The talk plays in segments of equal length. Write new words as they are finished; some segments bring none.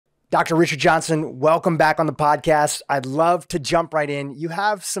Dr. Richard Johnson, welcome back on the podcast. I'd love to jump right in. You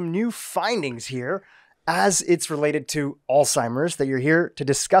have some new findings here as it's related to Alzheimer's that you're here to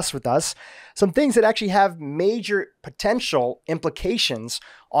discuss with us. Some things that actually have major potential implications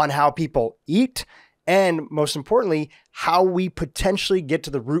on how people eat and, most importantly, how we potentially get to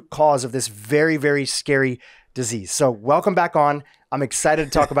the root cause of this very, very scary disease. So welcome back on. I'm excited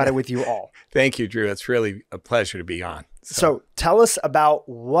to talk about it with you all. Thank you, Drew. It's really a pleasure to be on. So tell us about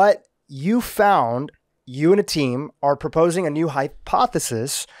what you found. You and a team are proposing a new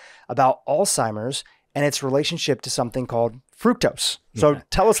hypothesis about Alzheimer's and its relationship to something called fructose. So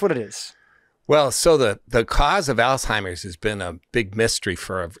tell us what it is. Well, so the cause of Alzheimer's has been a big mystery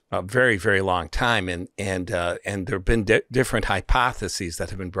for a very, very long time, and there have been different hypotheses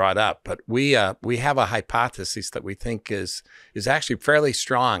that have been brought up. But we have a hypothesis that we think is actually fairly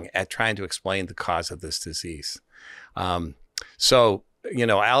strong at trying to explain the cause of this disease. So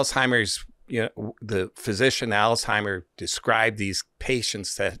Alzheimer's. The physician Alzheimer described these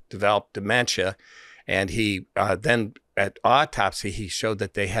patients that developed dementia, and he then at autopsy, he showed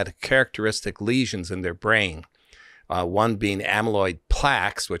that they had characteristic lesions in their brain, one being amyloid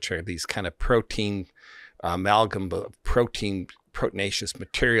plaques, which are these kind of protein, amalgam of proteinaceous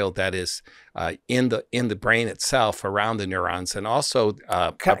material that is in the brain itself around the neurons, and also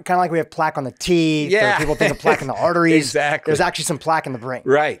kind of like we have plaque on the teeth. Yeah, people think of plaque in the arteries. Exactly. There's actually some plaque in the brain.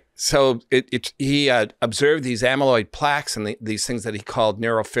 Right. So he observed these amyloid plaques and these things that he called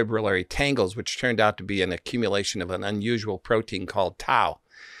neurofibrillary tangles, which turned out to be an accumulation of an unusual protein called tau,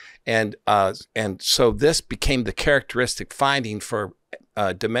 and so this became the characteristic finding for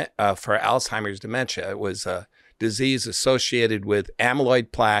Alzheimer's dementia. It was a disease associated with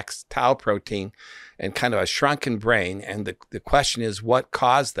amyloid plaques, tau protein, and kind of a shrunken brain. And the question is, what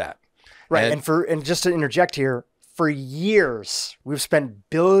caused that? Right. And just to interject here, for years, we've spent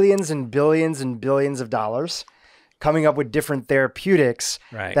billions and billions and billions of dollars coming up with different therapeutics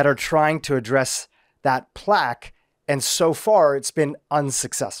that are trying to address that plaque. And so far, it's been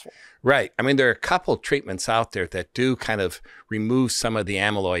unsuccessful. Right. I mean, there are a couple treatments out there that do kind of remove some of the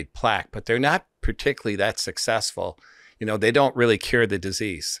amyloid plaque, but they're not particularly that successful. They don't really cure the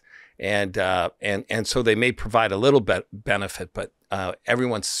disease. And so they may provide a little bit benefit, but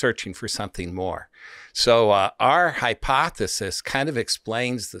everyone's searching for something more. So our hypothesis kind of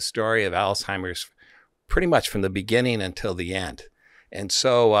explains the story of Alzheimer's pretty much from the beginning until the end. And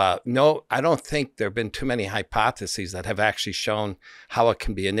so, no, I don't think there have been too many hypotheses that have actually shown how it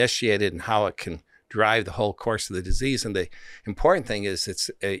can be initiated and how it can drive the whole course of the disease. And the important thing is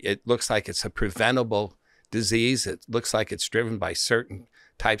it looks like it's a preventable disease. It looks like it's driven by certain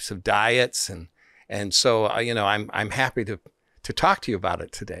types of diets. And so, I'm happy to talk to you about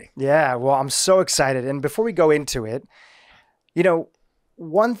it today. Yeah, well, I'm so excited. And before we go into it,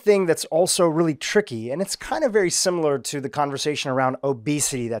 one thing that's also really tricky, and it's kind of very similar to the conversation around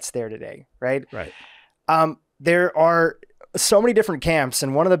obesity that's there today, right? Right. There are so many different camps,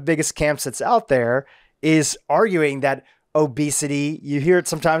 and one of the biggest camps that's out there is arguing that obesity, you hear it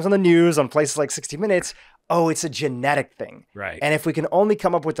sometimes on the news, on places like 60 Minutes, it's a genetic thing. Right. And if we can only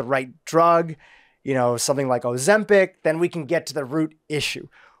come up with the right drug, something like Ozempic, then we can get to the root issue.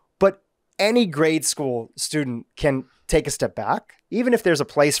 But any grade school student can take a step back, even if there's a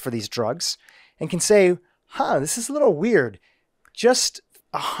place for these drugs, and can say, this is a little weird. Just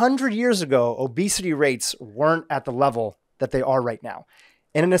 100 years ago, obesity rates weren't at the level that they are right now.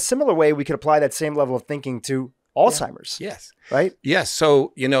 And in a similar way, we could apply that same level of thinking to Alzheimer's. Yeah. Yes. Right? Yes.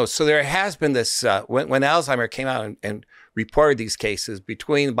 So, so there has been this, when Alzheimer came out and reported these cases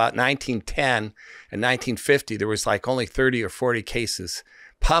between about 1910 and 1950, there was like only 30 or 40 cases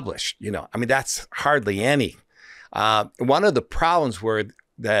published. I mean, that's hardly any. One of the problems were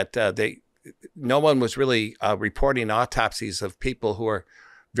that no one was really reporting autopsies of people who are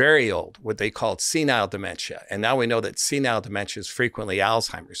very old, what they called senile dementia. And now we know that senile dementia is frequently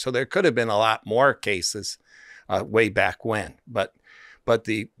Alzheimer's. So there could have been a lot more cases way back when. But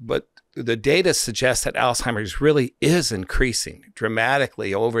the data suggests that Alzheimer's really is increasing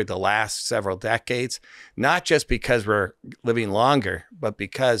dramatically over the last several decades, not just because we're living longer, but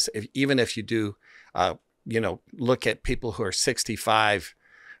because even if you do look at people who are 65,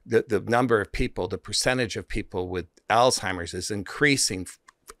 the number of people, the percentage of people with Alzheimer's is increasing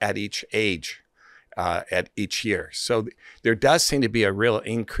at each age, at each year. So there does seem to be a real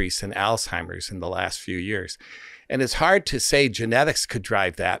increase in Alzheimer's in the last few years. And it's hard to say genetics could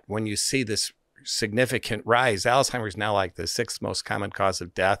drive that when you see this significant rise. Alzheimer's now like the 6th most common cause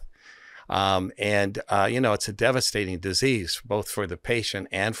of death. It's a devastating disease, both for the patient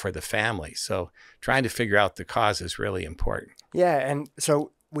and for the family. So trying to figure out the cause is really important. Yeah. And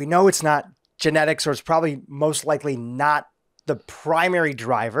so we know it's not genetics, or it's probably most likely not the primary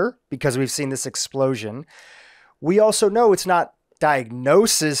driver because we've seen this explosion. We also know it's not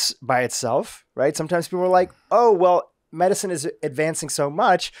diagnosis by itself, right? Sometimes people are like, oh, well, medicine is advancing so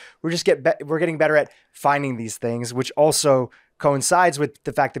much. We're getting better at finding these things, which also coincides with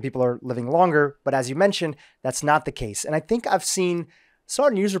the fact that people are living longer. But as you mentioned, that's not the case. And I think saw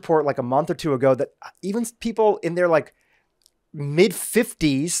a news report like a month or two ago that even people in their like mid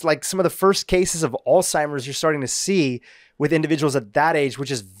 50s, like some of the first cases of Alzheimer's you're starting to see with individuals at that age,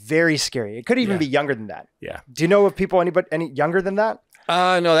 which is very scary. It could even be younger than that. Yeah. Do you know of people any younger than that?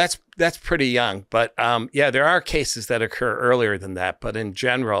 No, that's pretty young. But there are cases that occur earlier than that. But in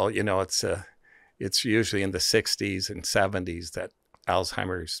general, it's usually in the 60s and 70s that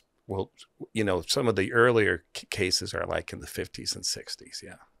Alzheimer's will, some of the earlier cases are like in the 50s and 60s.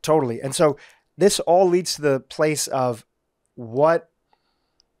 Yeah. Totally. And so this all leads to the place of what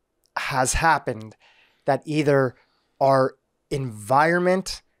has happened, that either our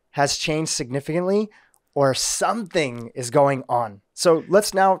environment has changed significantly or something is going on. So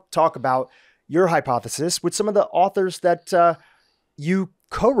let's now talk about your hypothesis with some of the authors that you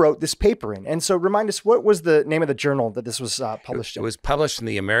co-wrote this paper in. And so remind us, what was the name of the journal that this was published in? It was published in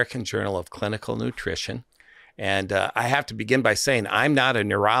the American Journal of Clinical Nutrition. And I have to begin by saying I'm not a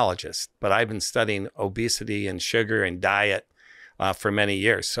neurologist, but I've been studying obesity and sugar and diet for many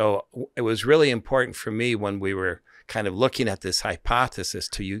years. So it was really important for me when we were kind of looking at this hypothesis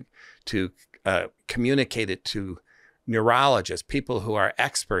to communicate it to neurologists, people who are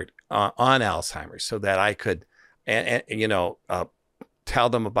expert on Alzheimer's, so that I could, tell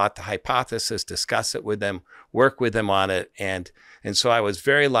them about the hypothesis, discuss it with them, work with them on it. And so I was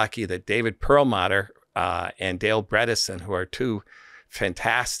very lucky that David Perlmutter and Dale Bredesen, who are two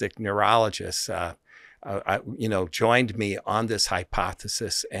fantastic neurologists, joined me on this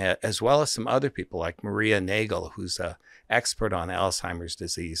hypothesis, as well as some other people like Maria Nagel, who's an expert on Alzheimer's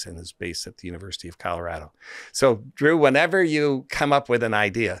disease and is based at the University of Colorado. So, Dhru, whenever you come up with an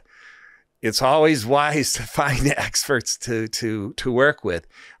idea, it's always wise to find experts to work with,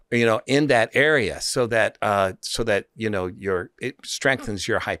 in that area, so that it strengthens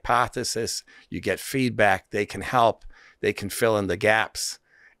your hypothesis. You get feedback. They can help. They can fill in the gaps,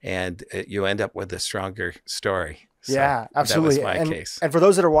 and you end up with a stronger story. So yeah, absolutely. That was my case. And for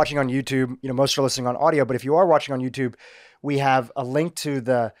those that are watching on YouTube, most are listening on audio, but if you are watching on YouTube, we have a link to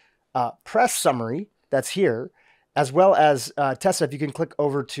the press summary that's here, as well as Tessa, if you can click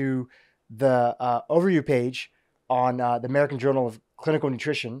over to the overview page on the American Journal of Clinical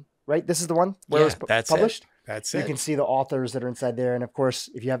Nutrition, right? This is the one where it was published. That's it. You can see the authors that are inside there. And of course,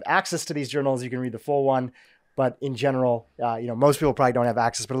 if you have access to these journals, you can read the full one. But in general, most people probably don't have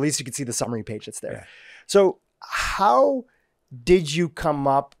access, but at least you can see the summary page that's there. Yeah. So how did you come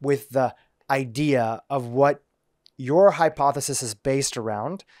up with the idea of what your hypothesis is based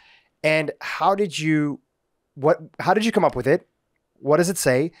around? And how did you come up with it? What does it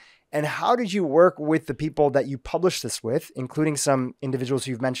say? And how did you work with the people that you published this with, including some individuals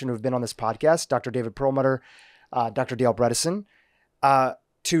who you've mentioned who have been on this podcast, Dr. David Perlmutter, Dr. Dale Bredesen,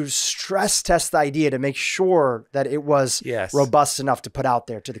 to stress test the idea to make sure that it was robust enough to put out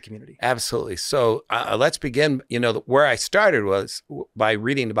there to the community? Absolutely. So let's begin, where I started was by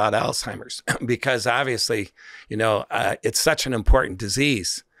reading about Alzheimer's, because obviously, it's such an important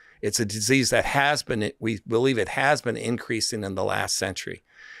disease. It's a disease that we believe it has been increasing in the last century.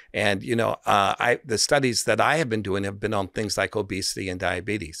 And, the studies that I have been doing have been on things like obesity and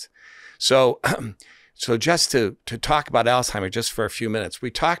diabetes. So just to talk about Alzheimer's just for a few minutes,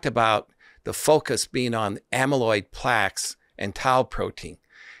 we talked about the focus being on amyloid plaques and tau protein.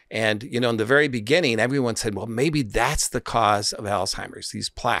 And, in the very beginning, everyone said, well, maybe that's the cause of Alzheimer's, these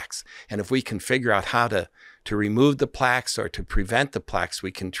plaques. And if we can figure out how to remove the plaques or to prevent the plaques,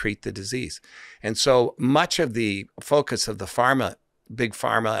 we can treat the disease. And so much of the focus of the big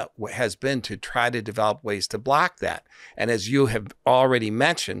pharma has been to try to develop ways to block that. And as you have already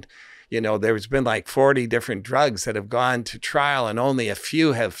mentioned, there's been like 40 different drugs that have gone to trial and only a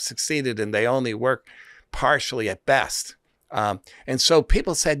few have succeeded, and they only work partially at best. And so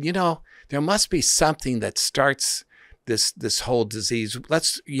people said, there must be something that starts this whole disease.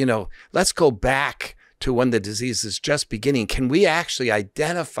 Let's go back to when the disease is just beginning. Can we actually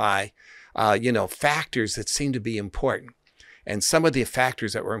identify, factors that seem to be important? And some of the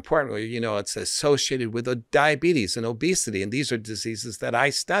factors that were important were, it's associated with diabetes and obesity. And these are diseases that I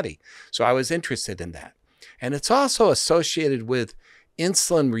study. So I was interested in that. And it's also associated with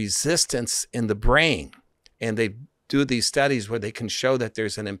insulin resistance in the brain. And they do these studies where they can show that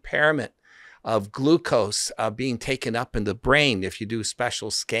there's an impairment of glucose being taken up in the brain. If you do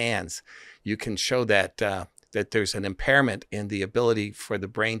special scans, you can show that that there's an impairment in the ability for the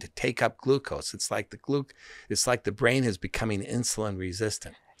brain to take up glucose. It's like the brain is becoming insulin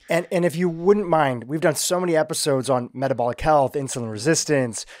resistant. And if you wouldn't mind, we've done so many episodes on metabolic health, insulin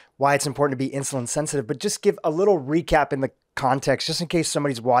resistance, why it's important to be insulin sensitive, but just give a little recap in the context, just in case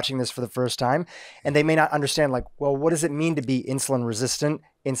somebody's watching this for the first time and they may not understand, like, well, what does it mean to be insulin resistant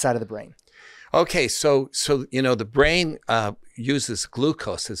inside of the brain? Okay, so the brain uses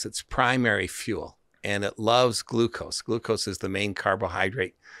glucose as its primary fuel, and it loves glucose. Glucose is the main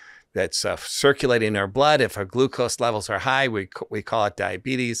carbohydrate that's circulating in our blood. If our glucose levels are high, we call it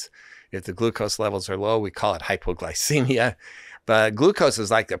diabetes. If the glucose levels are low, we call it hypoglycemia. But glucose is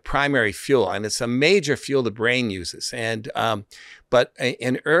like the primary fuel, and it's a major fuel the brain uses. And but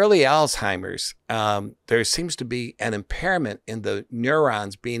in early Alzheimer's, there seems to be an impairment in the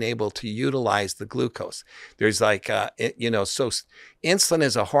neurons being able to utilize the glucose. There's so insulin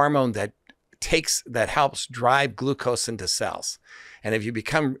is a hormone that helps drive glucose into cells. And if you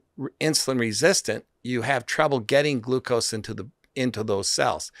become insulin resistant, you have trouble getting glucose into those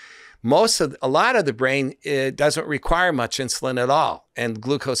cells. A lot of the brain, it doesn't require much insulin at all, and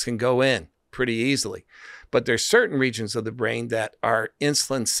glucose can go in pretty easily. But there's certain regions of the brain that are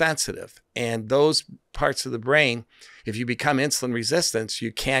insulin sensitive, and those parts of the brain, if you become insulin resistant,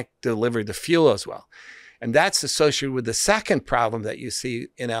 you can't deliver the fuel as well. And that's associated with the second problem that you see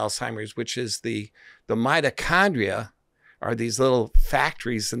in Alzheimer's, which is the mitochondria are these little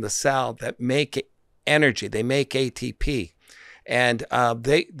factories in the cell that make energy. They make ATP. And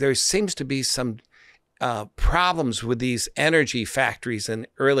there seems to be some problems with these energy factories in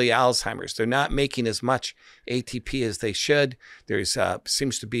early Alzheimer's. They're not making as much ATP as they should. There's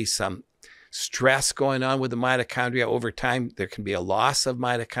seems to be some stress going on with the mitochondria. Over time, there can be a loss of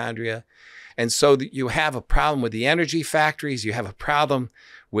mitochondria. And so you have a problem with the energy factories. You have a problem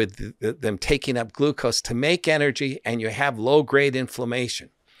with them taking up glucose to make energy, and you have low-grade inflammation.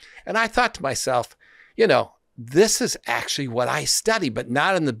 And I thought to myself, this is actually what I study, but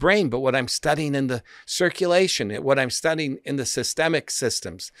not in the brain, but what I'm studying in the circulation, what I'm studying in the systemic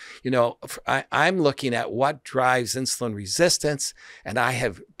systems. I'm looking at what drives insulin resistance, and I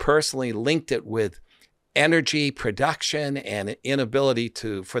have personally linked it with energy production and inability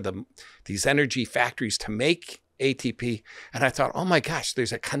for these energy factories to make ATP. And I thought, oh my gosh,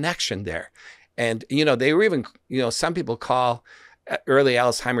 there's a connection there. And, they were even, some people call early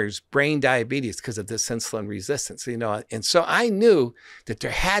Alzheimer's brain diabetes because of this insulin resistance, And so I knew that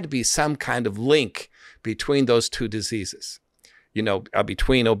there had to be some kind of link between those two diseases,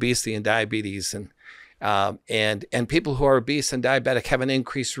 between obesity and diabetes. And people who are obese and diabetic have an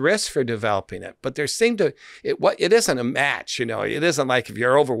increased risk for developing it. But it isn't a match, It isn't like if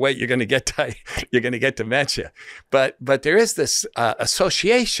you're overweight, you're going to get dementia. But there is this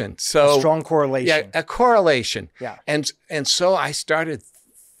association. So a strong correlation. Yeah, a correlation. Yeah. And so I started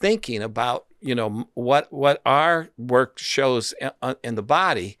thinking about what our work shows in the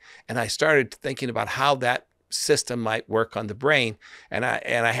body, and I started thinking about how that system might work on the brain, and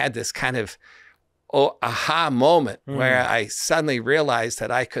I had this kind of aha moment where I suddenly realized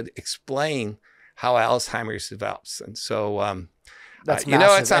that I could explain how Alzheimer's develops. And so, that's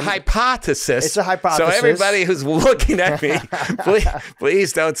it's a hypothesis. It's a hypothesis. So everybody who's looking at me,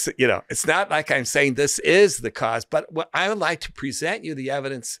 please don't, it's not like I'm saying this is the cause, but what I would like to present you the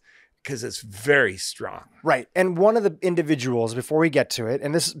evidence because it's very strong. Right. And one of the individuals, before we get to it,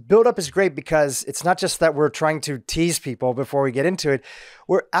 and this build-up is great because it's not just that we're trying to tease people before we get into it.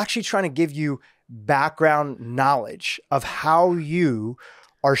 We're actually trying to give you background knowledge of how you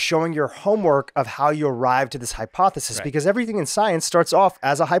are showing your homework of how you arrive to this hypothesis, right? Because everything in science starts off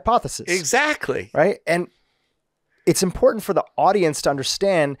as a hypothesis. Exactly. Right. And it's important for the audience to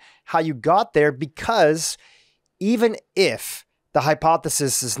understand how you got there, because even if the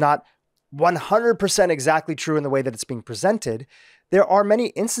hypothesis is not 100% exactly true in the way that it's being presented, there are many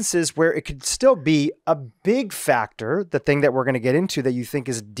instances where it could still be a big factor, the thing that we're going to get into that you think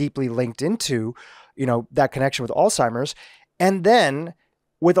is deeply linked into, that connection with Alzheimer's. And then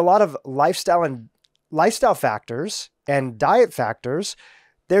with a lot of lifestyle factors and diet factors,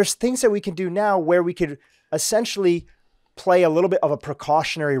 there's things that we can do now where we could essentially play a little bit of a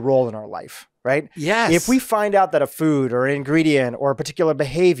precautionary role in our life, right? Yes. If we find out that a food or an ingredient or a particular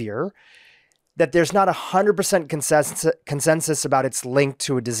behavior, that there's not 100% consensus about its link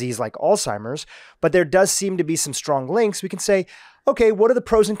to a disease like Alzheimer's, but there does seem to be some strong links, we can say, okay, what are the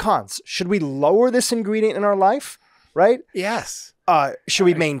pros and cons? Should we lower this ingredient in our life, right? Yes. Should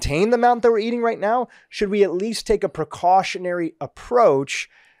we maintain the amount that we're eating right now? Should we at least take a precautionary approach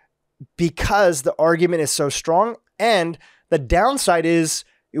because the argument is so strong. And the downside is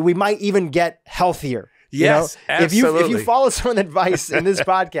we might even get healthier. Yes, absolutely. If you follow some of the advice in this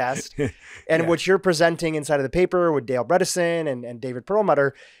podcast and what you're presenting inside of the paper with Dale Bredesen and David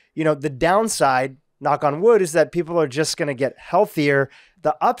Perlmutter, the downside, knock on wood, is that people are just going to get healthier.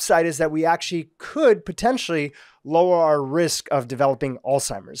 The upside is that we actually could potentially lower our risk of developing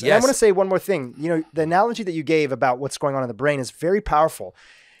Alzheimer's. And I want to say one more thing. The analogy that you gave about what's going on in the brain is very powerful.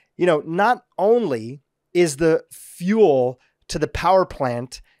 Not only is the fuel to the power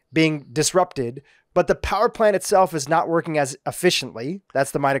plant being disrupted, but the power plant itself is not working as efficiently.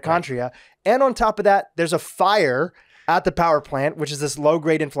 That's the mitochondria. Right. And on top of that, there's a fire at the power plant, which is this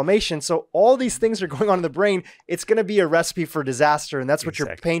low-grade inflammation. So all these things are going on in the brain. It's going to be a recipe for disaster. And that's what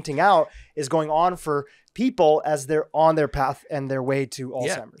you're painting out is going on for people as they're on their path and their way to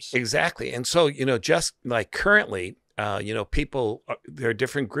Alzheimer's. Yeah, exactly. And so, just like currently, people, there are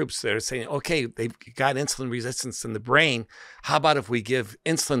different groups that are saying, okay, they've got insulin resistance in the brain. How about if we give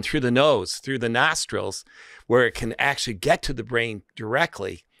insulin through the nose, through the nostrils, where it can actually get to the brain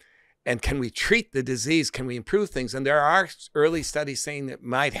directly? And can we treat the disease? Can we improve things? And there are early studies saying that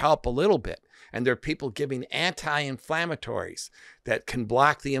might help a little bit. And there are people giving anti-inflammatories that can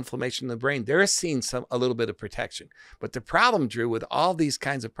block the inflammation in the brain. They're seeing a little bit of protection. But the problem, Dhru, with all these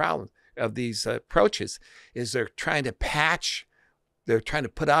kinds of problems, of these approaches, is they're trying to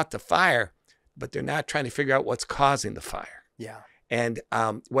put out the fire, but they're not trying to figure out what's causing the fire. Yeah. And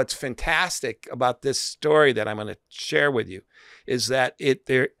what's fantastic about this story that I'm going to share with you is that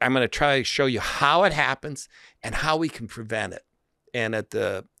I'm going to try to show you how it happens and how we can prevent it. And at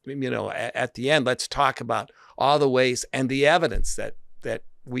the end, let's talk about all the ways and the evidence that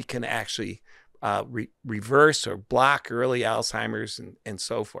we can actually reverse or block early Alzheimer's and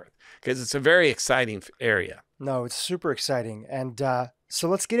so forth, because it's a very exciting area. No, it's super exciting. And so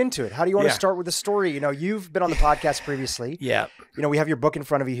let's get into it. How do you want to start with the story? You've been on the podcast previously. Yeah. We have your book in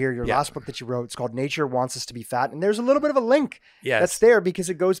front of you here, your last book that you wrote. It's called Nature Wants Us to Be Fat. And there's a little bit of a link that's there because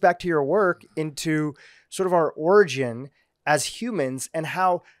it goes back to your work into sort of our origin as humans and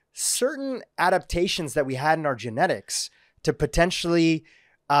how certain adaptations that we had in our genetics to potentially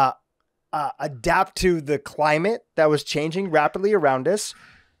adapt to the climate that was changing rapidly around us.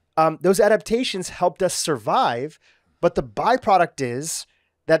 Those adaptations helped us survive, but the byproduct is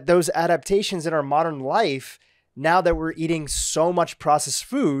that those adaptations in our modern life, now that we're eating so much processed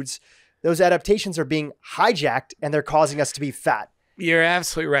foods, those adaptations are being hijacked and they're causing us to be fat. You're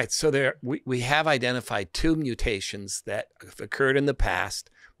absolutely right. So we have identified 2 mutations that have occurred in the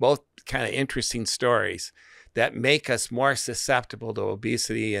past, both kind of interesting stories, that make us more susceptible to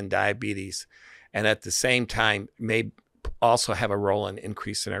obesity and diabetes, and at the same time may also have a role in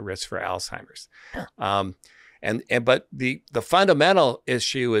increasing our risk for Alzheimer's. But the fundamental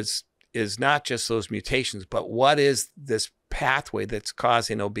issue is not just those mutations, but what is this pathway that's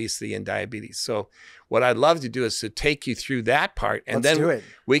causing obesity and diabetes. So what I'd love to do is to take you through that part, and then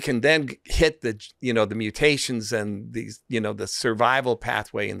we can then hit the mutations and these the survival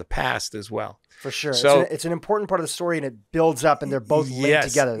pathway in the past as well. For sure. So it's an important part of the story, and it builds up, and they're both linked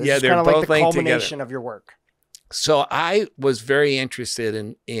together. This is they're kind of both like the culmination of your work. So I was very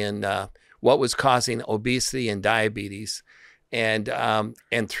interested in what was causing obesity and diabetes. And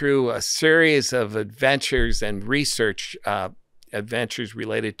through a series of adventures and research adventures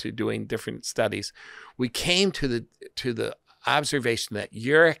related to doing different studies, we came to the observation that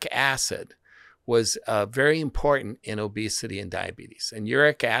uric acid was very important in obesity and diabetes. And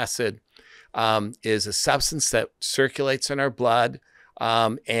uric acid is a substance that circulates in our blood,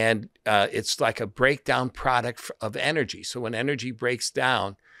 and it's like a breakdown product of energy. So when energy breaks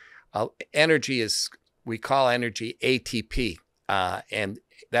down, we call energy ATP, and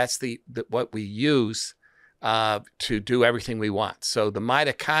that's what we use to do everything we want. So the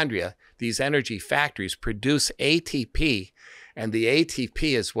mitochondria, these energy factories, produce ATP, and the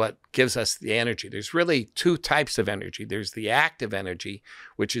ATP is what gives us the energy. There's really 2 types of energy. There's the active energy,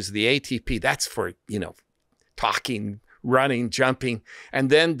 which is the ATP. That's for, talking, running, jumping. And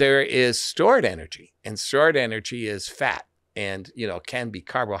then there is stored energy, and stored energy is fat. And, can be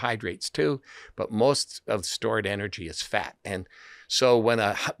carbohydrates too, but most of stored energy is fat. And so when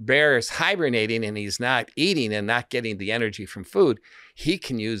a bear is hibernating and he's not eating and not getting the energy from food, he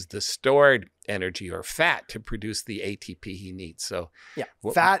can use the stored energy or fat to produce the ATP he needs. So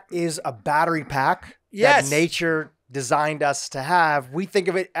fat is a battery pack that nature designed us to have. We think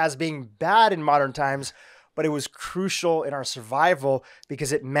of it as being bad in modern times, but it was crucial in our survival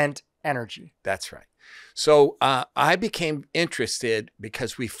because it meant energy. That's right. So I became interested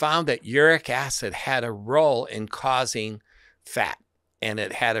because we found that uric acid had a role in causing fat. and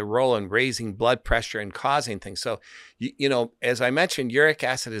it had a role in raising blood pressure and causing things. So, as I mentioned, uric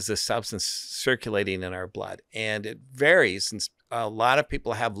acid is a substance circulating in our blood, and it varies. And a lot of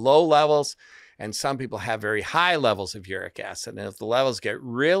people have low levels, and some people have very high levels of uric acid. And if the levels get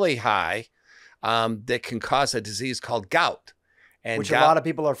really high, that can cause a disease called gout. And which a lot of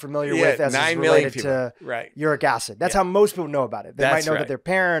people are familiar with as it's related to uric acid. That's how most people know about it. They might know that their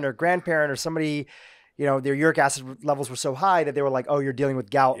parent or grandparent or somebody, their uric acid levels were so high that they were like, oh, you're dealing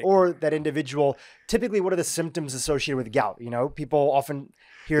with gout. Or that individual, typically, what are the symptoms associated with gout? People often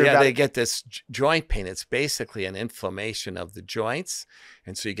hear about they get this joint pain. It's basically an inflammation of the joints.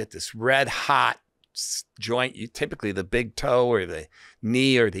 And so you get this red hot joint, typically the big toe or the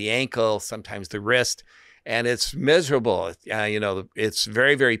knee or the ankle, sometimes the wrist. And it's miserable. It's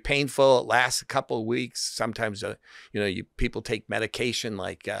very, very painful. It lasts a couple of weeks. Sometimes, people take medication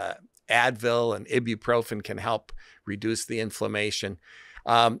like Advil and ibuprofen can help reduce the inflammation.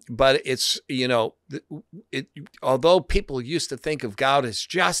 But it's, although people used to think of gout as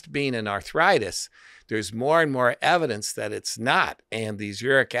just being an arthritis, there's more and more evidence that it's not. And these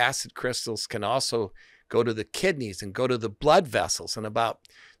uric acid crystals can also go to the kidneys and go to the blood vessels. And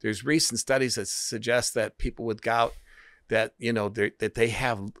there's recent studies that suggest that people with gout, that they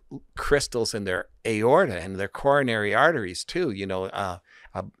have crystals in their aorta and their coronary arteries too.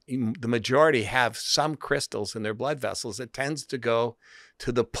 The majority have some crystals in their blood vessels. It tends to go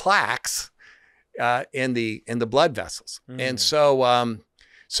to the plaques in the blood vessels. And so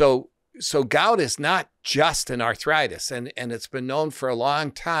gout is not just an arthritis, and it's been known for a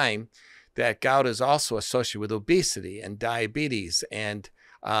long time that gout is also associated with obesity and diabetes and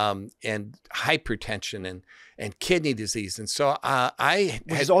hypertension and kidney disease. And so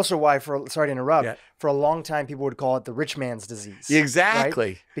which is also why, sorry to interrupt, for a long time people would call it the rich man's disease. Exactly.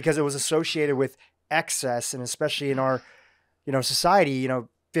 Right? Because it was associated with excess, and especially in our society,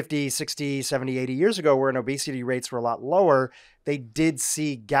 50, 60, 70, 80 years ago, where obesity rates were a lot lower, they did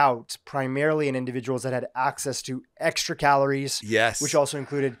see gout primarily in individuals that had access to extra calories, which also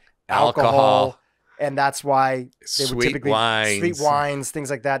included alcohol. And that's why they would typically sweet wines,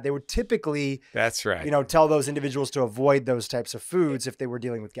 things like that. They would typically, that's right, tell those individuals to avoid those types of foods if they were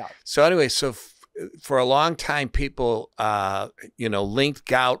dealing with gout. So anyway, for a long time, people, linked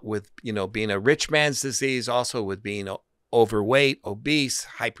gout with, being a rich man's disease, also with being overweight, obese,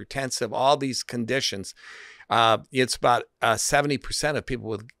 hypertensive, all these conditions. It's about 70% of people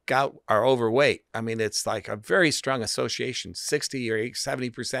with gout are overweight. I mean, it's like a very strong association. 60 or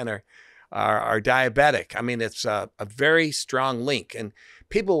 70% are diabetic. I mean, it's a very strong link. And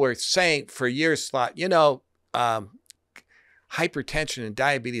people were saying for years, thought, hypertension and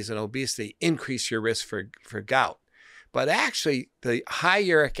diabetes and obesity increase your risk for gout. But actually, the high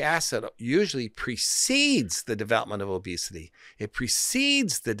uric acid usually precedes the development of obesity. It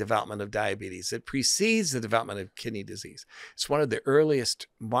precedes the development of diabetes. It precedes the development of kidney disease. It's one of the earliest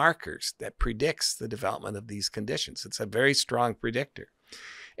markers that predicts the development of these conditions. It's a very strong predictor.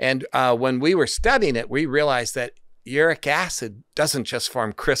 And when we were studying it, we realized that uric acid doesn't just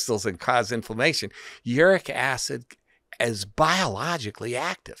form crystals and cause inflammation. Uric acid is biologically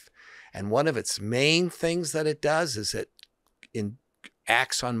active. And one of its main things that it does is it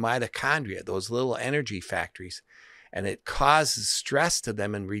acts on mitochondria, those little energy factories, and it causes stress to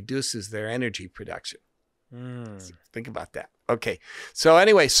them and reduces their energy production. So think about that. Okay. So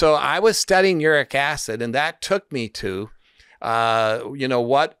anyway, I was studying uric acid, and that took me to, we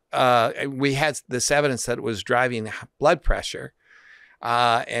had this evidence that it was driving blood pressure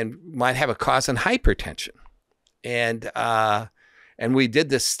and might have a cause in hypertension. And we did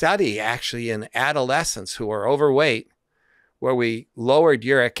this study actually in adolescents who were overweight, where we lowered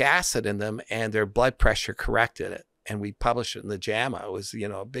uric acid in them and their blood pressure corrected it. And we published it in the JAMA. It was,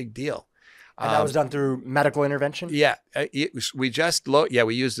 a big deal. And that was done through medical intervention? Yeah. We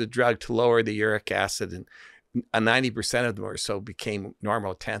used the drug to lower the uric acid, and 90% of them or so became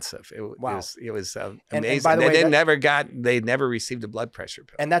normotensive. It was amazing. And by the way, they never received a blood pressure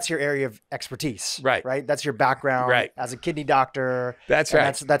pill. And that's your area of expertise, right? That's your background as a kidney doctor. That's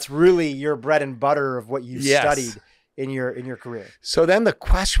right. That's really your bread and butter of what you studied in your career. So then the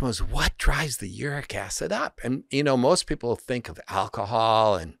question was, what drives the uric acid up? And most people think of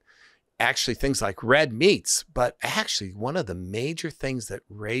alcohol and actually things like red meats, but actually one of the major things that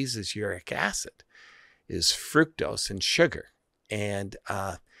raises uric acid is fructose and sugar. And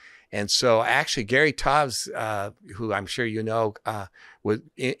so actually Gary Taubes, who I'm sure would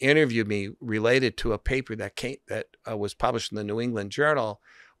interview me related to a paper that was published in the New England Journal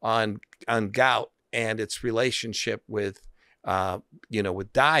on gout and its relationship with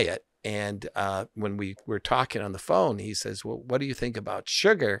diet. when we were talking on the phone, he says, well, what do you think about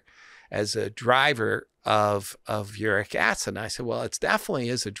sugar as a driver of uric acid? And I said, well, it definitely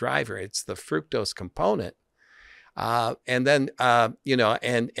is a driver. It's the fructose component. And then, after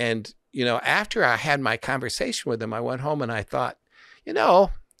I had my conversation with him, I went home and I thought,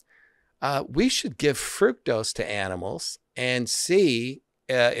 we should give fructose to animals and see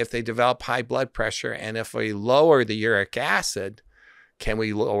if they develop high blood pressure. And if we lower the uric acid, can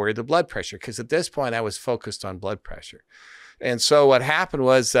we lower the blood pressure? Because at this point, I was focused on blood pressure. And so what happened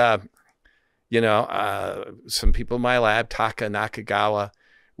was, some people in my lab, Taka Nakagawa,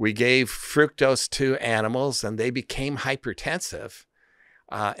 we gave fructose to animals and they became hypertensive.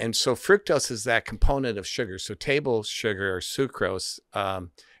 And so fructose is that component of sugar. So table sugar or sucrose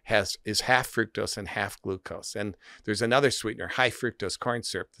is half fructose and half glucose. And there's another sweetener, high fructose corn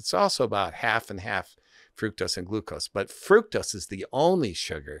syrup, that's also about half and half fructose and glucose. But fructose is the only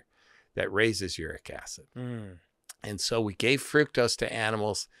sugar that raises uric acid. And so we gave fructose to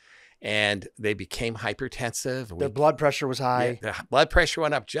animals and they became hypertensive. Their blood pressure was high. Yeah, the blood pressure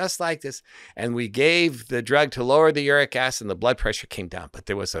went up just like this. And we gave the drug to lower the uric acid and the blood pressure came down. But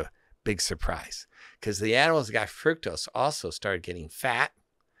there was a big surprise because the animals that got fructose also started getting fat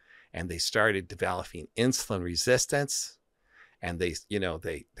and they started developing insulin resistance. And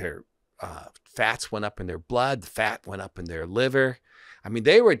their fats went up in their blood, fat went up in their liver. I mean,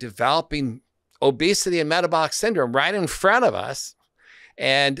 they were developing obesity and metabolic syndrome right in front of us.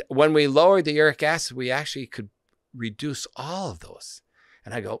 And when we lowered the uric acid, we actually could reduce all of those.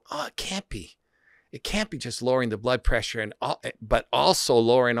 And I go, oh, it can't be. It can't be just lowering the blood pressure but also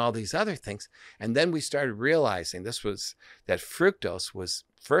lowering all these other things. And then we started realizing that fructose was,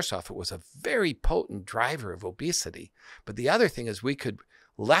 first off, it was a very potent driver of obesity. But the other thing is we could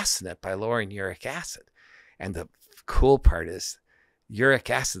lessen it by lowering uric acid. And the cool part is uric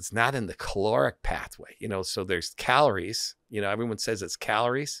acid's not in the caloric pathway, so there's calories, everyone says it's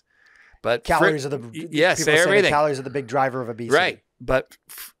calories, but calories are the calories are the big driver of obesity. Right. But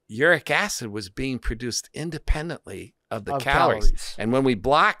uric acid was being produced independently of the calories. And when we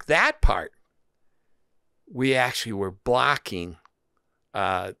blocked that part, we actually were blocking,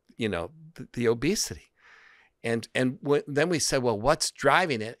 the obesity. And then we said, well, what's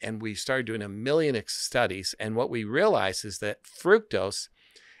driving it? And we started doing 1 million studies. And what we realized is that fructose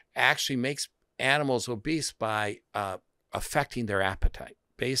actually makes animals obese by affecting their appetite.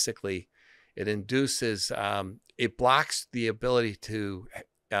 Basically, it induces, it blocks the ability to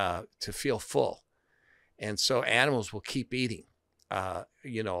feel full. And so animals will keep eating, a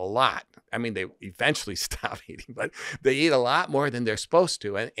lot. I mean, they eventually stop eating, but they eat a lot more than they're supposed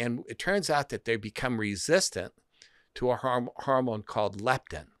to. And it turns out that they become resistant to a hormone called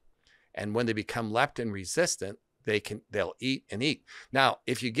leptin. And when they become leptin resistant, they'll eat and eat. Now,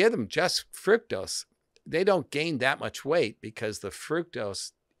 if you give them just fructose, they don't gain that much weight because the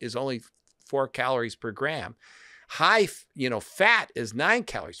fructose is only 4 calories per gram. High, fat is 9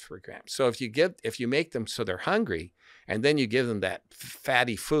 calories per gram. So if you make them so they're hungry, and then you give them that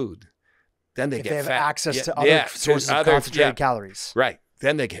fatty food, then they get fat. Access to other sources of concentrated calories. Right.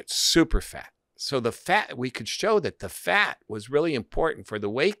 Then they get super fat. So the fat, we could show that the fat was really important for the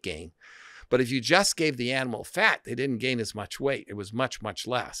weight gain. But if you just gave the animal fat, they didn't gain as much weight. It was much, much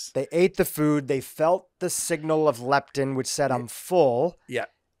less. They ate the food. They felt the signal of leptin, which said, I'm full. Yeah.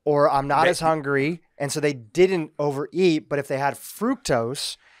 Or I'm not as hungry. And so they didn't overeat. But if they had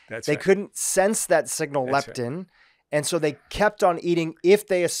fructose, they couldn't sense that signal leptin. Right. And so they kept on eating if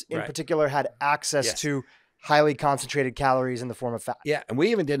they, in particular, had access to highly concentrated calories in the form of fat. Yeah. And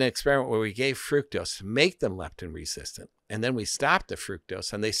we even did an experiment where we gave fructose to make them leptin resistant. And then we stopped the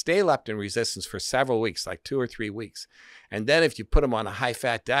fructose and they stay leptin resistant for several weeks, like 2 or 3 weeks. And then if you put them on a high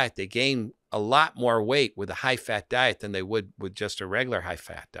fat diet, they gain a lot more weight with a high fat diet than they would with just a regular high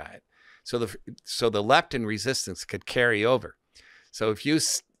fat diet. So the leptin resistance could carry over. So if you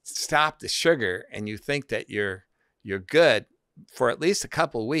stop the sugar and you think that you're good, for at least a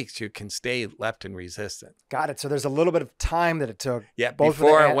couple of weeks, you can stay leptin resistant. Got it. So there's a little bit of time that it took. Yeah,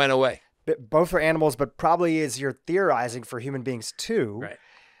 before it went away. Both for animals, but probably as you're theorizing for human beings too,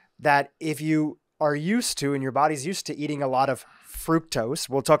 that if you are used to and your body's used to eating a lot of fructose,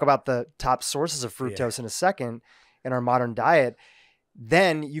 we'll talk about the top sources of fructose in a second in our modern diet,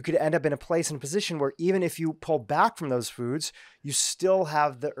 then you could end up in a place and position where even if you pull back from those foods, you still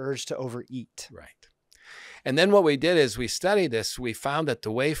have the urge to overeat. Right. And then what we did is we studied this. We found that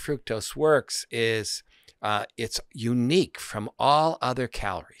the way fructose works is it's unique from all other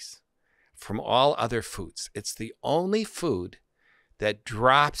calories, from all other foods. It's the only food that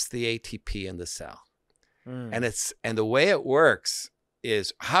drops the ATP in the cell. And the way it works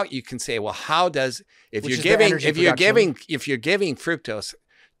is how you can say, well, how does, if Which you're is the giving, energy if you're production. giving, if you're giving fructose,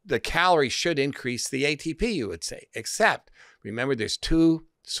 the calories should increase the ATP, you would say, except remember there's two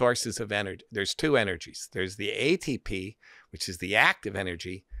sources of energy. There's two energies. There's the ATP, which is the active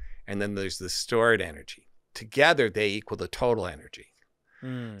energy, and then there's the stored energy. Together, they equal the total energy.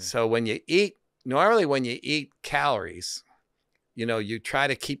 So when you eat, normally when you eat calories, you know, you try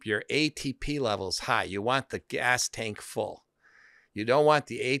to keep your ATP levels high. You want the gas tank full. You don't want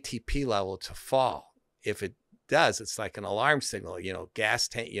the ATP level to fall. If it does, it's like an alarm signal, you know, gas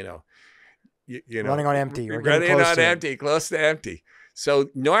tank, you know, running on empty or running getting close on to empty, close to empty. So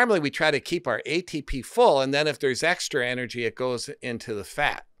normally we try to keep our ATP full, and then if there's extra energy, it goes into the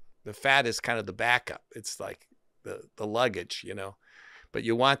fat. The fat is kind of the backup. It's like the luggage, you know, but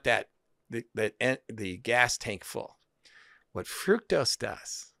you want that the gas tank full. What fructose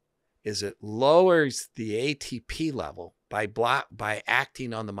does is it lowers the ATP level by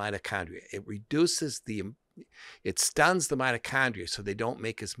acting on the mitochondria. It reduces it stuns the mitochondria so they don't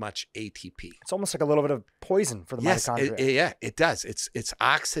make as much ATP. It's almost like a little bit of poison for the mitochondria. Yeah, it does. It's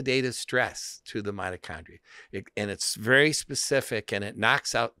oxidative stress to the mitochondria. And it's very specific, and it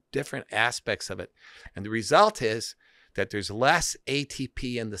knocks out different aspects of it. And the result is that there's less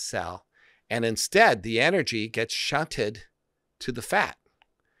ATP in the cell, and instead the energy gets shunted to the fat.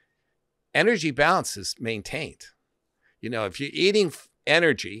 Energy balance is maintained. You know, if you're eating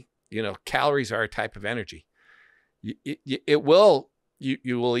energy, you know, calories are a type of energy. You will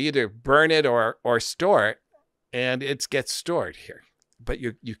either burn it or store it, and it gets stored here. But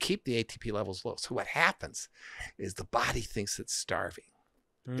you keep the ATP levels low. So what happens is the body thinks it's starving.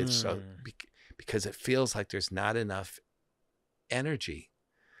 It's so because it feels like there's not enough energy.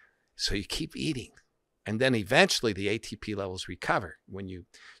 So you keep eating. And then eventually the ATP levels recover. When you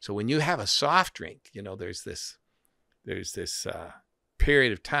have a soft drink, you know, there's this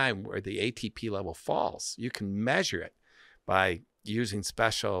period of time where the ATP level falls. You can measure it by using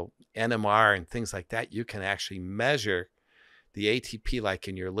special NMR and things like that. You can actually measure the ATP like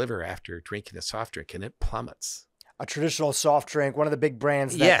in your liver after drinking a soft drink, and it plummets. A traditional soft drink, one of the big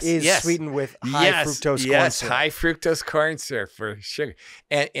brands that is sweetened with high fructose corn syrup. Yes, high fructose corn syrup for sugar.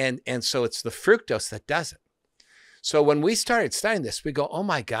 And so it's the fructose that does it. So when we started studying this, we go, oh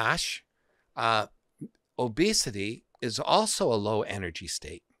my gosh, obesity is also a low energy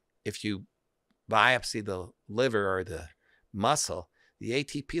state. If you biopsy the liver or the muscle, the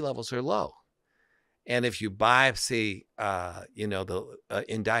ATP levels are low. And if you biopsy,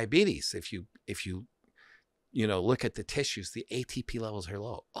 in diabetes, if you look at the tissues, the ATP levels are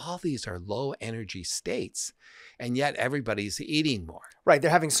low. All these are low energy states, and yet everybody's eating more. Right.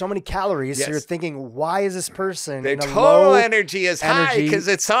 They're having so many calories. Yes. So you're thinking, why is this person Their in a total low energy is high because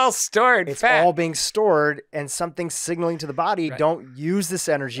it's all stored It's fat. all being stored, and something's signaling to the body, Right. don't use this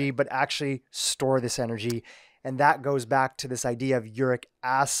energy, but actually store this energy. And that goes back to this idea of uric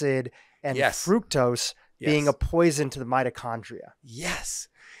acid and fructose being a poison to the mitochondria. Yes.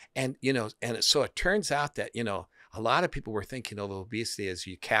 And so it turns out that, a lot of people were thinking of obesity as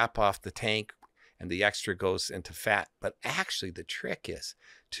you cap off the tank and the extra goes into fat. But actually the trick is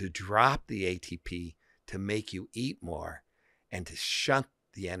to drop the ATP to make you eat more and to shunt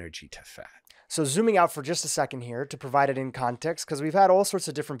the energy to fat. So zooming out for just a second here to provide it in context, because we've had all sorts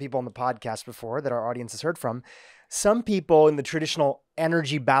of different people on the podcast before that our audience has heard from. Some people in the traditional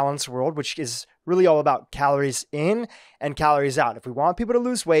energy balance world, which is really all about calories in and calories out. If we want people to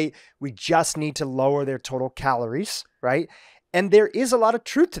lose weight, we just need to lower their total calories, right? And there is a lot of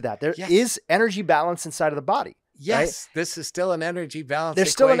truth to that. There is energy balance inside of the body. Yes, right? This is still an energy balance There's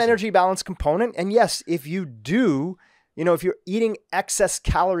equation. still an energy balance component. And yes, if you do, if you're eating excess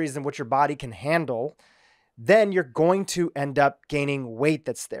calories than what your body can handle, then you're going to end up gaining weight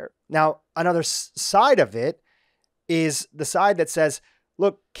that's there. Now, another side of it is the side that says,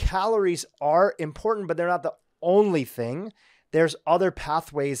 look, calories are important, but they're not the only thing. There's other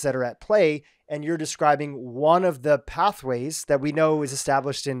pathways that are at play, and you're describing one of the pathways that we know is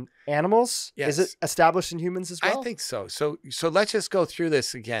established in animals. Yes. Is it established in humans as well? I think so. So let's just go through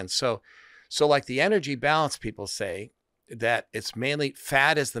this again. So like the energy balance people say that it's mainly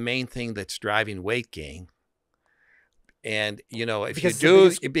fat is the main thing that's driving weight gain. And,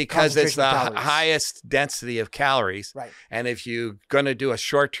 because it's the highest density of calories. Right. And if you're going to do a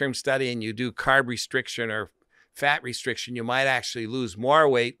short-term study and you do carb restriction or fat restriction, you might actually lose more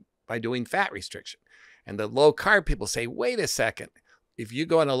weight by doing fat restriction. And the low carb people say, wait a second, if you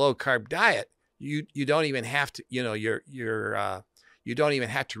go on a low carb diet, you don't even have to, you don't even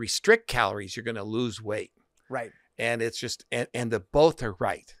have to restrict calories. You're going to lose weight. Right. And it's just, and the both are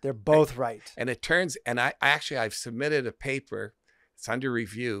right. They're both right. And it turns, and I've submitted a paper. it's under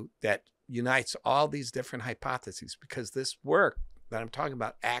review, that unites all these different hypotheses, because this work that I'm talking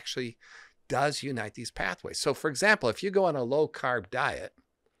about actually does unite these pathways. So for example, if you go on a low carb diet,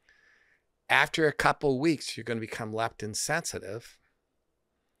 after a couple of weeks, you're going to become leptin sensitive.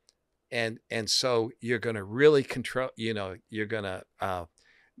 And so you're going to really control, you're going to,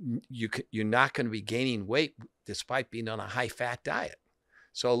 you're not going to be gaining weight despite being on a high fat diet.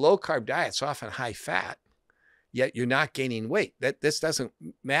 So a low carb diet's often high fat, yet you're not gaining weight. This doesn't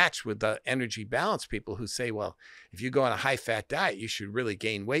match with the energy balance people who say, well, if you go on a high fat diet, you should really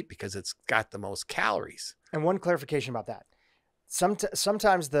gain weight because it's got the most calories. And one clarification about that.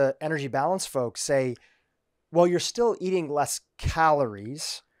 Sometimes the energy balance folks say, well, you're still eating less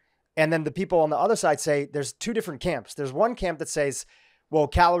calories. And then the people on the other side say there's two different camps. There's one camp that says, well,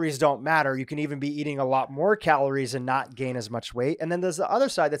 calories don't matter. You can even be eating a lot more calories and not gain as much weight. And then there's the other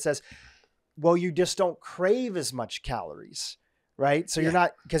side that says, well, you just don't crave as much calories, right? So you're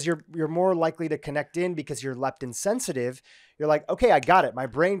not, because you're more likely to connect in because you're leptin sensitive. You're like, okay, I got it. My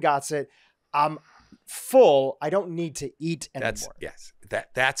brain got it. I'm full. I don't need to eat anymore.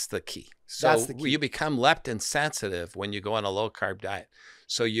 That's the key. So you become leptin sensitive when you go on a low carb diet.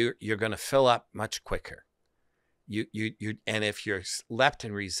 So you're going to fill up much quicker. And if you're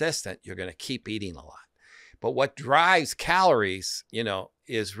leptin resistant, you're going to keep eating a lot. But what drives calories,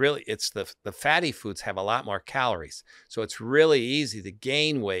 is really, it's the fatty foods have a lot more calories. So it's really easy to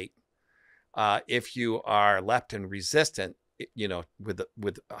gain weight if you are leptin resistant,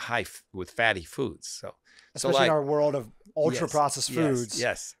 with fatty foods. So especially in our world of ultra processed foods,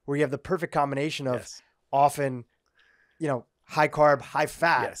 where you have the perfect combination of often, high carb, high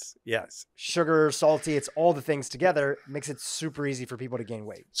fat, sugar, salty, it's all the things together, makes it super easy for people to gain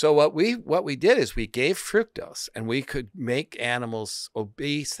weight. So what we did is we gave fructose, and we could make animals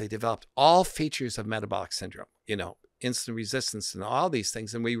obese. They developed all features of metabolic syndrome, insulin resistance and all these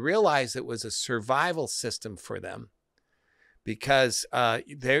things. And we realized it was a survival system for them, because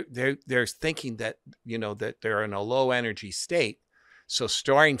they're thinking that, that they're in a low energy state. So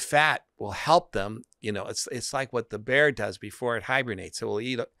storing fat will help them. It's like what the bear does before it hibernates. It will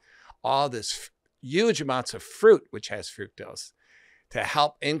eat all this huge amounts of fruit, which has fructose, to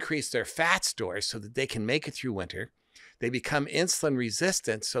help increase their fat stores so that they can make it through winter. They become insulin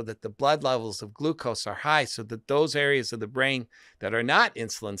resistant so that the blood levels of glucose are high, so that those areas of the brain that are not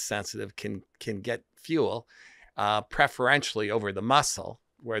insulin sensitive can get fuel, preferentially over the muscle,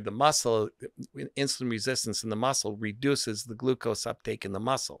 where the muscle, insulin resistance in the muscle reduces the glucose uptake in the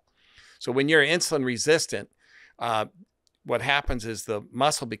muscle. So when you're insulin resistant, what happens is the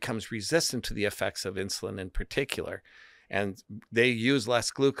muscle becomes resistant to the effects of insulin in particular, and they use less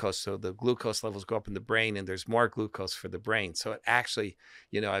glucose. So the glucose levels go up in the brain, and there's more glucose for the brain. So it actually,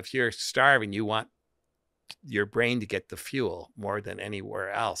 if you're starving, you want your brain to get the fuel more than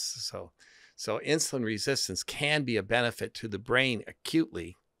anywhere else. So insulin resistance can be a benefit to the brain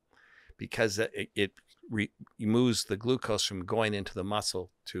acutely, because it removes the glucose from going into the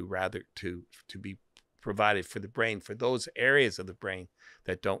muscle to be provided for the brain, for those areas of the brain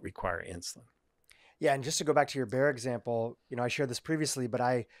that don't require insulin. Yeah, and just to go back to your bear example, I shared this previously, but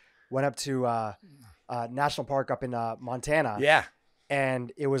I went up to national park up in Montana. Yeah.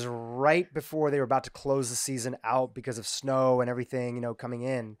 And it was right before they were about to close the season out because of snow and everything, coming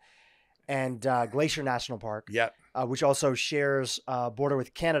in. And Glacier National Park, which also shares a border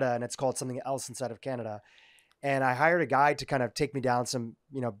with Canada, and it's called something else inside of Canada. And I hired a guide to kind of take me down some,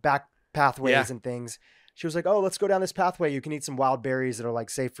 back pathways and things. She was like, oh, let's go down this pathway. You can eat some wild berries that are like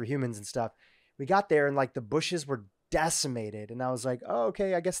safe for humans and stuff. We got there and like the bushes were decimated. And I was like, oh,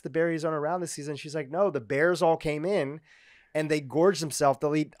 okay, I guess the berries aren't around this season. She's like, no, the bears all came in and they gorge themselves.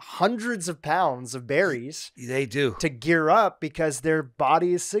 They'll eat hundreds of pounds of berries. They do. To gear up because their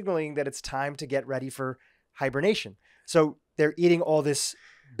body is signaling that it's time to get ready for hibernation. So they're eating all this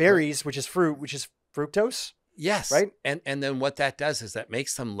berries, which is fruit, which is fructose. Yes. Right. And then what that does is that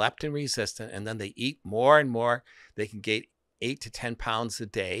makes them leptin resistant, and then they eat more and more. They can gain 8 to 10 pounds a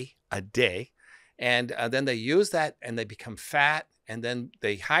day. And then they use that and they become fat, and then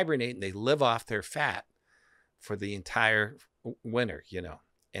they hibernate and they live off their fat for the entire winter,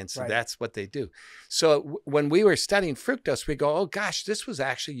 And so that's what they do. So when we were studying fructose, we go, oh gosh, this was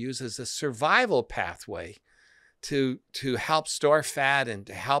actually used as a survival pathway to help store fat and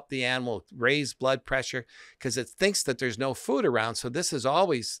to help the animal raise blood pressure, because it thinks that there's no food around. So this is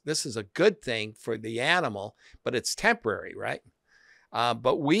a good thing for the animal, but it's temporary, right?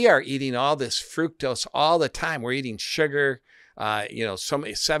 But we are eating all this fructose all the time. We're eating sugar.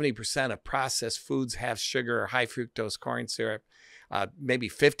 70% of processed foods have sugar or high fructose corn syrup. maybe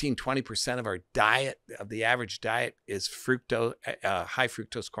 15, 20% of our diet, of the average diet, is fructose, high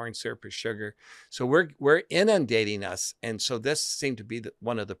fructose corn syrup or sugar. So we're inundating us. And so this seemed to be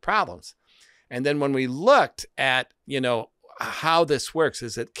one of the problems. And then when we looked at, how this works,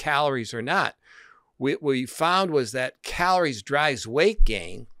 is it calories or not? What we found was that calories drives weight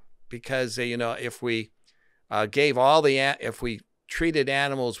gain because, if we if we treated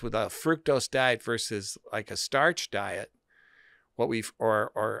animals with a fructose diet versus like a starch diet,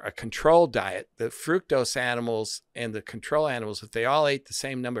 or a control diet, the fructose animals and the control animals, if they all ate the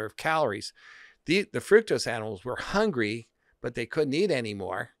same number of calories, the fructose animals were hungry, but they couldn't eat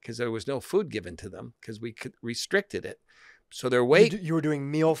anymore because there was no food given to them because we restricted it. So their weight. You were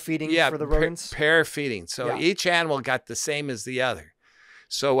doing meal feeding for the rodents? Pair feeding. So each animal got the same as the other.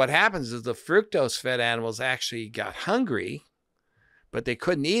 So what happens is the fructose fed animals actually got hungry, but they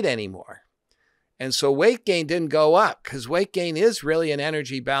couldn't eat anymore. And so weight gain didn't go up because weight gain is really an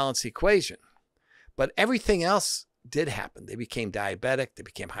energy balance equation. But everything else did happen. They became diabetic. They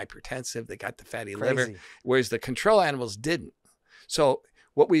became hypertensive. They got the fatty liver, whereas the control animals didn't. So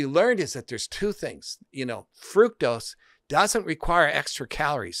what we learned is that there's two things. Fructose doesn't require extra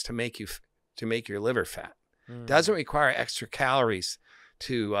calories to make your liver fat. Doesn't require extra calories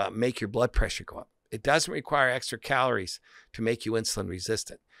to make your blood pressure go up. It doesn't require extra calories to make you insulin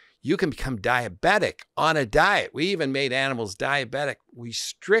resistant. You can become diabetic on a diet. We even made animals diabetic,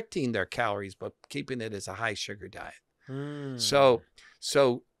 restricting their calories, but keeping it as a high sugar diet. So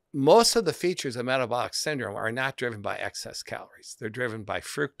most of the features of metabolic syndrome are not driven by excess calories. They're driven by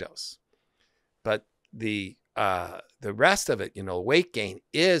fructose. But the rest of it, weight gain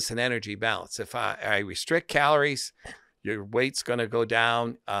is an energy balance. If I restrict calories, your weight's going to go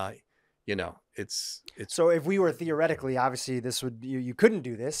down. It's so if we were theoretically, obviously this would, you couldn't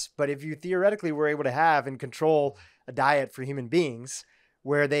do this, but if you theoretically were able to have and control a diet for human beings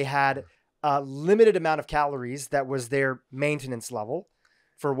where they had a limited amount of calories, that was their maintenance level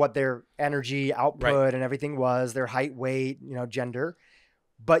for what their energy output and everything was, their height, weight, gender,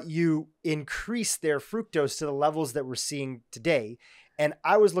 but you increase their fructose to the levels that we're seeing today. And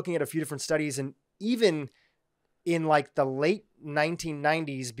I was looking at a few different studies, and even in like the late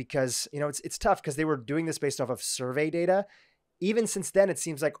 1990s, because, it's tough because they were doing this based off of survey data. Even since then, it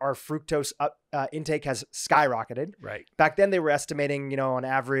seems like our fructose intake has skyrocketed. Right. Back then they were estimating, on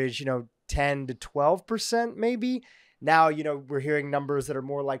average, 10 to 12% maybe. Now, we're hearing numbers that are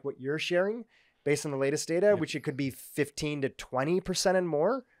more like what you're sharing based on the latest data, which it could be 15 to 20% and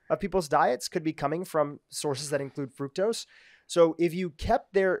more of people's diets could be coming from sources that include fructose. So if you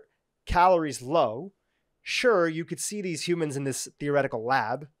kept their calories low, sure, you could see these humans in this theoretical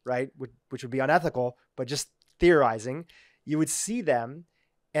lab, right? Which would be unethical, but just theorizing, you would see them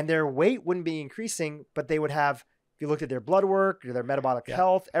and their weight wouldn't be increasing, but they would have, if you looked at their blood work or their metabolic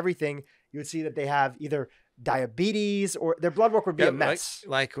health, everything, you would see that they have either diabetes or their blood work would be a mess.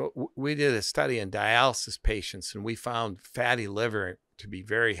 Like we did a study in dialysis patients, and we found fatty liver to be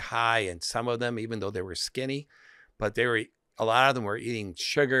very high in some of them, even though they were skinny, but a lot of them were eating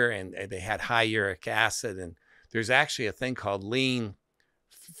sugar and they had high uric acid. And there's actually a thing called lean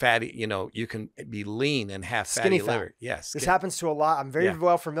fatty, you can be lean and have fatty liver. Yes. This happens to a lot. I'm very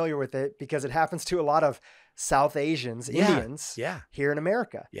well familiar with it because it happens to a lot of South Asians, Indians here in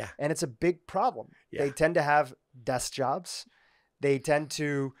America. Yeah. And it's a big problem. Yeah. They tend to have desk jobs. They tend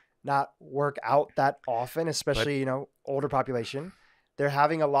to not work out that often, especially, older population. They're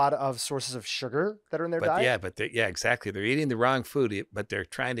having a lot of sources of sugar that are in their diet. Exactly. They're eating the wrong food, but they're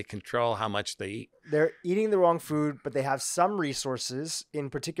trying to control how much they eat. They're eating the wrong food, but they have some resources, in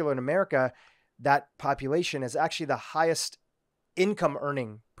particular in America. That population is actually the highest income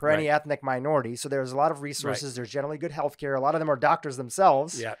earning per any ethnic minority. So there's a lot of resources. There's generally good healthcare. A lot of them are doctors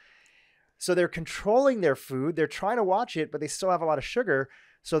themselves. Yeah. So they're controlling their food. They're trying to watch it, but they still have a lot of sugar.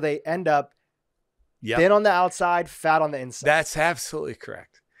 So they end up thin on the outside, fat on the inside. That's absolutely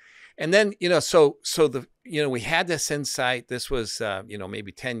correct. And then, we had this insight. This was,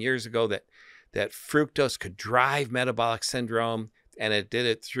 maybe 10 years ago that fructose could drive metabolic syndrome. And it did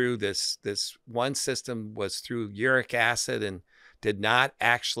it through this one system was through uric acid and did not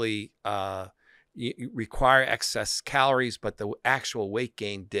actually require excess calories, but the actual weight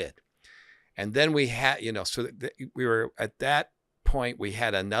gain did. And then we had, we were at that point, we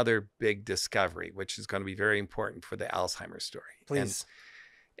had another big discovery, which is going to be very important for the Alzheimer's story. Please.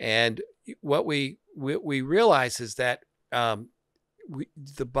 And what we realize is that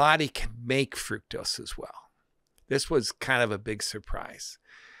the body can make fructose as well. This was kind of a big surprise.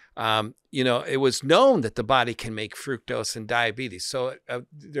 It was known that the body can make fructose in diabetes. So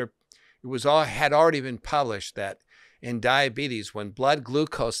had already been published that in diabetes, when blood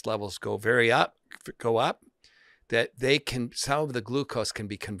glucose levels go up, that some of the glucose can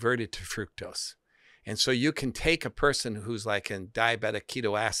be converted to fructose. And so you can take a person who's like in diabetic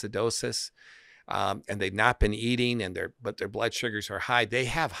ketoacidosis, and they've not been eating, but their blood sugars are high. They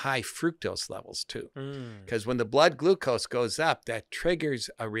have high fructose levels too, because when the blood glucose goes up, that triggers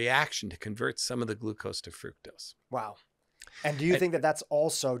a reaction to convert some of the glucose to fructose. Wow. And do you think that that's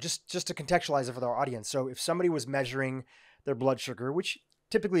also, just to contextualize it for our audience, so if somebody was measuring their blood sugar, which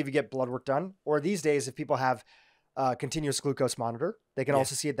typically if you get blood work done, or these days if people have a continuous glucose monitor, they can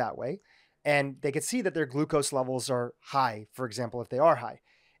also see it that way. And they can see that their glucose levels are high, for example, if they are high.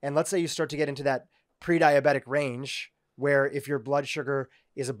 And let's say you start to get into that pre-diabetic range where if your blood sugar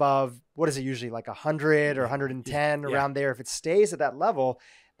is above, what is it usually, like 100 or 110 around there, if it stays at that level,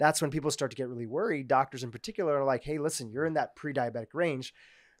 that's when people start to get really worried. Doctors in particular are like, hey, listen, you're in that pre-diabetic range.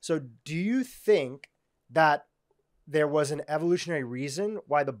 So do you think that there was an evolutionary reason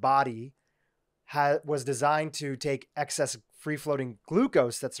why the body was designed to take excess free-floating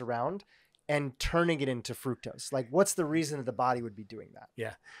glucose that's around and turning it into fructose? Like, what's the reason that the body would be doing that?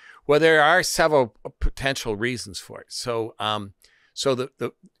 Yeah. Well, there are several potential reasons for it. So,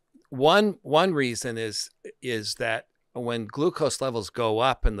 the one reason is that when glucose levels go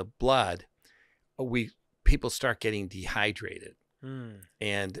up in the blood, people start getting dehydrated,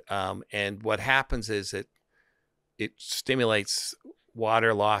 and what happens is it stimulates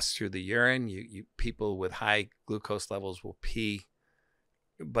water loss through the urine. People with high glucose levels will pee,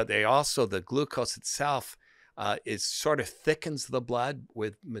 but the glucose itself is sort of thickens the blood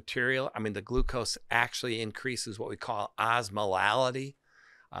with material. I mean, the glucose actually increases what we call osmolality.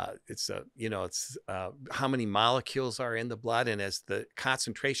 It's how many molecules are in the blood, and as the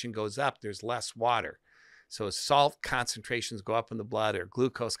concentration goes up, there's less water. So as salt concentrations go up in the blood or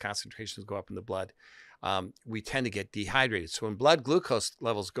glucose concentrations go up in the blood, we tend to get dehydrated. So when blood glucose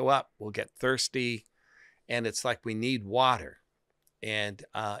levels go up, we'll get thirsty, and it's like we need water. And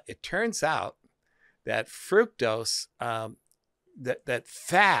it turns out that fructose, that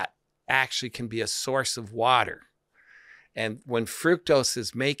fat actually can be a source of water. And when fructose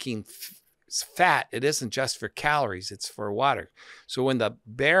is making fat, it isn't just for calories, it's for water. So when the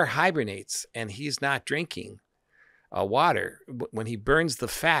bear hibernates and he's not drinking water, when he burns the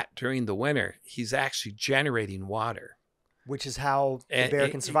fat during the winter, he's actually generating water. Which is how the bear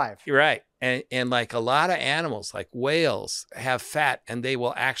can survive. Right. And like a lot of animals, like whales, have fat, and they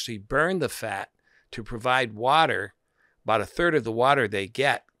will actually burn the fat to provide water. About a third of the water they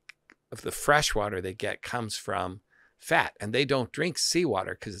get, of the fresh water they get, comes from fat. And they don't drink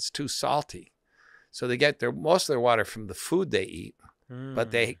seawater because it's too salty. So they get most of their water from the food they eat,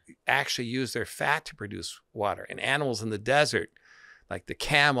 but they actually use their fat to produce water. And animals in the desert, like the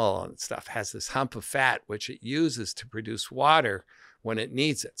camel and stuff, has this hump of fat, which it uses to produce water when it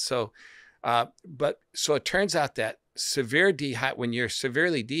needs it. So it turns out that when you're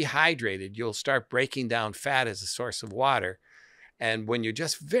severely dehydrated, you'll start breaking down fat as a source of water. And when you're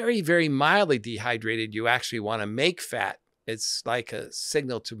just very, very mildly dehydrated, you actually want to make fat. It's like a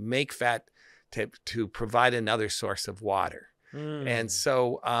signal to make fat to provide another source of water. And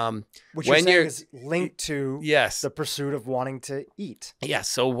so which when you're saying is linked to the pursuit of wanting to eat. Yeah.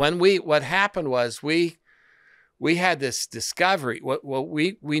 So what happened was we had this discovery.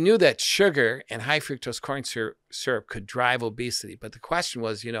 We knew that sugar and high fructose corn syrup could drive obesity, but the question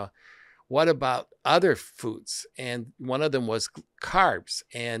was, what about other foods? And one of them was carbs.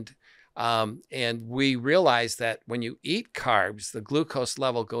 And we realized that when you eat carbs, the glucose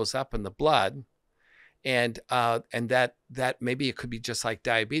level goes up in the blood. And that maybe it could be just like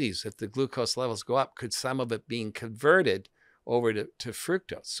diabetes. If the glucose levels go up, could some of it being converted over to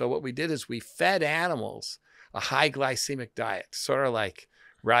fructose? So what we did is we fed animals a high glycemic diet, sort of like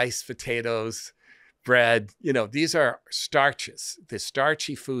rice, potatoes, bread. These are starches, the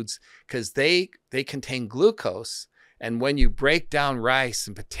starchy foods, because they contain glucose. And when you break down rice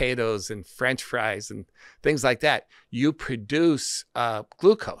and potatoes and French fries and things like that, you produce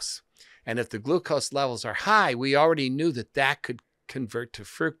glucose. And if the glucose levels are high, we already knew that could convert to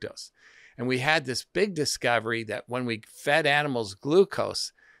fructose. And we had this big discovery that when we fed animals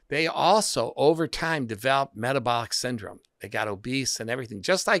glucose, they also over time developed metabolic syndrome. They got obese and everything,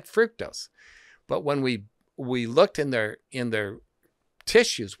 just like fructose. But when we looked in their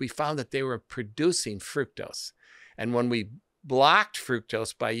tissues, we found that they were producing fructose. And when we blocked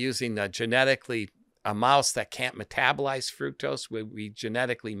fructose by using a mouse that can't metabolize fructose, we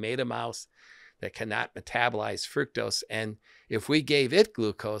genetically made a mouse that cannot metabolize fructose. And if we gave it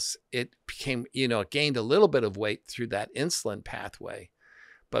glucose, it became, it gained a little bit of weight through that insulin pathway,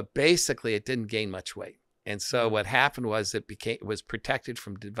 but basically it didn't gain much weight. And so what happened was it was protected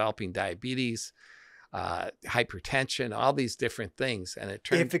from developing diabetes, hypertension, all these different things. And it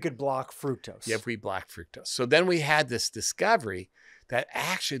turned, if it could block fructose. if we block fructose. So then we had this discovery that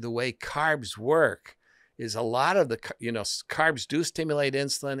actually the way carbs work is a lot of the, carbs do stimulate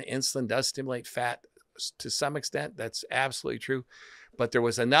insulin. Insulin does stimulate fat to some extent. That's absolutely true. But there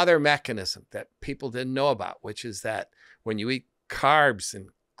was another mechanism that people didn't know about, which is that when you eat carbs and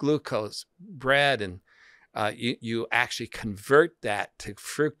glucose, bread, and you actually convert that to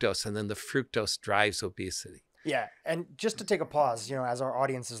fructose, and then the fructose drives obesity. Yeah. And just to take a pause, as our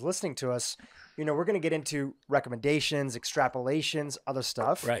audience is listening to us, we're going to get into recommendations, extrapolations, other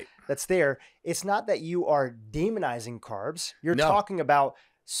stuff that's there. It's not that you are demonizing carbs. You're talking about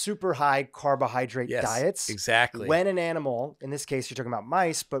super high carbohydrate diets. Exactly. When an animal, in this case, you're talking about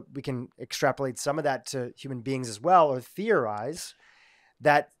mice, but we can extrapolate some of that to human beings as well, or theorize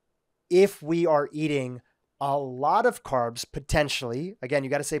that if we are eating a lot of carbs, potentially, again, you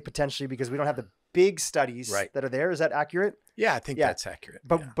got to say potentially because we don't have the big studies that are there. Is that accurate? Yeah, I think that's accurate.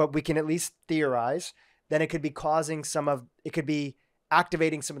 But we can at least theorize, then it could be it could be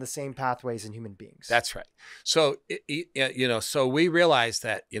activating some of the same pathways in human beings. That's right. So, so we realized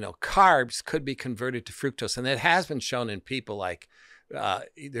that, carbs could be converted to fructose. And it has been shown in people like,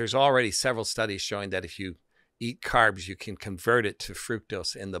 there's already several studies showing that if you eat carbs, you can convert it to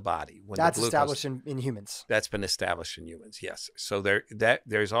fructose in the body. That's established in humans. That's been established in humans, yes. So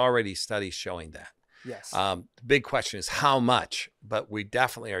there's already studies showing that. Yes. The big question is how much, but we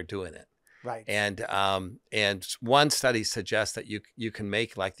definitely are doing it. Right. And one study suggests that you can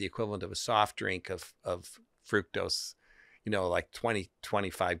make like the equivalent of a soft drink of fructose, like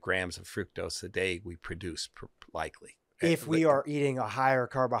 25 grams of fructose a day we produce likely. If we are eating a higher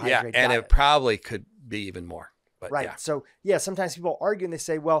carbohydrate diet. And it probably could be even more. But right. Yeah. So sometimes people argue and they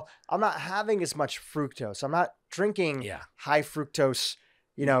say, well, I'm not having as much fructose. I'm not drinking high fructose,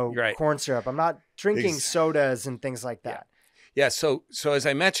 corn syrup. I'm not drinking sodas and things like that. Yeah. So as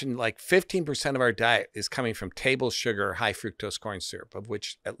I mentioned, like 15% of our diet is coming from table sugar or high fructose corn syrup, of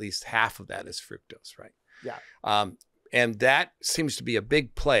which at least half of that is fructose, right? Yeah. And that seems to be a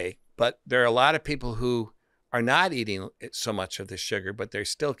big play, but there are a lot of people who are not eating so much of the sugar, but they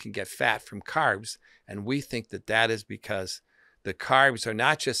still can get fat from carbs. And we think that is because the carbs are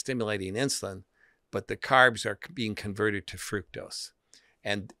not just stimulating insulin, but the carbs are being converted to fructose.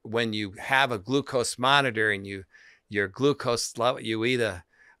 And when you have a glucose monitor and your glucose level, you eat a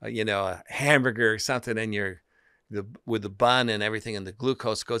hamburger or something and with the bun and everything, and the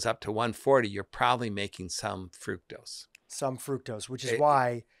glucose goes up to 140, you're probably making some fructose. Some fructose, which is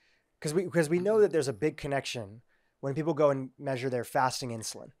why, because we know that there's a big connection when people go and measure their fasting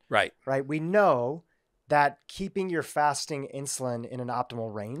insulin. Right. Right. We know that keeping your fasting insulin in an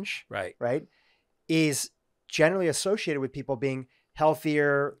optimal range, right, is generally associated with people being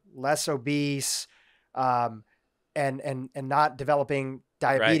healthier, less obese, and not developing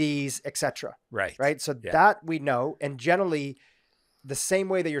diabetes, etc. Right. So that we know, and generally the same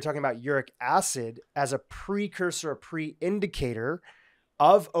way that you're talking about uric acid as a precursor, a pre-indicator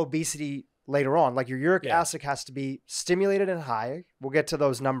of obesity later on, like your uric acid has to be stimulated and high. We'll get to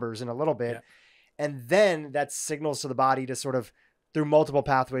those numbers in a little bit. Yeah. And then that signals to the body to sort of, through multiple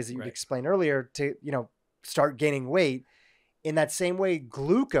pathways that you explained earlier, to, start gaining weight. In that same way,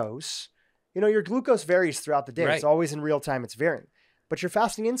 glucose, your glucose varies throughout the day. It's always in real time. It's varying. But your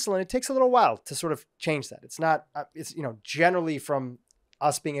fasting insulin, it takes a little while to sort of change that. It's not, generally from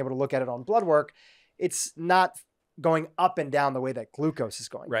us being able to look at it on blood work, it's not going up and down the way that glucose is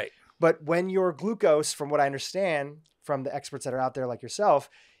going. Right. But when your glucose, from what I understand from the experts that are out there like yourself,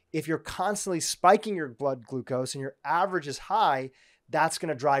 if you're constantly spiking your blood glucose and your average is high, that's going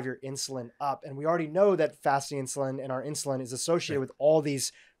to drive your insulin up. And we already know that fasting insulin and our insulin is associated with all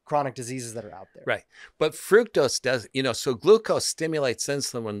these chronic diseases that are out there. Right. But fructose does, so glucose stimulates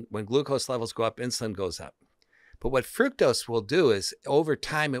insulin. When glucose levels go up, insulin goes up. But what fructose will do is over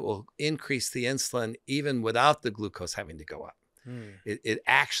time, it will increase the insulin even without the glucose having to go up. It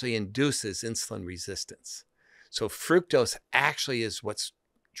actually induces insulin resistance. So fructose actually is what's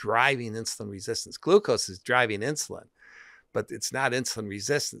driving insulin resistance. Glucose is driving insulin, but it's not insulin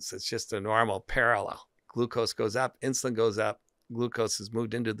resistance. It's just a normal parallel. Glucose goes up, insulin goes up, glucose is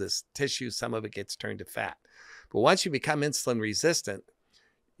moved into this tissue. Some of it gets turned to fat. But once you become insulin resistant,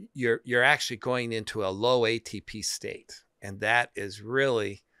 you're actually going into a low ATP state. And that is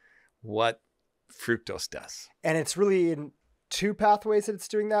really what fructose does. And it's really in two pathways that it's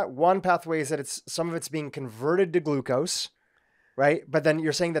doing that. One pathway is that some of it's being converted to glucose, right? But then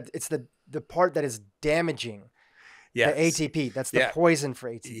you're saying that it's the part that is damaging Yes. The ATP, that's the poison for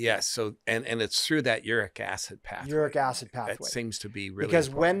ATP. Yes. So, and it's through that uric acid pathway. Uric acid pathway. That seems to be really because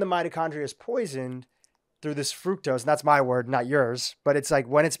important. when the mitochondria is poisoned through this fructose, and that's my word, not yours, but it's like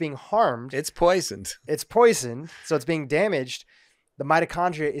when it's being harmed, it's poisoned. It's poisoned, so it's being damaged. The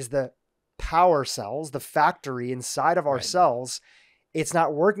mitochondria is the power cells, the factory inside of our cells. It's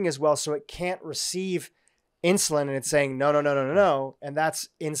not working as well, so it can't receive insulin, and it's saying no, and that's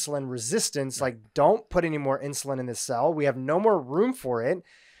insulin resistance. Like, don't put any more insulin in this cell. We have no more room for it.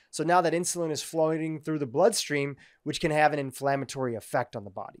 So now that insulin is flowing through the bloodstream, which can have an inflammatory effect on the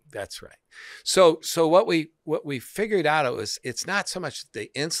body. That's right. So what we figured out was it's not so much that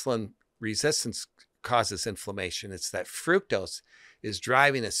the insulin resistance causes inflammation. It's that fructose is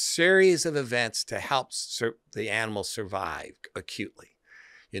driving a series of events to help the animal survive acutely.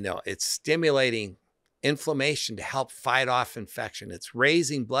 It's stimulating inflammation to help fight off infection. It's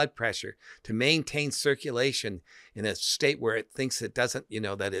raising blood pressure to maintain circulation in a state where it thinks it doesn't,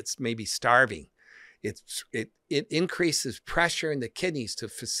 that it's maybe starving. It increases pressure in the kidneys to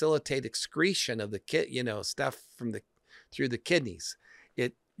facilitate excretion of the stuff through the kidneys.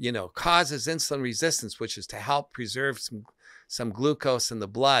 It causes insulin resistance, which is to help preserve some glucose in the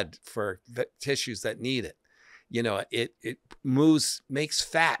blood for the tissues that need it. It makes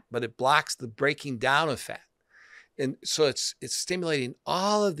fat, but it blocks the breaking down of fat. And so it's stimulating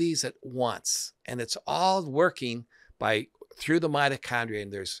all of these at once, and it's all working through the mitochondria.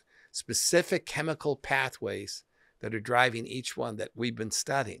 And there's specific chemical pathways that are driving each one that we've been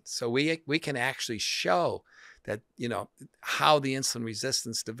studying. So we can actually show that, how the insulin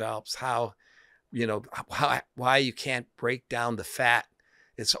resistance develops, why you can't break down the fat.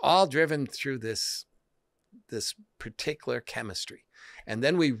 It's all driven through this particular chemistry. And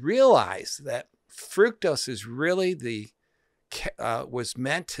then we realized that fructose is really was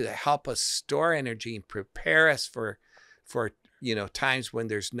meant to help us store energy and prepare us for times when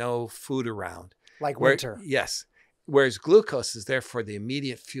there's no food around. Like winter. Yes. Whereas glucose is there for the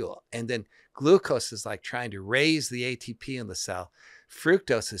immediate fuel. And then glucose is like trying to raise the ATP in the cell.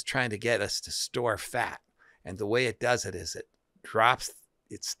 Fructose is trying to get us to store fat. And the way it does it is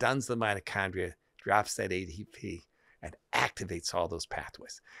it stuns the mitochondria, drops that ATP, and activates all those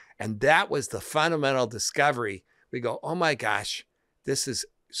pathways. And that was the fundamental discovery. We go, oh my gosh, this is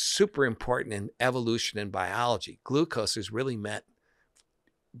super important in evolution and biology. Glucose is really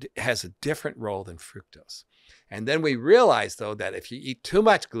has a different role than fructose. And then we realized, though, that if you eat too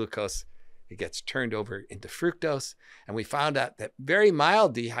much glucose, it gets turned over into fructose. And we found out that very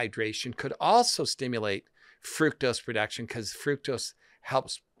mild dehydration could also stimulate fructose production, because fructose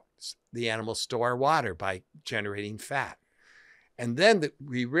helps the animal store water by generating fat. And then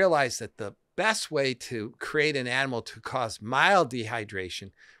we realized that the best way to create an animal to cause mild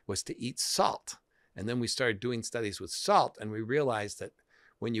dehydration was to eat salt. And then we started doing studies with salt, and we realized that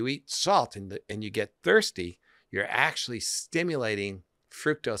when you eat salt and you get thirsty, you're actually stimulating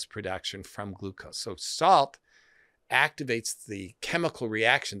fructose production from glucose. So salt activates the chemical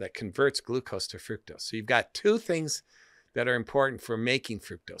reaction that converts glucose to fructose. So you've got two things that are important for making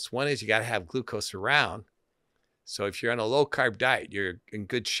fructose. One is you got to have glucose around. So if you're on a low carb diet, you're in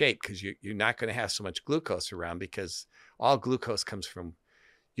good shape, because you're not going to have so much glucose around, because all glucose comes from,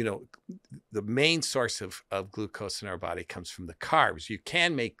 the main source of glucose in our body comes from the carbs. You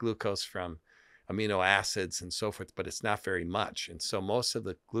can make glucose from amino acids and so forth, but it's not very much. And so most of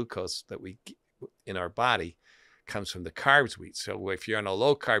the glucose that we get in our body comes from the carbs we eat. So if you're on a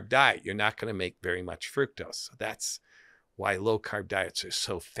low carb diet, you're not going to make very much fructose. So that's why low carb diets are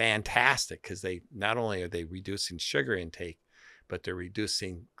so fantastic, because they not only are they reducing sugar intake, but they're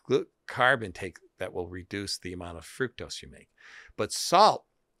reducing carb intake that will reduce the amount of fructose you make. But salt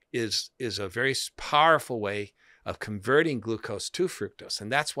is a very powerful way of converting glucose to fructose.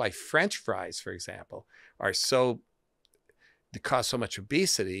 And that's why French fries, for example, they cause so much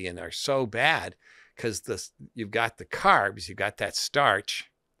obesity and are so bad, because you've got the carbs, you've got that starch,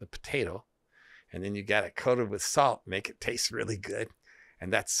 the potato, and then you got it coated with salt, make it taste really good.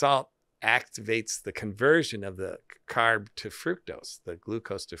 And that salt activates the conversion of the carb to fructose, the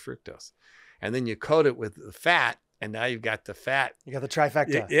glucose to fructose. And then you coat it with the fat, and now you've got the fat. You got the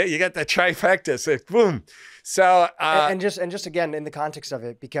trifecta. Yeah, you got the trifecta. So boom. So and just again, in the context of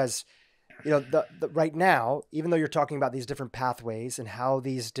it, because the right now, even though you're talking about these different pathways and how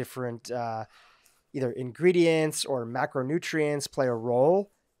these different either ingredients or macronutrients play a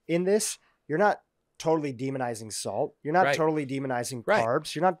role in this, you're not totally demonizing salt. You're not totally demonizing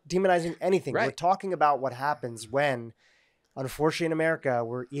carbs. You're not demonizing anything. We're talking about what happens when, unfortunately, in America,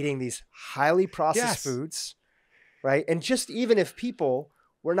 we're eating these highly processed foods, right? And just even if people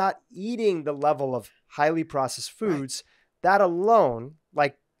were not eating the level of highly processed foods, that alone,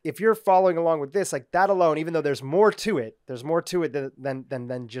 like if you're following along with this, like that alone, even though there's more to it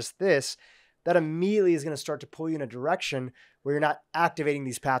than just this, that immediately is going to start to pull you in a direction where you're not activating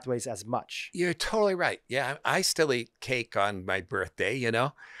these pathways as much. You're totally right. Yeah, I still eat cake on my birthday.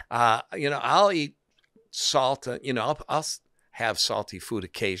 I'll eat salt. I'll have salty food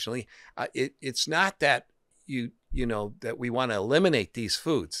occasionally. It's not that that we want to eliminate these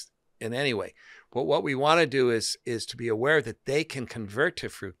foods in any way. But what we want to do is to be aware that they can convert to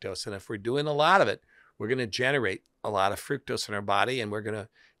fructose, and if we're doing a lot of it, we're going to generate a lot of fructose in our body, and we're going to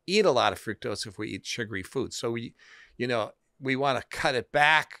eat a lot of fructose if we eat sugary foods. So we want to cut it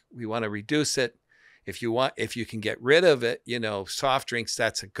back. We want to reduce it. If you can get rid of it, soft drinks,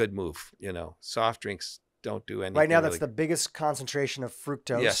 that's a good move. Soft drinks don't do anything. Right now, that's really. the biggest concentration of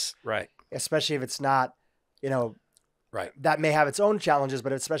fructose. Yes, right. Especially if it's not, right. That may have its own challenges,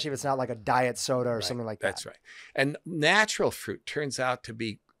 but especially if it's not like a diet soda or something like that. That's right. And natural fruit turns out to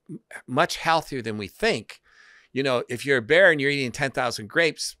be much healthier than we think. If you're a bear and you're eating 10,000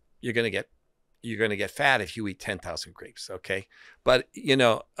 grapes, you're going to get fat if you eat 10,000 grapes. Okay. But,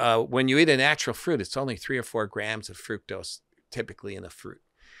 when you eat a natural fruit, it's only 3 or 4 grams of fructose typically in a fruit.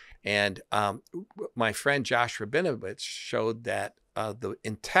 And my friend Josh Rabinovich showed that the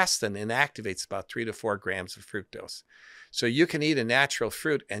intestine inactivates about 3 to 4 grams of fructose. So you can eat a natural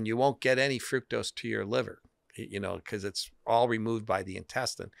fruit and you won't get any fructose to your liver, because it's all removed by the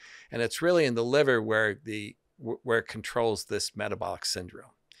intestine. And it's really in the liver where it controls this metabolic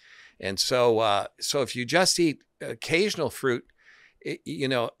syndrome. And so if you just eat occasional fruit,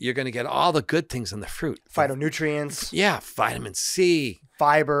 you're going to get all the good things in the fruit. Phytonutrients. Yeah, vitamin C.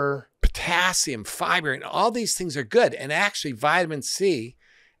 Fiber. Potassium, fiber, and all these things are good. And actually vitamin C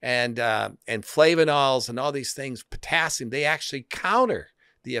and flavonols and all these things, potassium, they actually counter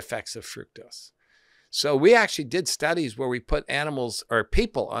the effects of fructose. So we actually did studies where we put animals or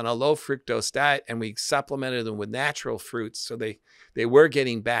people on a low fructose diet and we supplemented them with natural fruits. So they were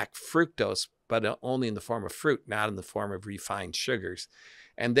getting back fructose, but only in the form of fruit, not in the form of refined sugars.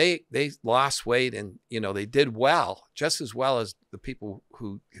 And they lost weight and, they did well, just as well as the people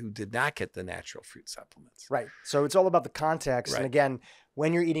who did not get the natural fruit supplements. Right. So it's all about the context. Right. And again,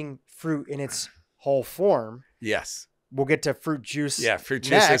 when you're eating fruit in its whole form. Yes. We'll get to fruit juice. Yeah, fruit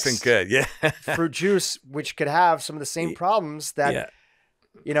juice next. isn't good. Yeah. Fruit juice, which could have some of the same problems that,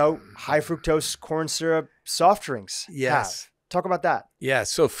 high fructose corn syrup soft drinks have. Talk about that. Yeah.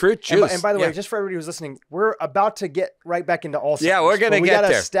 So fruit juice. And by the way, just for everybody who's listening, we're about to get right back into Alzheimer's. Yeah, we're going to get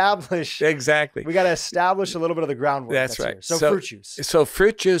there. Establish. Exactly. We got to establish a little bit of the groundwork. That's right. Here. So fruit juice. So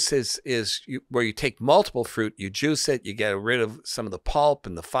fruit juice is where you take multiple fruit, you juice it, you get rid of some of the pulp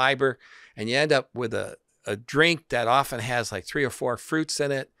and the fiber, and you end up with a drink that often has like 3 or 4 fruits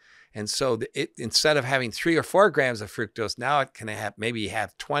in it. And so instead of having 3 or 4 grams of fructose, now it can have, maybe you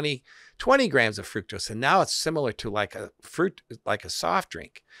have 20 grams of fructose. And now it's similar to like a soft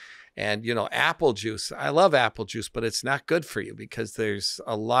drink. And, apple juice, I love apple juice, but it's not good for you because there's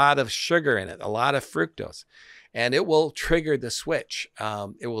a lot of sugar in it, a lot of fructose, and it will trigger the switch.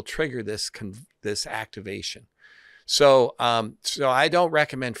 It will trigger this activation. So I don't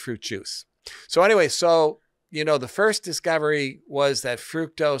recommend fruit juice. So anyway, the first discovery was that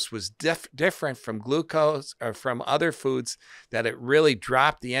fructose was different from glucose or from other foods, that it really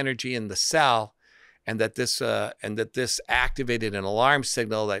dropped the energy in the cell, and that this activated an alarm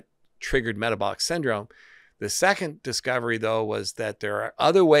signal that triggered metabolic syndrome. The second discovery, though, was that there are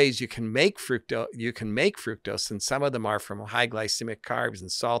other ways you can make fructose, and some of them are from high glycemic carbs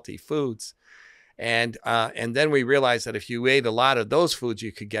and salty foods. And then we realized that if you ate a lot of those foods,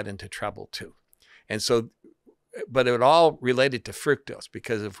 you could get into trouble too. And so, but it all related to fructose,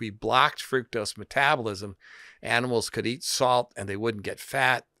 because if we blocked fructose metabolism, animals could eat salt and they wouldn't get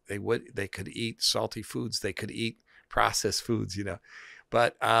fat. They could eat salty foods. They could eat processed foods,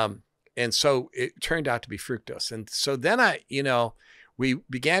 but, and so it turned out to be fructose. And so then we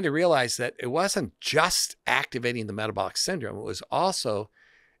began to realize that it wasn't just activating the metabolic syndrome. It was also,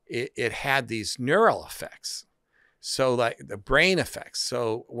 it had these neural effects. So like the brain effects.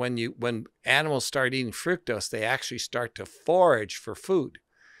 So when animals start eating fructose, they actually start to forage for food.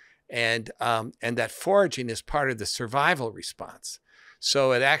 And that foraging is part of the survival response.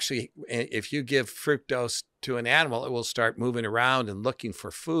 So it actually, if you give fructose to an animal, it will start moving around and looking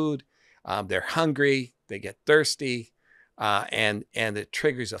for food. They're hungry, they get thirsty, and it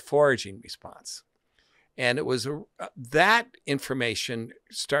triggers a foraging response. And it was that information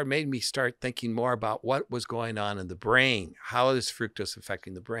made me start thinking more about what was going on in the brain. How is fructose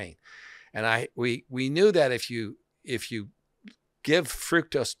affecting the brain? And we knew that if you give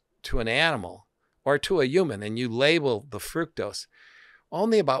fructose to an animal, or to a human and you label the fructose,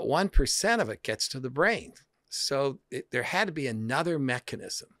 only about 1% of it gets to the brain. So there had to be another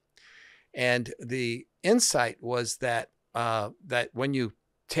mechanism. And the insight was that that when you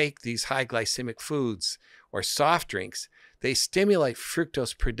take these high glycemic foods or soft drinks, they stimulate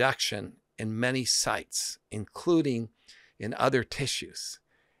fructose production in many sites, including in other tissues.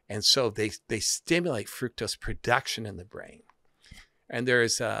 And so they stimulate fructose production in the brain. And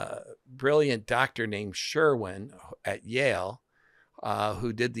there's a brilliant doctor named Sherwin at Yale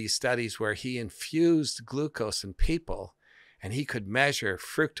who did these studies where he infused glucose in people, and he could measure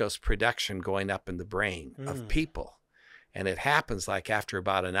fructose production going up in the brain of people. And it happens like after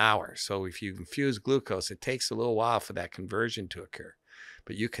about an hour. So if you infuse glucose, it takes a little while for that conversion to occur.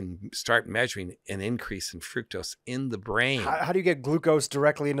 But you can start measuring an increase in fructose in the brain. How do you get glucose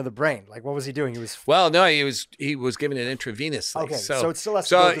directly into the brain? Like, what was he doing? Well, no, he was giving it intravenously. Okay, so it still has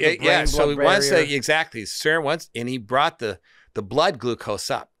to go through the brain-blood barrier. And he brought the blood glucose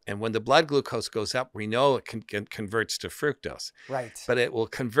up. And when the blood glucose goes up, we know it converts to fructose. Right. But it will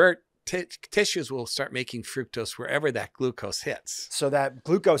convert, tissues will start making fructose wherever that glucose hits. So that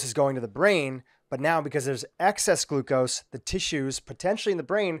glucose is going to the brain, but now because there's excess glucose, the tissues potentially in the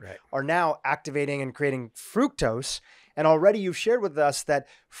brain are now activating and creating fructose. And already you've shared with us that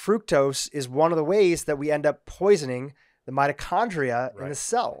fructose is one of the ways that we end up poisoning the mitochondria in the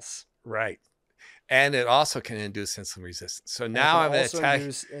cells. Right. And it also can induce insulin resistance. So now I'm going to tell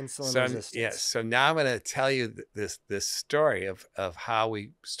you. So now I'm going to tell you this story of how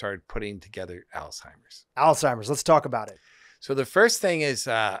we started putting together Alzheimer's. Alzheimer's. Let's talk about it. So the first thing is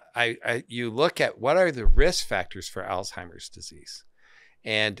you look at what are the risk factors for Alzheimer's disease,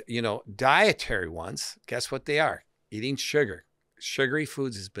 and dietary ones. Guess what they are? Eating sugar. Sugary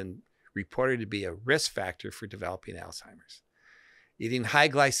foods has been reported to be a risk factor for developing Alzheimer's. Eating high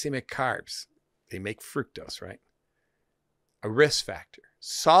glycemic carbs. They make fructose, right? A risk factor.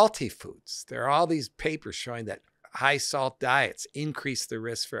 Salty foods. There are all these papers showing that high salt diets increase the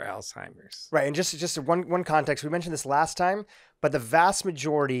risk for Alzheimer's. Right. And just one context, we mentioned this last time, but the vast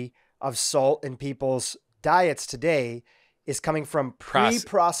majority of salt in people's diets today is coming from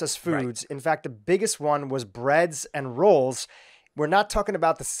pre-processed foods. Right. In fact, the biggest one was breads and rolls. We're not talking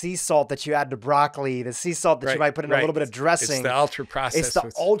about the sea salt that you add to broccoli, the sea salt that you might put in a little bit of dressing. It's the ultra-processed It's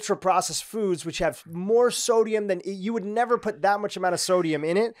the ultra-processed foods, which have more sodium than you would never put that much amount of sodium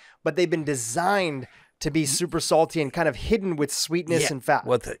in it, but they've been designed to be super salty and kind of hidden with sweetness and fat.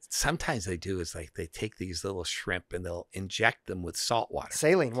 What sometimes they do is like they take these little shrimp and they'll inject them with salt water.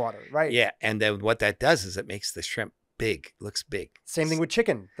 Saline water, right. Yeah, and then what that does is it makes the shrimp big, looks big. Same thing with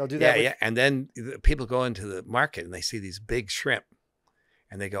chicken. They'll do that. Yeah. And then people go into the market and they see these big shrimp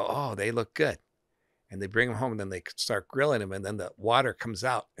and they go, oh, they look good. And they bring them home and then they start grilling them and then the water comes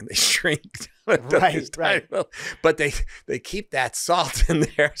out and they shrink. Right. But they keep that salt in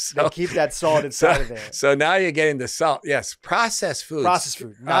there. So, they keep that salt inside of there. So now you're getting the salt. Yes, processed foods. Processed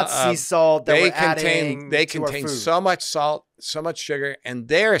food, not sea salt that we're adding They to our contain food. so much salt, so much sugar, and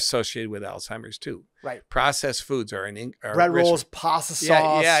they're associated with Alzheimer's too. Right. Processed foods are bread rolls, pasta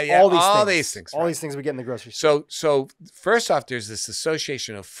sauce, all these things. All these things we get in the grocery store. So first off, there's this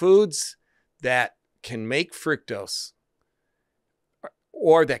association of foods that can make fructose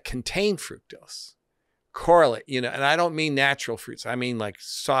or that contain fructose correlate, and I don't mean natural fruits. I mean like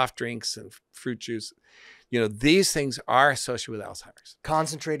soft drinks and fruit juice. These things are associated with Alzheimer's.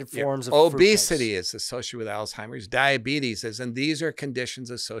 Concentrated forms of obesity fructose is associated with Alzheimer's. Diabetes is, and these are conditions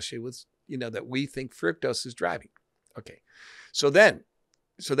associated with, that we think fructose is driving. Okay. So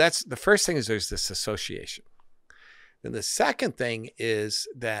that's the first thing is there's this association. Then the second thing is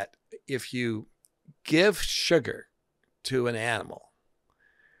that if you give sugar to an animal,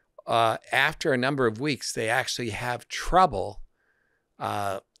 after a number of weeks, they actually have trouble,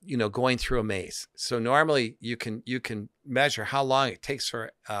 going through a maze. So normally you can measure how long it takes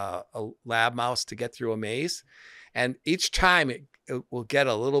for a lab mouse to get through a maze, and each time it will get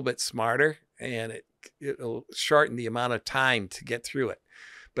a little bit smarter, and it'll shorten the amount of time to get through it.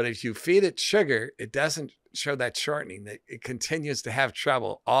 But if you feed it sugar, it doesn't show that shortening. It continues to have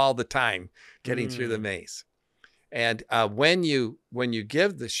trouble all the time getting through the maze. And when you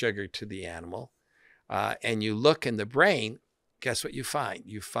give the sugar to the animal and you look in the brain, guess what you find?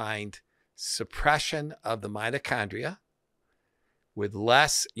 You find suppression of the mitochondria with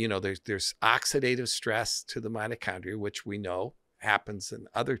less, there's oxidative stress to the mitochondria, which we know happens in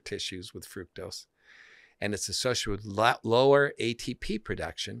other tissues with fructose. And it's associated with lower ATP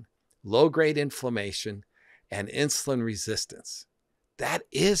production, low-grade inflammation, and insulin resistance. That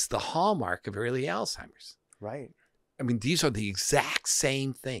is the hallmark of early Alzheimer's. Right. I mean, these are the exact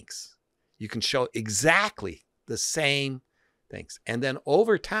same things. You can show exactly the same things. And then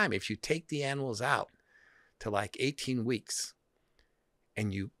over time, if you take the animals out to like 18 weeks,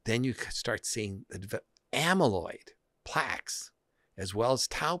 and then you start seeing the amyloid plaques as well as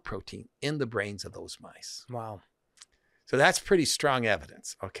tau protein in the brains of those mice. Wow. So that's pretty strong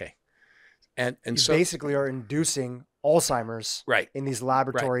evidence. Okay. And you so basically are inducing Alzheimer's in these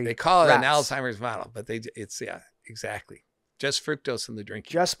laboratory They call it rats. an Alzheimer's model, but it's exactly. Just fructose in the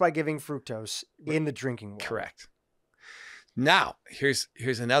drinking. Just by giving fructose in the drinking water. Correct. Now, here's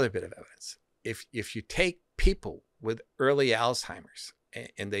another bit of evidence. If you take people with early Alzheimer's,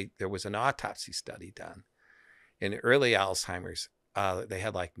 and there was an autopsy study done in early Alzheimer's, they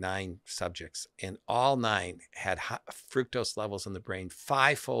had like 9 subjects, and all 9 had fructose levels in the brain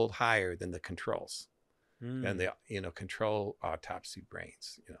 5-fold higher than the controls. And the control autopsy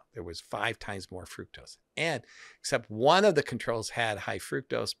brains, there was 5 times more fructose, and except one of the controls had high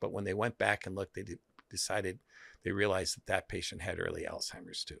fructose, but when they went back and looked, they realized that patient had early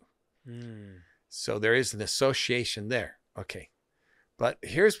Alzheimer's too. So there is an association there. Okay. But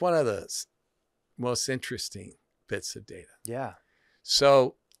here's one of the most interesting bits of data. Yeah.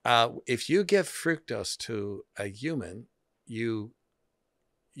 So if you give fructose to a human,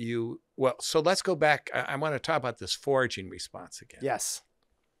 so let's go back. I want to talk about this foraging response again. Yes.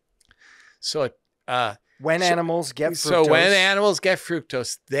 So when animals get fructose. So when animals get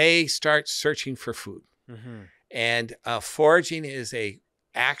fructose, they start searching for food. And foraging is a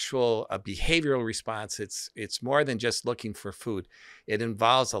behavioral response. It's more than just looking for food. It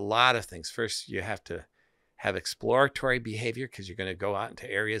involves a lot of things. First, you have to have exploratory behavior because you're going to go out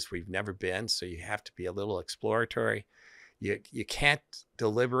into areas where you've never been. So you have to be a little exploratory. You can't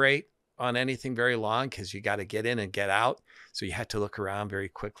deliberate on anything very long because you got to get in and get out. So you have to look around very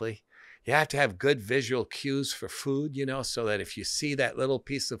quickly. You have to have good visual cues for food, so that if you see that little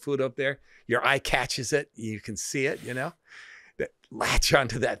piece of food up there, your eye catches it, you can see it, that latch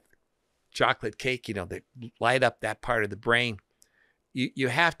onto that chocolate cake, that light up that part of the brain. You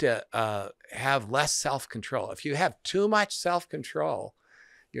have to have less self-control. If you have too much self-control,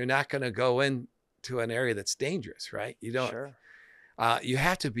 you're not going to go into an area that's dangerous, right? You don't. Sure. You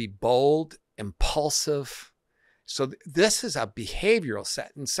have to be bold, impulsive. So this is a behavioral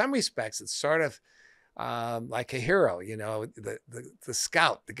set. In some respects, it's sort of like a hero, the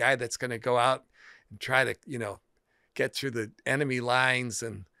scout, the guy that's going to go out and try to, get through the enemy lines.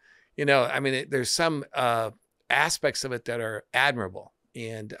 And, there's some aspects of it that are admirable.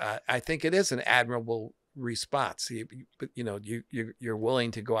 And I think it is an admirable response. But you're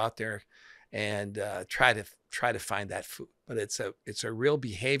willing to go out there and try to find that food. But it's a real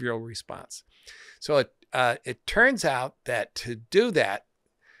behavioral response. So it turns out that to do that,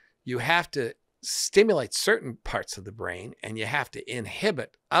 you have to stimulate certain parts of the brain and you have to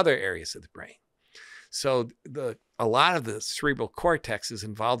inhibit other areas of the brain. So a lot of the cerebral cortex is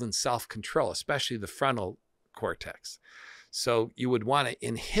involved in self-control, especially the frontal cortex. So you would want to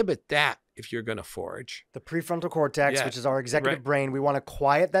inhibit that if you're going to forage. The prefrontal cortex, which is our executive brain, we want to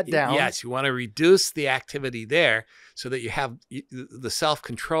quiet that down. Yes, you want to reduce the activity there so that you have the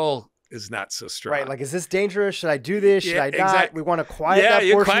self-control is not so strong. Right, like, is this dangerous? Should I do this? Should I not? Exactly. We want to quiet that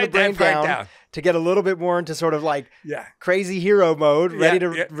portion of the brain down to get a little bit more into sort of like crazy hero mode, ready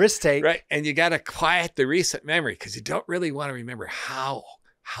to risk take. Right, and you got to quiet the recent memory because you don't really want to remember how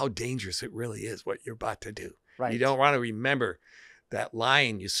dangerous it really is what you're about to do. Right. You don't want to remember that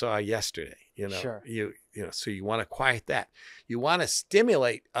lion you saw yesterday. Sure. So you want to quiet that. You want to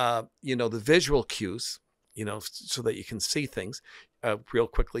stimulate, the visual cues, so that you can see things real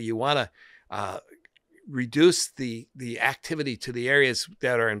quickly. You want to reduce the activity to the areas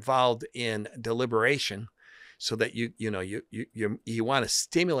that are involved in deliberation, so that you want to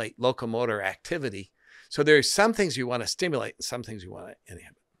stimulate locomotor activity. So there's some things you want to stimulate and some things you want to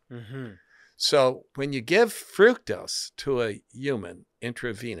inhibit. Mm-hmm. So when you give fructose to a human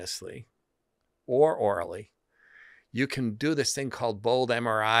intravenously or orally, you can do this thing called bold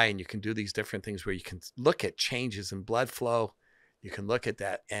MRI, and you can do these different things where you can look at changes in blood flow. You can look at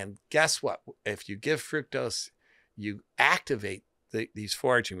that. And guess what? If you give fructose, you activate these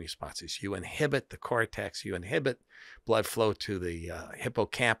foraging responses. You inhibit the cortex. You inhibit blood flow to the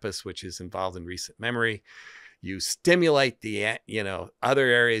hippocampus, which is involved in recent memory. You stimulate the, other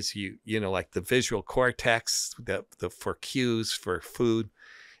areas, like the visual cortex, the for cues for food.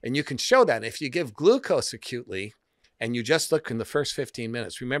 And you can show that. If you give glucose acutely and you just look in the first 15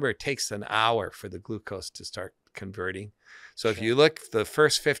 minutes, remember it takes an hour for the glucose to start converting. So if you look the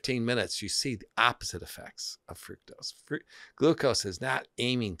first 15 minutes, you see the opposite effects of fructose. Glucose is not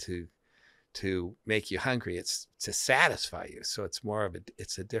aiming to make you hungry. It's to satisfy you. So it's more of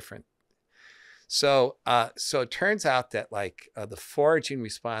it's a different So it turns out that the foraging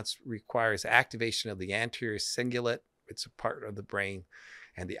response requires activation of the anterior cingulate. It's a part of the brain,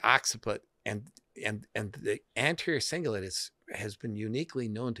 and the occiput, and the anterior cingulate has been uniquely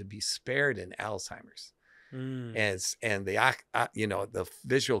known to be spared in Alzheimer's. And the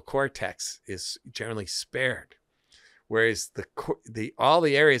visual cortex is generally spared, whereas all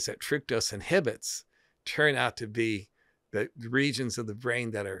the areas that fructose inhibits turn out to be the regions of the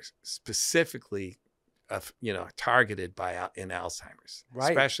brain that are specifically targeted in Alzheimer's. Right.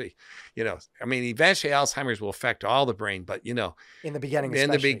 Especially, eventually Alzheimer's will affect all the brain, but in the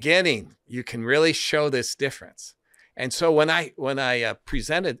beginning, you can really show this difference. And so when I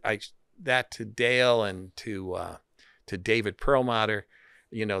presented that to Dale and to David Perlmutter,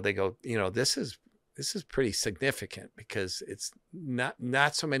 they go, this is pretty significant, because it's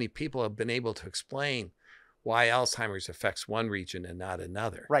not so many people have been able to explain why Alzheimer's affects one region and not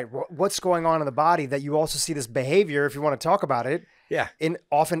another. Right. What's going on in the body that you also see this behavior, if you want to talk about it, in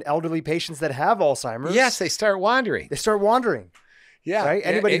often elderly patients that have Alzheimer's? Yes, they start wandering. Yeah. Right.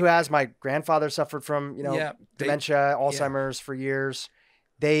 Anybody who has, my grandfather suffered from, dementia, Alzheimer's for years.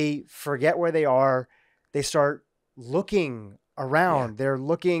 They forget where they are. They start looking around. They're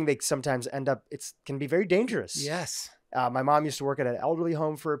looking. They sometimes end up, it can be very dangerous. Yes. My mom used to work at an elderly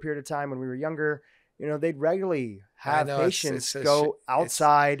home for a period of time when we were younger. They'd regularly have patients go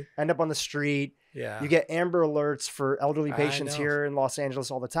outside, end up on the street. Yeah. You get Amber Alerts for elderly patients here in Los Angeles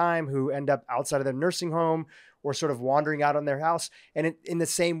all the time who end up outside of their nursing home or sort of wandering out on their house. And in the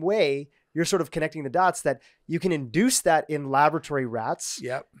same way, you're sort of connecting the dots that you can induce that in laboratory rats.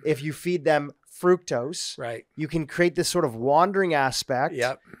 Yep. If you feed them fructose, right, you can create this sort of wandering aspect.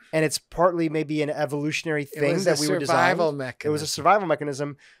 Yep. And it's partly maybe an evolutionary thing that we were designed. It was a survival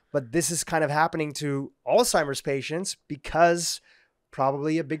mechanism. But this is kind of happening to Alzheimer's patients because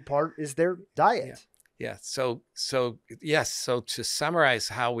probably a big part is their diet. Yeah. So to summarize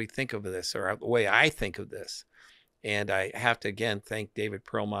how we think of this, or the way I think of this, and I have to again thank David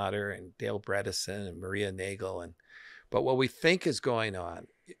Perlmutter and Dale Bredesen and Maria Nagel, but what we think is going on,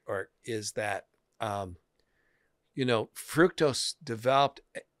 is that fructose developed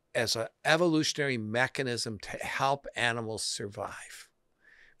as an evolutionary mechanism to help animals survive.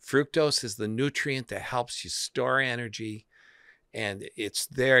 Fructose is the nutrient that helps you store energy, and it's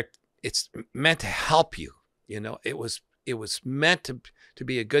meant to help you. It was meant to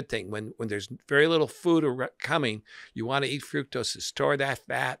be a good thing. When there's very little food coming, you want to eat fructose to store that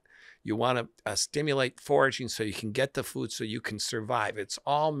fat. You want to stimulate foraging so you can get the food so you can survive. It's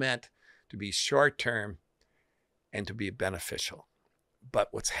all meant to be short-term and to be beneficial. But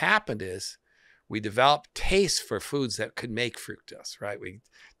what's happened is we developed taste for foods that could make fructose, right? We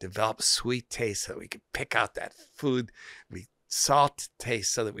developed sweet taste so we could pick out that food. We salt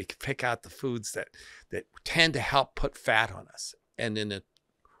taste so that we could pick out the foods that tend to help put fat on us. And in a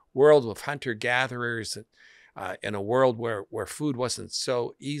world of hunter-gatherers, in a world where food wasn't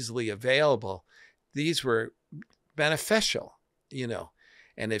so easily available, these were beneficial,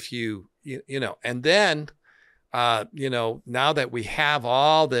 And if and then, now that we have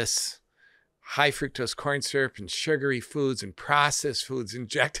all this high fructose corn syrup and sugary foods and processed foods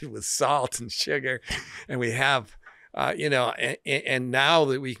injected with salt and sugar, and we have, and now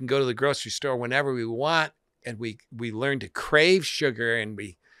that we can go to the grocery store whenever we want, and we learn to crave sugar, and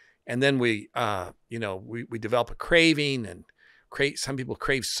then we develop a craving, and some people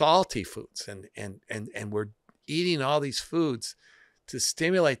crave salty foods, and we're eating all these foods to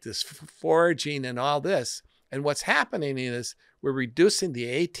stimulate this foraging and all this. And what's happening is we're reducing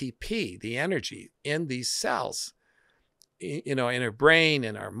the ATP, the energy in these cells, in our brain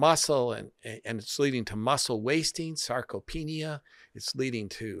and our muscle, and it's leading to muscle wasting, sarcopenia. It's leading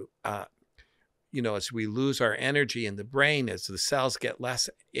to, as we lose our energy in the brain, as the cells get less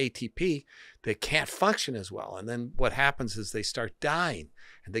ATP, they can't function as well. And then what happens is they start dying,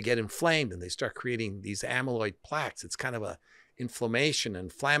 and they get inflamed, and they start creating these amyloid plaques. It's kind of a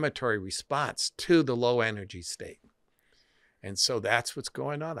inflammatory response to the low energy state. And so that's what's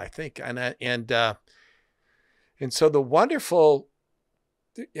going on, I think. And so the wonderful,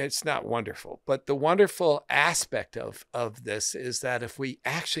 it's not wonderful, but the wonderful aspect of this is that if we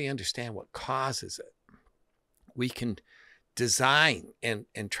actually understand what causes it, we can design and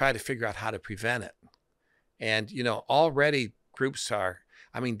try to figure out how to prevent it. And, already groups Dale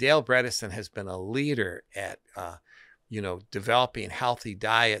Bredesen has been a leader at, developing healthy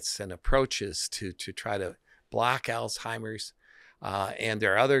diets and approaches to try to block Alzheimer's. And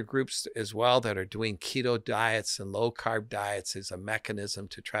there are other groups as well that are doing keto diets and low carb diets as a mechanism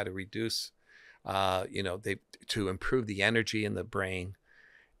to try to reduce, to improve the energy in the brain.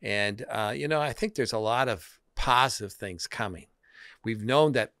 And, I think there's a lot of positive things coming. We've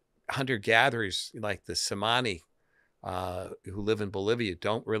known that hunter-gatherers like the Samani who live in Bolivia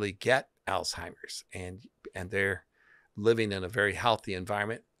don't really get Alzheimer's, and they're living in a very healthy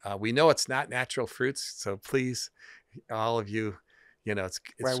environment. We know it's not natural fruits, so please, all of you, it's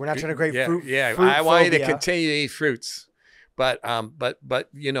right. We're not trying to create fruit. Yeah, fruit I want you to phobia. continue to eat fruits, but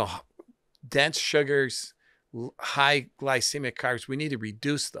dense sugars, high glycemic carbs, we need to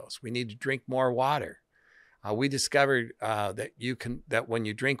reduce those. We need to drink more water. We discovered that when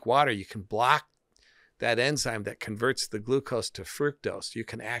you drink water, you can block that enzyme that converts the glucose to fructose. You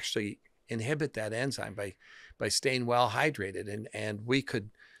can actually inhibit that enzyme by staying well hydrated, and we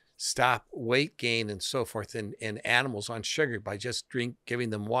could stop weight gain and so forth in animals on sugar by just giving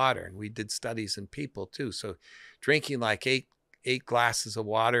them water. And we did studies in people too. So drinking like eight glasses of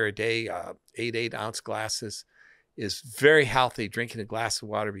water a day, 8-ounce glasses, is very healthy. Drinking a glass of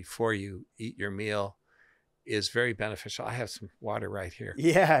water before you eat your meal is very beneficial. I have some water right here.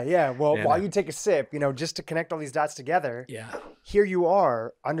 Yeah. Well, while you take a sip, just to connect all these dots together, here you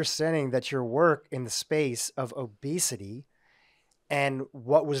are understanding that your work in the space of obesity and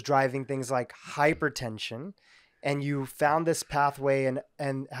what was driving things like hypertension, and you found this pathway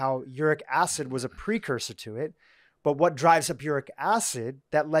and how uric acid was a precursor to it. But what drives up uric acid,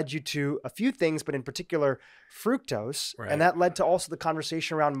 that led you to a few things, but in particular fructose. Right. And that led to also the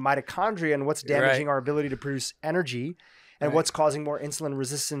conversation around mitochondria and what's damaging our ability to produce energy and what's causing more insulin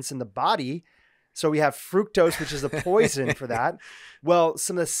resistance in the body. So we have fructose, which is the poison for that. Well,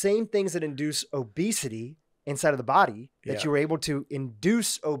 some of the same things that induce obesity inside of the body, that you were able to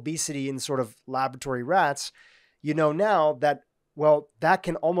induce obesity in sort of laboratory rats, now that, that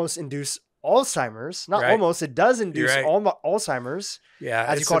can almost induce Alzheimer's, not almost, it does induce Alzheimer's,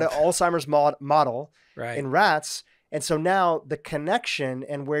 as you call it, Alzheimer's model in rats. And so now the connection,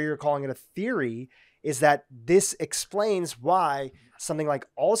 and where you're calling it a theory, is that this explains why something like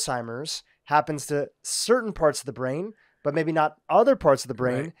Alzheimer's happens to certain parts of the brain, but maybe not other parts of the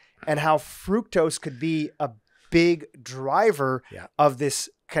brain, and how fructose could be a big driver of this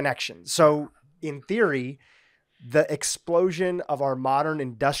connection. So in theory, the explosion of our modern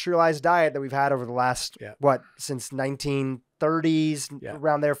industrialized diet that we've had over the last, since 1930s,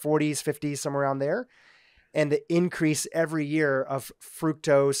 around there, 40s, 50s, somewhere around there, and the increase every year of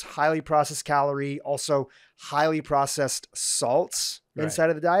fructose, highly processed calorie, also highly processed salts inside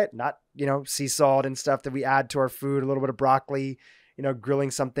of the diet, not, sea salt and stuff that we add to our food, a little bit of broccoli, grilling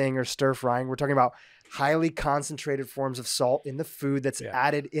something or stir frying. We're talking about highly concentrated forms of salt in the food that's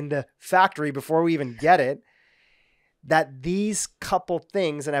added in the factory before we even get it. That these couple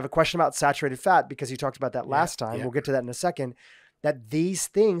things, and I have a question about saturated fat because you talked about that last time. We'll get to that in a second. That these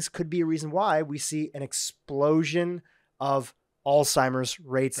things could be a reason why we see an explosion of Alzheimer's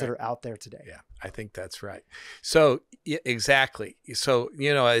rates that are out there today. Yeah, I think that's right. So exactly. So,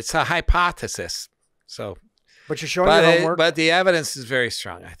 it's a hypothesis. So, but you're showing your homework. But the evidence is very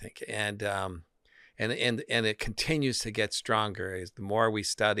strong, I think. And it continues to get stronger as the more we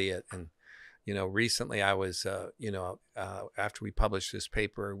study it. And, recently I was, after we published this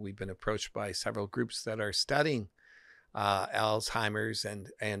paper, we've been approached by several groups that are studying Alzheimer's,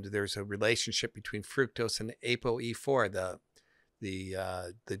 and there's a relationship between fructose and ApoE4,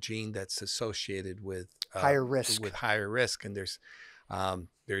 the gene that's associated with higher risk. And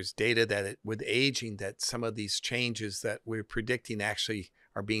there's data that with aging that some of these changes that we're predicting actually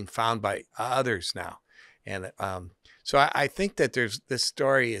are being found by others now. And so I think that this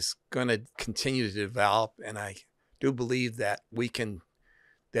story is going to continue to develop, and I do believe that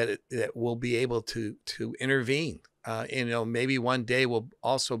that we'll be able to intervene. Maybe one day we'll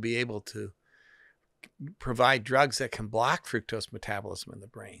also be able to provide drugs that can block fructose metabolism in the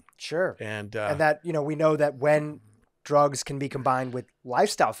brain. Sure. And that, we know that when drugs can be combined with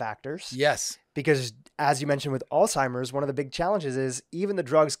lifestyle factors. Yes. Because as you mentioned with Alzheimer's, one of the big challenges is even the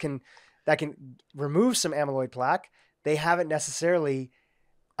drugs that can remove some amyloid plaque, they haven't necessarily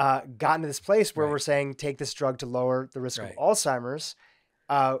gotten to this place where we're saying take this drug to lower the risk of Alzheimer's.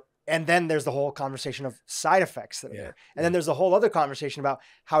 And then there's the whole conversation of side effects that are there. And then there's a whole other conversation about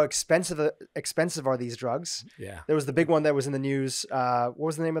how expensive are these drugs. Yeah. There was the big one that was in the news. What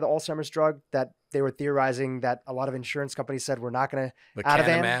was the name of the Alzheimer's drug that they were theorizing that a lot of insurance companies said we're not going to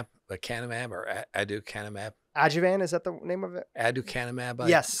lecanemab or aducanumab. Adjuvan, is that the name of it? Aducanumab.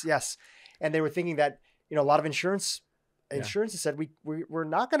 Yes. And they were thinking that, a lot of insurance said we're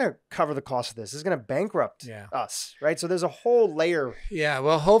not going to cover the cost of this. This is going to bankrupt us, right? So there's a whole layer. Yeah,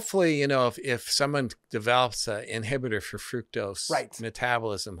 well, hopefully, if someone develops an inhibitor for fructose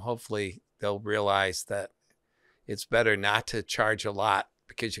metabolism, hopefully they'll realize that it's better not to charge a lot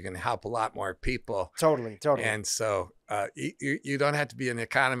because you can help a lot more people. Totally. And so you don't have to be an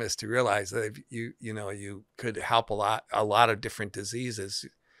economist to realize that if you could help a lot of different diseases.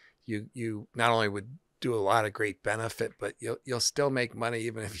 You not only would do a lot of great benefit, but you'll still make money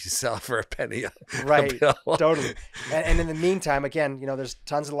even if you sell for a penny a pill. Totally. And in the meantime, again, there's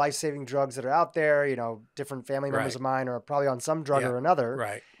tons of life-saving drugs that are out there. Different family members of mine are probably on some drug or another.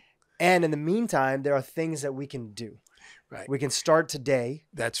 Right. And in the meantime, there are things that we can do. Right. We can start today.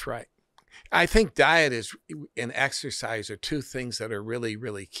 That's right. I think diet and exercise are two things that are really,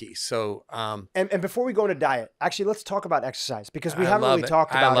 really key. So, and before we go into diet, actually, let's talk about exercise, because we haven't really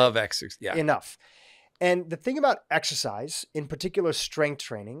talked about it. I love exercise. Yeah. Enough. And the thing about exercise, in particular strength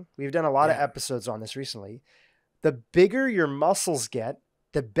training, we've done a lot of episodes on this recently. The bigger your muscles get,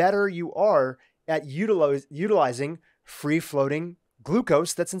 the better you are at utilizing free-floating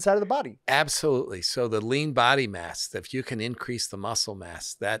glucose that's inside of the body. Absolutely. So the lean body mass, if you can increase the muscle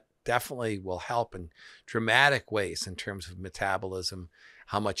mass, that definitely will help in dramatic ways in terms of metabolism,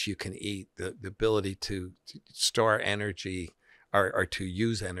 how much you can eat, the ability to store energy or to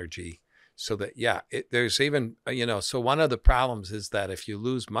use energy. So that, there's even, so one of the problems is that if you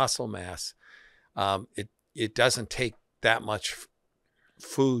lose muscle mass, it doesn't take that much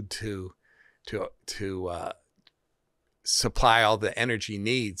food to supply all the energy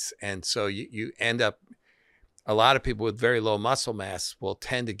needs. And so you end up, a lot of people with very low muscle mass will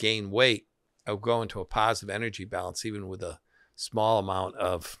tend to gain weight or go into a positive energy balance, even with a small amount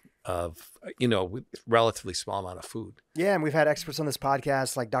of relatively small amount of food. Yeah. And we've had experts on this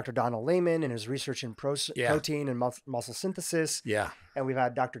podcast like Dr. Donald Lehman and his research in protein and muscle synthesis. Yeah. And we've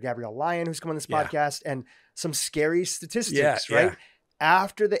had Dr. Gabrielle Lyon, who's come on this podcast, and some scary statistics, right? Yeah.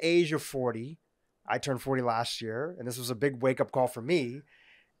 After the age of 40, I turned 40 last year, and this was a big wake-up call for me.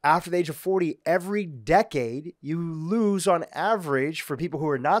 After the age of 40, every decade, you lose on average, for people who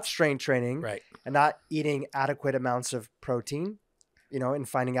are not strength training and not eating adequate amounts of protein, and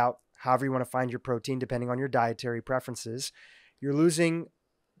finding out however you want to find your protein, depending on your dietary preferences, you're losing,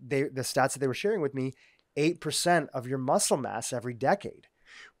 the stats that they were sharing with me, 8% of your muscle mass every decade.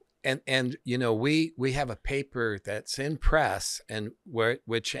 And we have a paper that's in press, and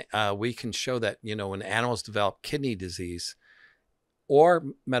which we can show that when animals develop kidney disease or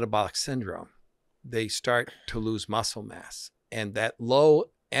metabolic syndrome, they start to lose muscle mass, and that low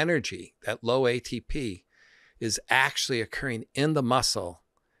energy, that low ATP, is actually occurring in the muscle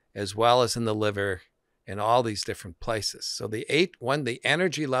as well as in the liver and all these different places. So when the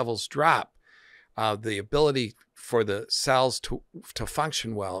energy levels drop, the ability for the cells to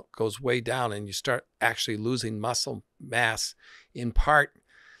function well goes way down, and you start actually losing muscle mass in part.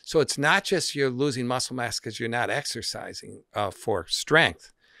 So it's not just you're losing muscle mass because you're not exercising for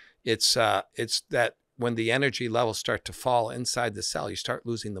strength. It's that when the energy levels start to fall inside the cell, you start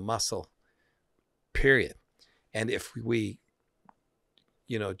losing the muscle, period. And if we,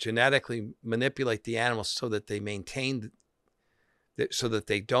 genetically manipulate the animals so that they maintain so that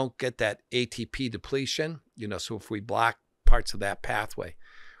they don't get that ATP depletion, so if we block parts of that pathway,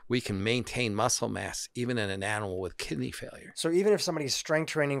 we can maintain muscle mass even in an animal with kidney failure. So even if somebody's strength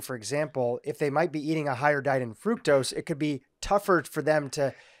training, for example, if they might be eating a higher diet in fructose, it could be tougher for them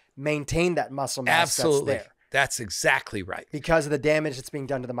to maintain that muscle mass. Absolutely. That's there. That's exactly right. Because of the damage that's being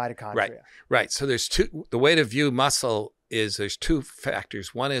done to the mitochondria. Right. So the way to view muscle is there's two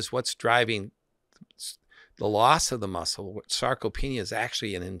factors. One is what's driving the loss of the muscle. Sarcopenia is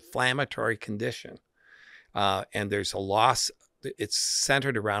actually an inflammatory condition. And there's a loss. It's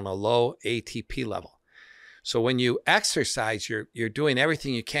centered around a low ATP level. So when you exercise, you're doing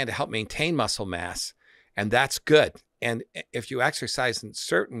everything you can to help maintain muscle mass, and that's good. And if you exercise in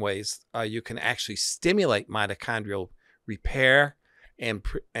certain ways, you can actually stimulate mitochondrial repair and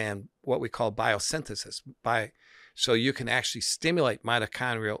what we call biosynthesis. So you can actually stimulate the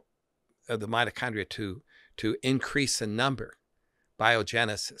mitochondria to increase in number,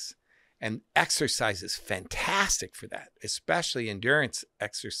 biogenesis. And exercise is fantastic for that, especially endurance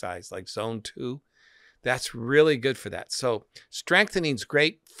exercise like zone 2. That's really good for that. So strengthening is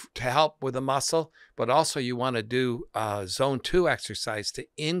great to help with the muscle, but also you want to do zone 2 exercise to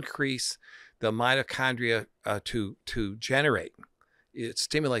increase the mitochondria to generate. It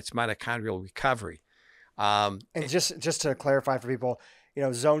stimulates mitochondrial recovery. And just to clarify for people,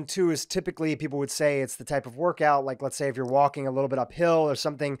 zone 2 is typically, people would say it's the type of workout, like let's say if you're walking a little bit uphill or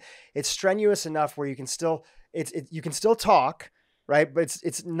something, it's strenuous enough where you can still, you can still talk, right? But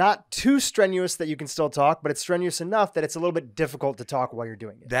it's not too strenuous that you can still talk, but it's strenuous enough that it's a little bit difficult to talk while you're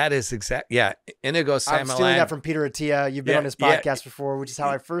doing it. That is exact. Yeah. Inigo Samalang. I'm stealing that from Peter Attia. You've been on his podcast before, which is how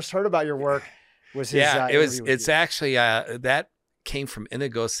I first heard about your work. Was his it's actually that came from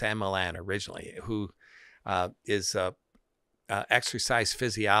Inigo San Millan originally, who is a exercise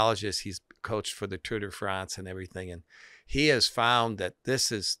physiologist. He's coached for the Tour de France and everything. And he has found that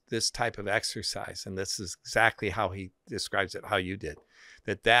this type of exercise, and this is exactly how he describes it, how you did,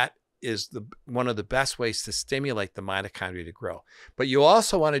 that is one of the best ways to stimulate the mitochondria to grow. But you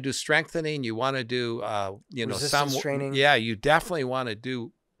also want to do strengthening. You want to do, resistance training. Yeah, you definitely want to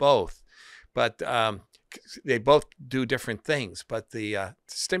do both. But they both do different things. But the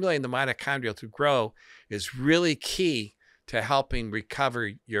stimulating the mitochondria to grow is really key to helping recover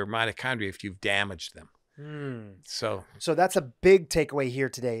your mitochondria if you've damaged them. So that's a big takeaway here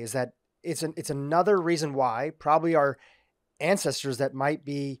today, is that it's another reason why probably our ancestors that might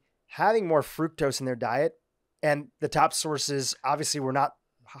be having more fructose in their diet, and the top sources obviously were not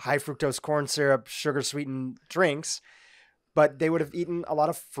high fructose corn syrup, sugar sweetened drinks, but they would have eaten a lot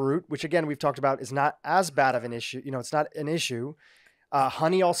of fruit, which again, we've talked about is not as bad of an issue. It's not an issue.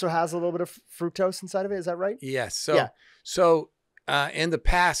 Honey also has a little bit of fructose inside of it. Is that right? Yes. So in the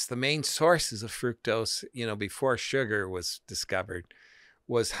past, the main sources of fructose, before sugar was discovered,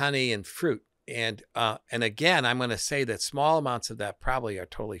 was honey and fruit. And again, I'm going to say that small amounts of that probably are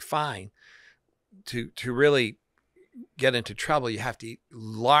totally fine. To really get into trouble, you have to eat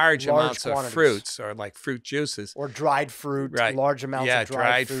large amounts of fruits, or like fruit juices, or dried fruit, right? Large amounts of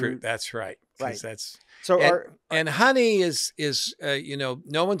dried fruit. That's right. Right. That's so. And honey is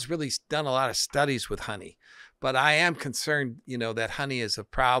no one's really done a lot of studies with honey, but I am concerned, that honey is a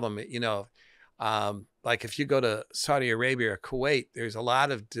problem. Like if you go to Saudi Arabia or Kuwait, there's a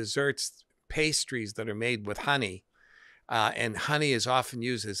lot of desserts, pastries that are made with honey, and honey is often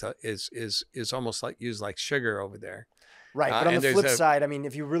used is almost like used like sugar over there. Right, but on the flip side, I mean,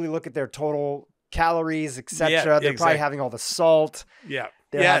 if you really look at their total calories, etc., they're probably having all the salt. Yeah,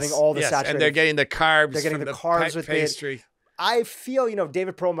 they're having all the saturated, and they're getting the carbs. They're getting the carbs with pastry. It. I feel,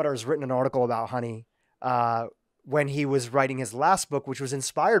 David Perlmutter has written an article about honey when he was writing his last book, which was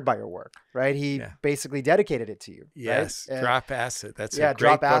inspired by your work, right? He basically dedicated it to you. Yes, right? Drop Acid. That's a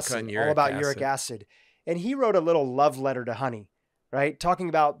great book on uric acid. All about uric acid. And he wrote a little love letter to honey, right? Talking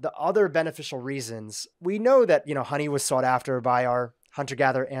about the other beneficial reasons. We know that, honey was sought after by our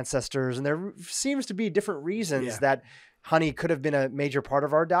hunter-gatherer ancestors, and there seems to be different reasons that honey could have been a major part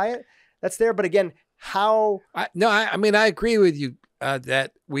of our diet. That's there. But again, how... I agree with you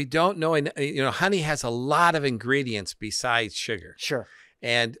that we don't know. Honey has a lot of ingredients besides sugar. Sure.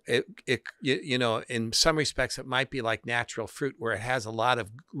 And in some respects, it might be like natural fruit, where it has a lot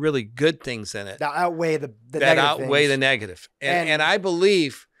of really good things in it that outweigh the negative. And I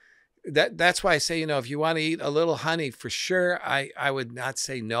believe that's why I say, if you want to eat a little honey, for sure, I would not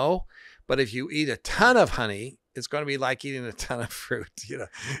say no. But if you eat a ton of honey, it's going to be like eating a ton of fruit.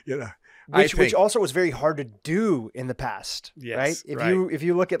 Which also was very hard to do in the past, right? If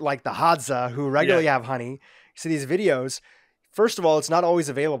you look at like the Hadza, who regularly have honey, you see these videos. First of all, it's not always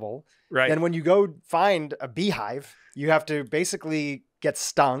available. Right. Then when you go find a beehive, you have to basically get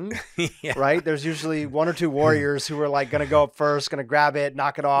stung, right? There's usually one or two warriors who are like going to go up first, going to grab it,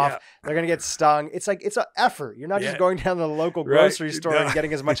 knock it off. Yeah. They're going to get stung. It's like, it's an effort. You're not just going down to the local grocery store and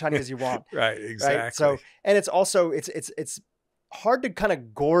getting as much honey as you want. Right. Exactly. Right? So, and it's also, it's hard to kind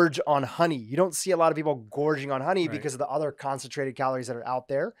of gorge on honey. You don't see a lot of people gorging on honey because of the other concentrated calories that are out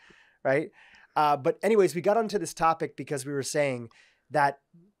there. Right. But anyways, we got onto this topic because we were saying that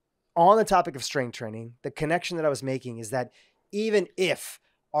on the topic of strength training, the connection that I was making is that even if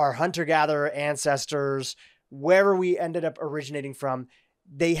our hunter-gatherer ancestors, wherever we ended up originating from,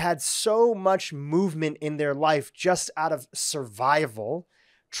 they had so much movement in their life just out of survival,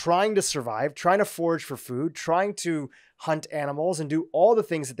 trying to survive, trying to forage for food, trying to hunt animals and do all the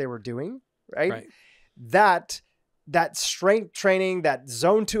things that they were doing, right? That strength training, that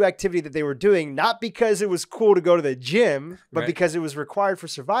zone 2 activity that they were doing, not because it was cool to go to the gym, but because it was required for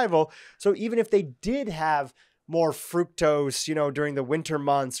survival. So even if they did have more fructose, during the winter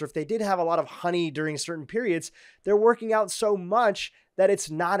months, or if they did have a lot of honey during certain periods, they're working out so much that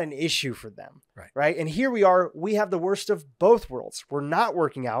it's not an issue for them. Right. And here we are, we have the worst of both worlds. We're not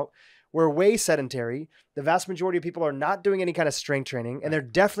working out. We're way sedentary. The vast majority of people are not doing any kind of strength training, and they're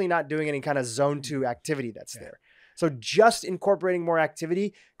definitely not doing any kind of zone 2 activity that's there. So just incorporating more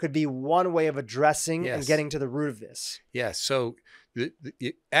activity could be one way of addressing and getting to the root of this. Yeah. So the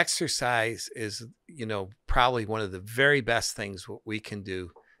exercise is, probably one of the very best things what we can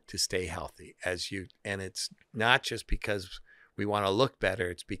do to stay healthy and it's not just because we want to look better.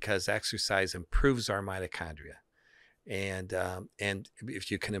 It's because exercise improves our mitochondria. And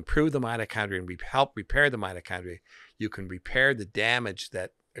if you can improve the mitochondria and help repair the mitochondria, you can repair the damage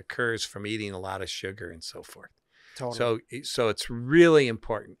that occurs from eating a lot of sugar and so forth. Totally. So it's really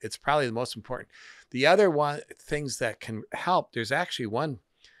important. It's probably the most important. The other things that can help, there's actually one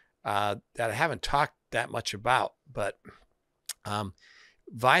that I haven't talked that much about, but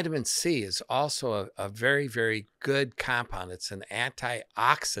vitamin C is also a very, very good compound. It's an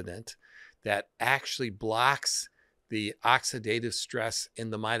antioxidant that actually blocks the oxidative stress in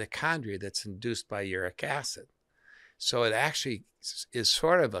the mitochondria that's induced by uric acid. So it actually is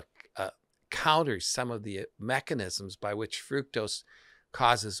sort of a counters some of the mechanisms by which fructose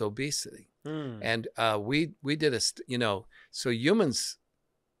causes obesity. And we did so humans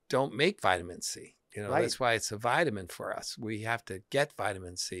don't make vitamin C. Right. That's why it's a vitamin for us. We have to get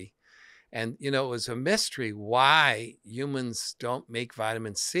vitamin C. And, it was a mystery why humans don't make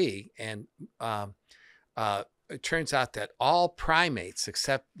vitamin C. And it turns out that all primates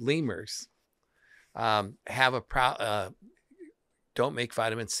except lemurs don't make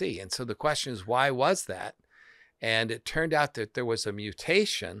vitamin C. And so the question is, why was that? And it turned out that there was a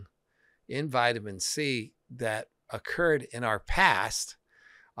mutation in vitamin C that occurred in our past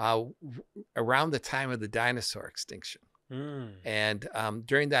around the time of the dinosaur extinction. And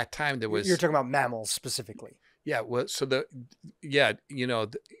during that time, there was... You're talking about mammals specifically. Yeah. Well, so at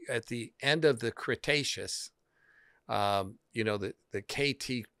the end of the Cretaceous, the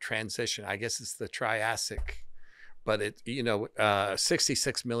KT transition, I guess it's the Triassic, but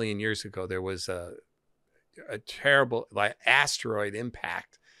 66 million years ago, there was a terrible asteroid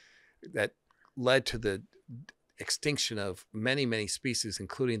impact that led to the extinction of many, many species,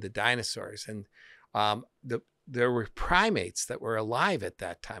 including the dinosaurs. And there were primates that were alive at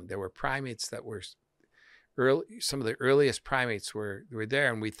that time. There were primates that were some of the earliest primates were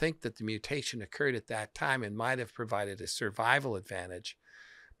there. And we think that the mutation occurred at that time and might have provided a survival advantage,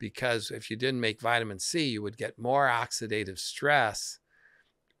 because if you didn't make vitamin C, you would get more oxidative stress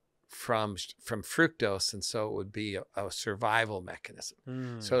from fructose, and so it would be a survival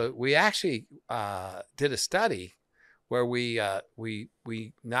mechanism. So we actually did a study where we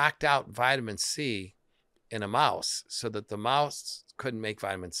knocked out vitamin C in a mouse so that the mouse couldn't make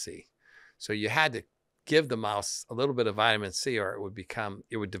vitamin C. So you had to give the mouse a little bit of vitamin C, or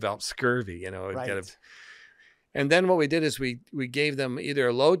it would develop scurvy. Right. And then what we did is we gave them either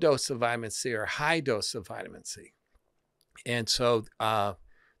a low dose of vitamin C or a high dose of vitamin C. And so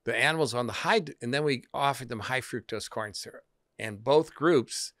the animals on the high, and then we offered them high fructose corn syrup. And both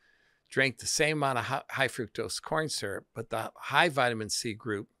groups drank the same amount of high fructose corn syrup, but the high vitamin C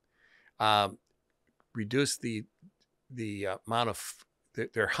group reduced the amount of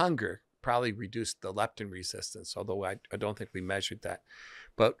their hunger, probably reduced the leptin resistance, although I don't think we measured that.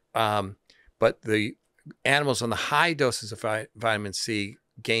 But the animals on the high doses of vitamin C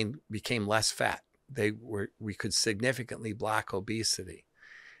became less fat. We could significantly block obesity.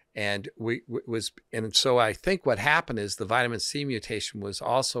 And so I think what happened is the vitamin C mutation was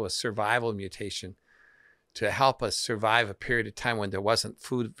also a survival mutation to help us survive a period of time when there wasn't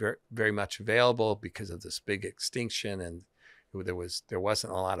food very much available because of this big extinction, and there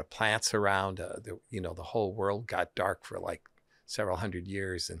wasn't a lot of plants around. The whole world got dark for like several hundred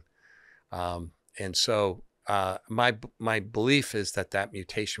years, and so my belief is that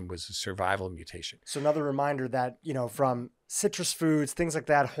mutation was a survival mutation. So another reminder that from citrus foods, things like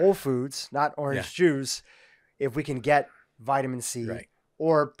that, whole foods, not orange juice, if we can get vitamin C, right,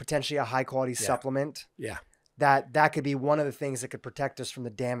 or potentially a high quality supplement, that could be one of the things that could protect us from the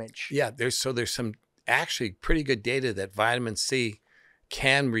damage. Yeah, there's some actually pretty good data that vitamin C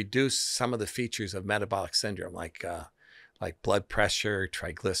can reduce some of the features of metabolic syndrome, like blood pressure,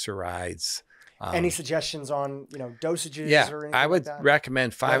 triglycerides. Any suggestions on dosages? Yeah, or anything I would like that?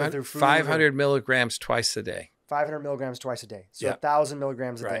 recommend 500 milligrams twice a day. 500 milligrams twice a day. So 1,000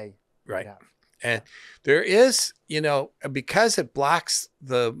 milligrams a day. Right. And there is, because it blocks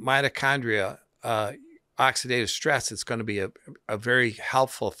the mitochondria oxidative stress, it's going to be a very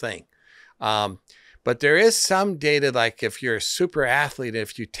helpful thing. But there is some data, like if you're a super athlete,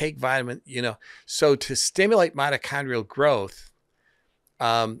 if you take vitamin, so to stimulate mitochondrial growth,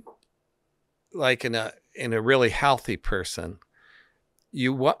 like in a really healthy person,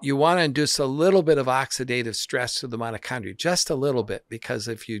 you want to induce a little bit of oxidative stress to the mitochondria, just a little bit, because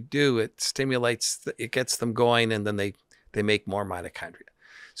if you do, it gets them going, and then they make more mitochondria.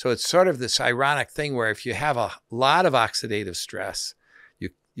 So it's sort of this ironic thing where if you have a lot of oxidative stress,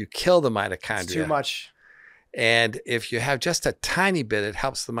 you kill the mitochondria. It's too much. And if you have just a tiny bit, it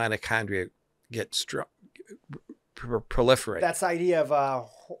helps the mitochondria get strong, proliferate. That's the idea of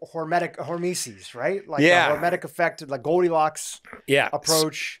hormesis, right? Like Yeah. a hormetic effect, like Goldilocks Yeah.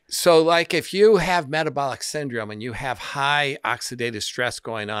 approach. So like if you have metabolic syndrome and you have high oxidative stress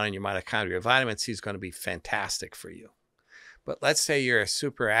going on in your mitochondria, vitamin C is going to be fantastic for you. But let's say you're a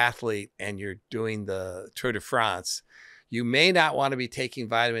super athlete and you're doing the Tour de France. You may not want to be taking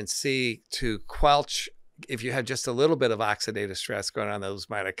vitamin C to quelch if you have just a little bit of oxidative stress going on in those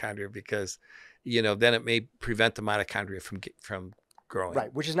mitochondria, because, you know, then it may prevent the mitochondria from growing.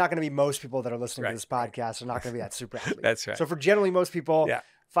 Right, which is not going to be most people that are listening Right. to this podcast are not going to be that super athlete. That's right. So for generally most people, Yeah.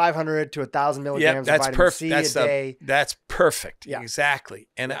 500 to 1,000 milligrams that's of vitamin perfect. C a day. That's perfect. Yeah. Exactly.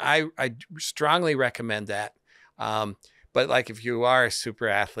 And I strongly recommend that. But like if you are a super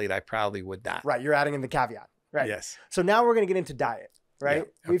athlete, I probably would not. Right, you're adding in the caveat. Right. Yes. So now we're going to get into diet, right?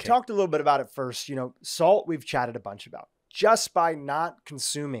 Yeah, We've okay. talked a little bit about it first. You know, salt we've chatted a bunch about. Just by not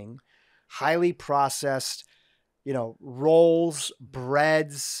consuming highly processed, you know, rolls,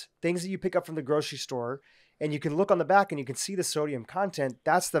 breads, things that you pick up from the grocery store, and you can look on the back and you can see the sodium content.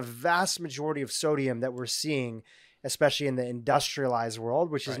 That's the vast majority of sodium that we're seeing, especially in the industrialized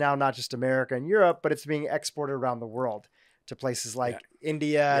world, which is now not just America and Europe, but it's being exported around the world to places like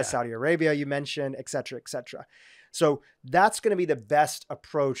India, Saudi Arabia, you mentioned, et cetera, et cetera. So that's going to be the best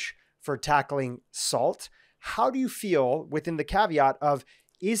approach for tackling salt. How do you feel within the caveat of,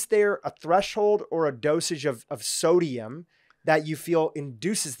 is there a threshold or a dosage of sodium that you feel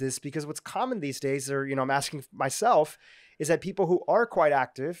induces this? Because what's common these days, or, you know, I'm asking myself, is that people who are quite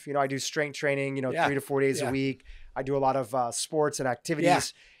active, you know, I do strength training, you know, 3 to 4 days a week. I do a lot of sports and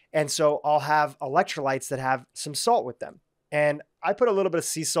activities. And so I'll have electrolytes that have some salt with them. And I put a little bit of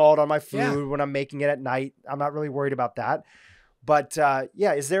sea salt on my food when I'm making it at night. I'm not really worried about that. But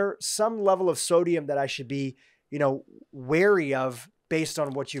is there some level of sodium that I should be, you know, wary of based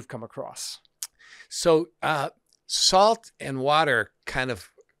on what you've come across? So salt and water kind of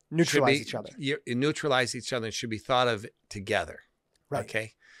neutralize each other. Neutralize each other and should be thought of together. Right.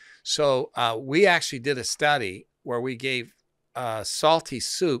 Okay. So we actually did a study where we gave salty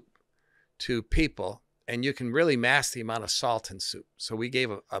soup to people, and you can really mask the amount of salt in soup. So we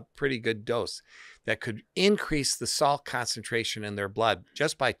gave a pretty good dose that could increase the salt concentration in their blood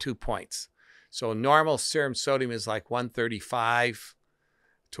just by 2 points. So normal serum sodium is like 135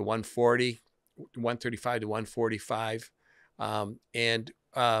 to 140, 135 to 145. And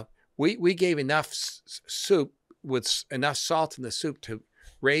we gave enough soup with enough salt in the soup to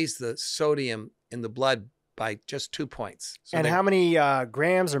raise the sodium in the blood by just 2 points. So and how many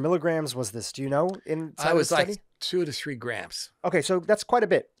grams or milligrams was this? Do you know? I was like 2 to 3 grams. Okay, so that's quite a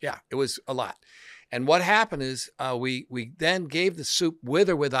bit. Yeah, it was a lot. And what happened is we then gave the soup with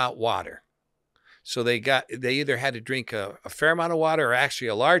or without water. So they either had to drink a fair amount of water or actually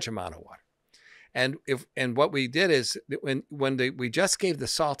a large amount of water. And what we did is we just gave the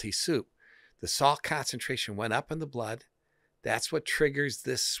salty soup, the salt concentration went up in the blood. That's what triggers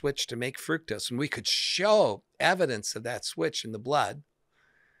this switch to make fructose. And we could show evidence of that switch in the blood.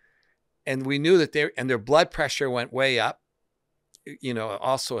 And we knew that their blood pressure went way up, you know,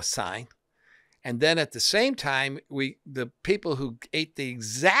 also a sign. And then at the same time, the people who ate the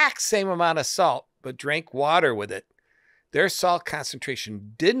exact same amount of salt but drank water with it, their salt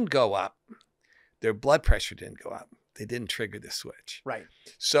concentration didn't go up. Their blood pressure didn't go up. They didn't trigger the switch. Right.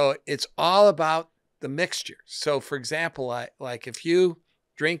 So it's all about the mixture. So for example, like if you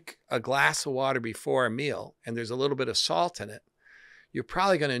drink a glass of water before a meal and there's a little bit of salt in it, you're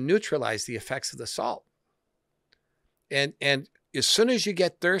probably going to neutralize the effects of the salt. And as soon as you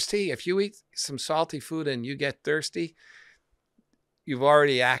get thirsty, if you eat some salty food and you get thirsty, you've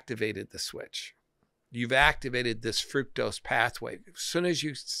already activated the switch. You've activated this fructose pathway. As soon as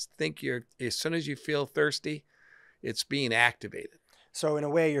you feel thirsty, it's being activated. So in a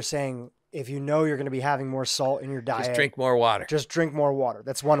way, you're saying, if you know you're going to be having more salt in your diet, just drink more water. Just drink more water.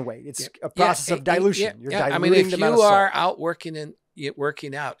 That's one way. It's a process of dilution. You're diluting I mean, if the amount of you salt. are out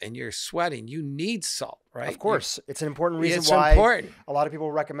working out and you're sweating, you need salt, right? Of course. It's an important reason it's why important. A lot of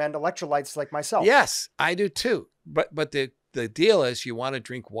people recommend electrolytes like myself. Yes, I do too. But the deal is you want to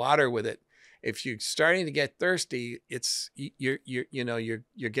drink water with it. If you're starting to get thirsty, you're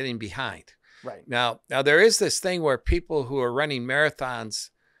getting behind. Right. Now there is this thing where people who are running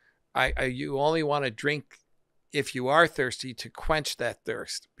marathons, you only want to drink if you are thirsty to quench that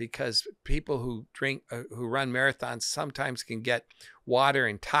thirst, because people who run marathons sometimes can get water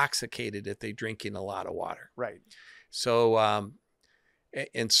intoxicated if they're drinking a lot of water. Right. So,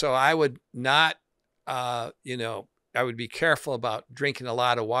 so I would not, I would be careful about drinking a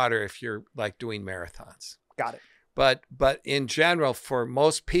lot of water if you're like doing marathons. Got it. But in general, for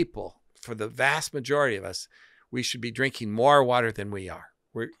most people, for the vast majority of us, we should be drinking more water than we are.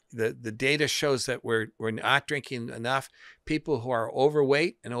 the data shows that we're not drinking enough. People who are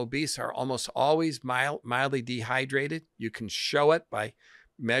overweight and obese are almost always mildly dehydrated. You can show it by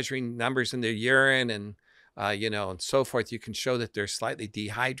measuring numbers in their urine and and so forth. You can show that they're slightly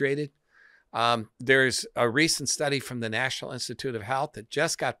dehydrated. There's a recent study from the National Institute of Health that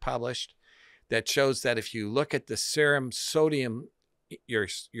just got published that shows that if you look at the serum sodium, your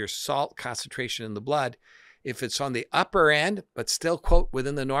salt concentration in the blood, if it's on the upper end, but still, quote,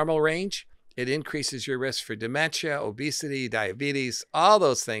 within the normal range, it increases your risk for dementia, obesity, diabetes, all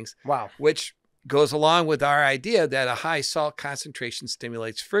those things. Wow. Which goes along with our idea that a high salt concentration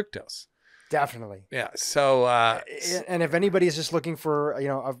stimulates fructose. Definitely. Yeah. So, and if anybody's just looking for,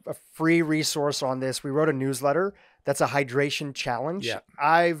 a free resource on this, we wrote a newsletter that's a hydration challenge. Yeah.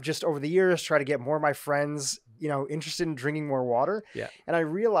 I've just over the years tried to get more of my friends, interested in drinking more water. Yeah. And I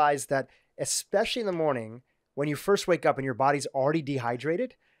realized that especially in the morning, when you first wake up and your body's already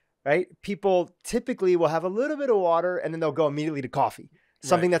dehydrated, right? People typically will have a little bit of water and then they'll go immediately to coffee.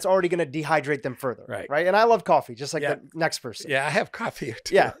 Something that's already going to dehydrate them further. Right. And I love coffee, just like the next person. Yeah, I have coffee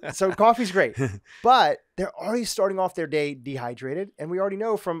too. Yeah. So coffee's great. But they're already starting off their day dehydrated. And we already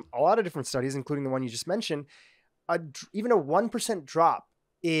know from a lot of different studies, including the one you just mentioned, even a 1% drop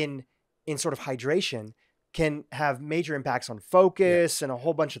in sort of hydration can have major impacts on focus and a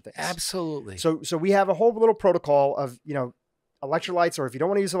whole bunch of things. Absolutely. So we have a whole little protocol of, electrolytes, or if you don't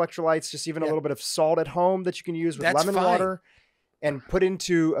want to use electrolytes, just even a little bit of salt at home that you can use with lemon water. And put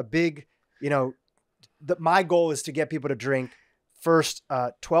into a big, my goal is to get people to drink first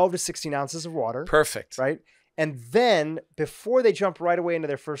 12 to 16 ounces of water. Perfect. Right. And then before they jump right away into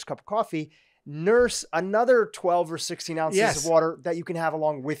their first cup of coffee, nurse another 12 or 16 ounces of water that you can have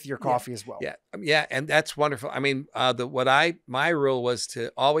along with your coffee as well. Yeah. Yeah. And that's wonderful. I mean, my rule was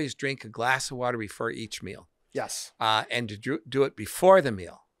to always drink a glass of water before each meal. Yes. And to do it before the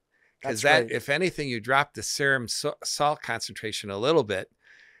meal. Because if anything, you drop the serum salt concentration a little bit.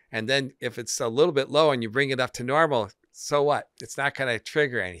 And then if it's a little bit low and you bring it up to normal, so what? It's not going to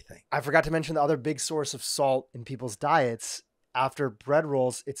trigger anything. I forgot to mention the other big source of salt in people's diets. After bread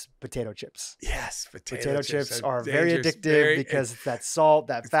rolls, it's potato chips. Yes. Potato chips are very addictive because it's that salt,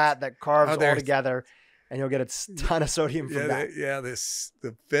 that fat, that carbs all together. And you'll get a ton of sodium from that.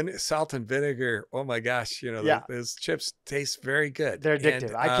 The salt and vinegar. Oh my gosh, those chips taste very good. They're addictive.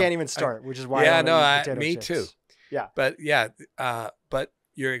 And, I can't even start, which is why I don't eat potato chips. Me too. Yeah. But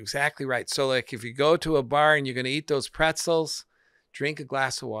you're exactly right. So like if you go to a bar and you're going to eat those pretzels, drink a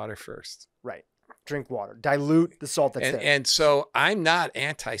glass of water first. Right. Drink water. Dilute the salt that's there. And so I'm not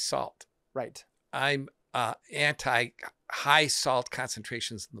anti-salt. Right. I'm anti-high salt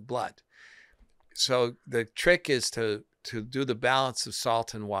concentrations in the blood. So the trick is to do the balance of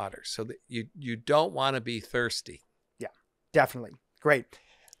salt and water so that you don't want to be thirsty. Yeah, definitely. Great.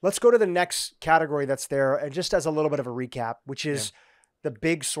 Let's go to the next category that's there. And just as a little bit of a recap, which is the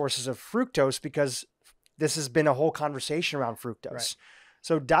big sources of fructose, because this has been a whole conversation around fructose. Right.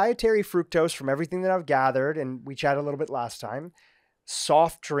 So dietary fructose, from everything that I've gathered, and we chatted a little bit last time,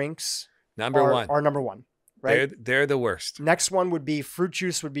 soft drinks are number one. Right? They're the worst. Next one would be fruit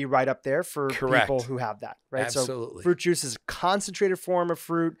juice, would be right up there for people who have that, right? Absolutely. So fruit juice is a concentrated form of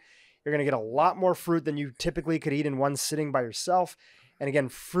fruit. You're going to get a lot more fruit than you typically could eat in one sitting by yourself. And again,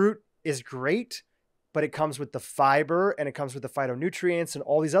 fruit is great, but it comes with the fiber and it comes with the phytonutrients and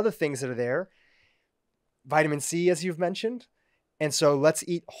all these other things that are there. Vitamin C, as you've mentioned. And so let's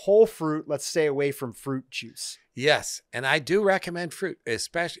eat whole fruit. Let's stay away from fruit juice. Yes. And I do recommend fruit,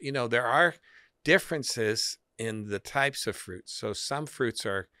 especially, there are differences in the types of fruits. So some fruits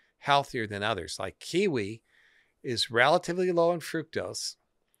are healthier than others. Like kiwi is relatively low in fructose,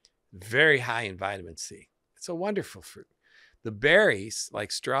 very high in vitamin C. It's a wonderful fruit. The berries,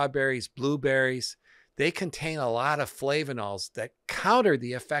 like strawberries, blueberries, they contain a lot of flavonols that counter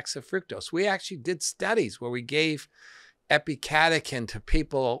the effects of fructose. We actually did studies where we gave epicatechin to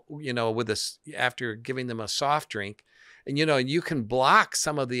people, after giving them a soft drink. And, you can block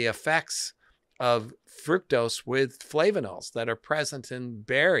some of the effects of fructose with flavonols that are present in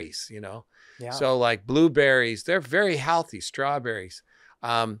berries, Yeah. So like blueberries, they're very healthy. Strawberries.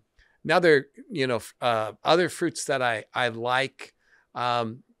 Other fruits that I like.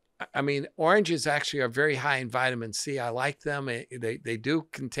 Oranges actually are very high in vitamin C. I like them. They do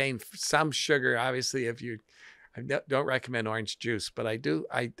contain some sugar. Obviously, I don't recommend orange juice, but I do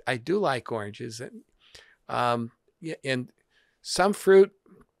like oranges. And some fruit,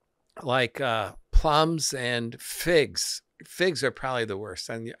 like plums and figs. Figs are probably the worst.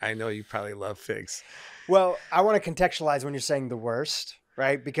 And I know you probably love figs. Well, I want to contextualize when you're saying the worst,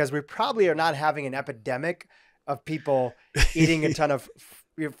 right? Because we probably are not having an epidemic of people eating a ton of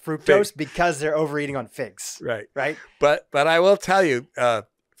fructose because they're overeating on figs. Right. Right. But I will tell you,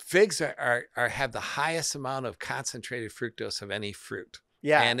 figs have the highest amount of concentrated fructose of any fruit.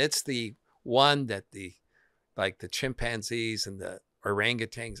 Yeah. And it's the one that the chimpanzees and the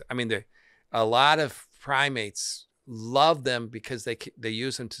orangutans, I mean, a lot of primates love them because they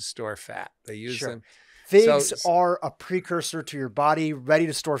use them to store fat. They use them. Figs are a precursor to your body ready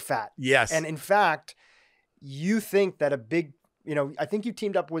to store fat. Yes. And in fact, you think that a big, I think you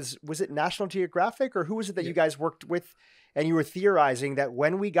teamed up, was it National Geographic, or who was it that you guys worked with? And you were theorizing that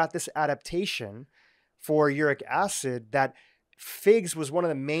when we got this adaptation for uric acid, that figs was one of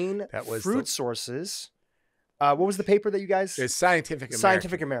the main fruit sources. What was the paper that you guys? It's Scientific American.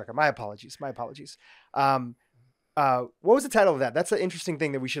 Scientific American. My apologies. What was the title of that? That's an interesting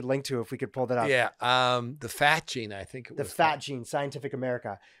thing that we should link to if we could pull that up. Yeah. The fat gene, I think it was. The fat gene, Scientific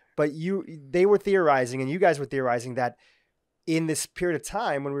America. But they were theorizing, and you guys were theorizing, that in this period of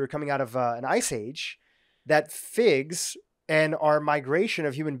time when we were coming out of an ice age, that figs and our migration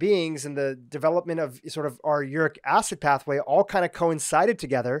of human beings and the development of sort of our uric acid pathway all kind of coincided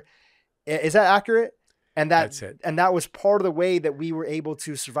together. Is that accurate? And that's it. And that was part of the way that we were able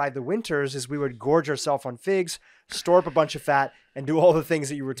to survive the winters, is we would gorge ourselves on figs, store up a bunch of fat, and do all the things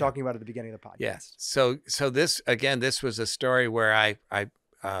that you were talking about at the beginning of the podcast. Yes. So this was a story where I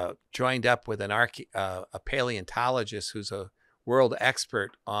joined up with a paleontologist who's a world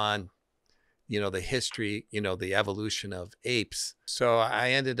expert on, the history, the evolution of apes. So I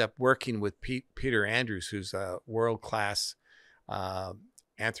ended up working with Peter Andrews, who's a world-class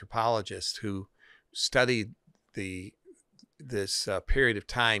anthropologist who studied this period of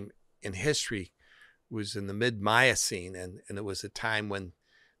time in history. Was in the mid-Miocene, and it was a time when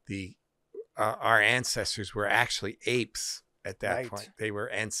our ancestors were actually apes at that point. They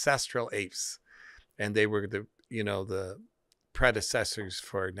were ancestral apes, and they were the predecessors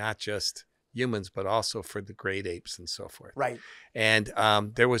for not just humans, but also for the great apes and so forth. Right. And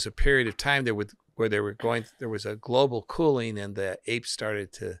there was a period of time there was a global cooling, and the apes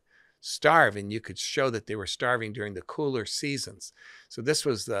started to starve, and you could show that they were starving during the cooler seasons. So this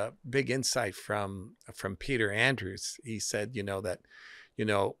was the big insight from Peter Andrews. He said, that,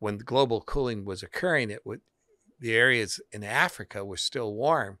 when the global cooling was occurring, the areas in Africa were still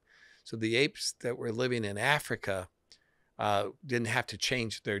warm. So the apes that were living in Africa didn't have to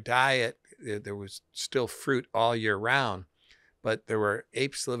change their diet. There was still fruit all year round, but there were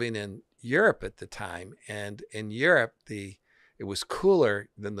apes living in Europe at the time. And in Europe, it was cooler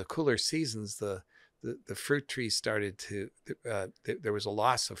than the cooler seasons. The fruit trees started to, there was a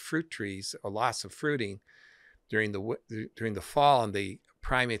loss of fruit trees, a loss of fruiting during the fall, and the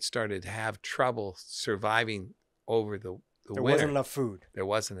primates started to have trouble surviving over the winter. There wasn't enough food. There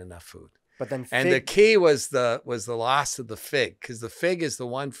wasn't enough food. But then and the key was the loss of the fig, because the fig is the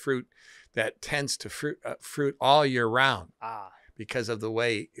one fruit that tends to fruit all year round because of the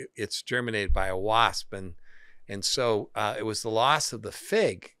way it's germinated by a wasp. And so it was the loss of the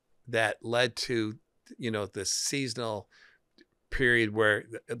fig that led to, the seasonal period where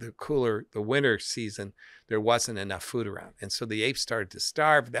the winter season, there wasn't enough food around. And so the apes started to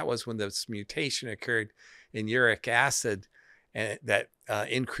starve. That was when this mutation occurred in uric acid, and that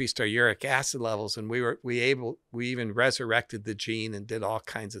increased our uric acid levels. And we even resurrected the gene and did all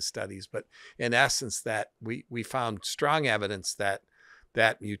kinds of studies. But in essence, that we found strong evidence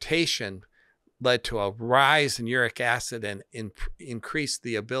that mutation led to a rise in uric acid and increased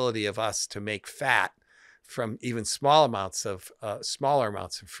the ability of us to make fat from even smaller amounts of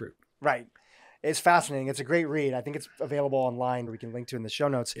fruit. Right. It's fascinating. It's a great read. I think it's available online. We can link to in the show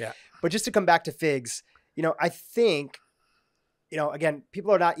notes. Yeah. But just to come back to figs, I think, again,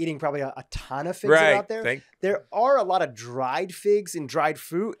 people are not eating probably a ton of figs out there. There are a lot of dried figs and dried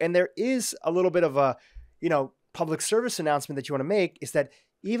fruit. And there is a little bit of a, public service announcement that you want to make, is that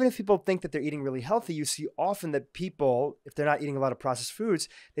even if people think that they're eating really healthy, you see often that people, if they're not eating a lot of processed foods,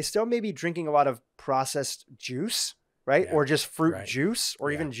 they still may be drinking a lot of processed juice, right? Yeah. Or just fruit juice,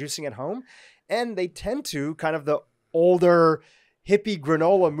 or even juicing at home. And they tend to, kind of the older hippie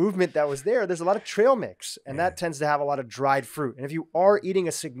granola movement that was there's a lot of trail mix, and that tends to have a lot of dried fruit. And if you are eating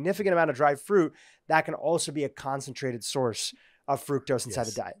a significant amount of dried fruit, that can also be a concentrated source of fructose inside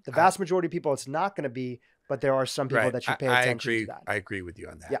the diet. The vast majority of people, it's not going to be, but there are some people that should pay attention to that. I agree with you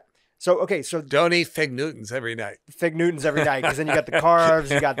on that. Yeah. So, okay. So don't eat fig Newtons every night. Fig Newtons every night, because then you got the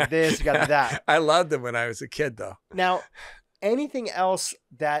carbs, you got this, you got that. I loved them when I was a kid, though. Now, anything else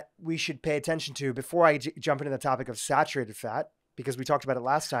that we should pay attention to before I jump into the topic of saturated fat, because we talked about it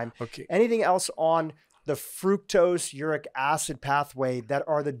last time. Okay. Anything else on the fructose uric acid pathway that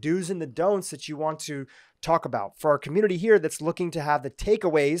are the do's and the don'ts that you want to talk about for our community here that's looking to have the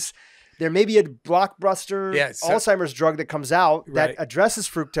takeaways. There may be a blockbuster Alzheimer's drug that comes out that addresses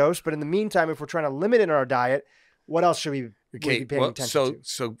fructose, but in the meantime, if we're trying to limit it in our diet, what else should we be paying attention to?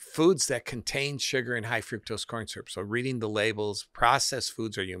 So foods that contain sugar and high fructose corn syrup. So reading the labels, processed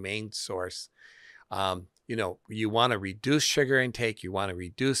foods are your main source. You want to reduce sugar intake. You want to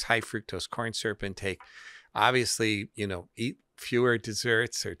reduce high fructose corn syrup intake. Obviously, eat fewer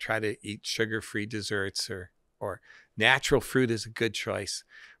desserts or try to eat sugar-free desserts or natural fruit is a good choice.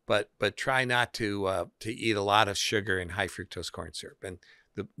 But try not to eat a lot of sugar and high fructose corn syrup. And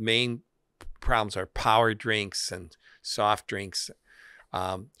the main problems are power drinks and soft drinks,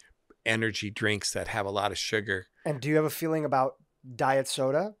 energy drinks that have a lot of sugar. And do you have a feeling about diet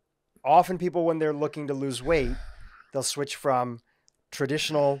soda? Often people, when they're looking to lose weight, they'll switch from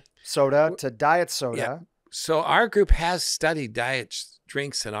traditional soda to diet soda. Yeah. So our group has studied diet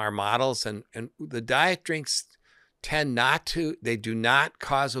drinks in our models, and the diet drinks they do not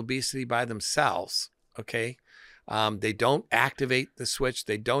cause obesity by themselves. Okay. They don't activate the switch.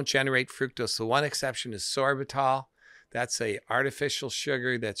 They don't generate fructose. The one exception is sorbitol. That's a artificial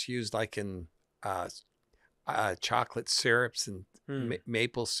sugar that's used like in chocolate syrups and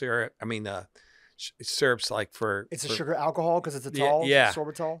maple syrup. Syrups like for... It's a sugar alcohol because it's a tall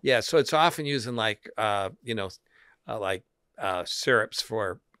sorbitol? Yeah, so it's often used in syrups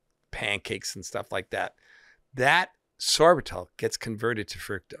for pancakes and stuff like that. That sorbitol gets converted to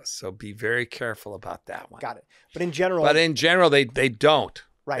fructose. So be very careful about that one. Got it. But in general, they don't.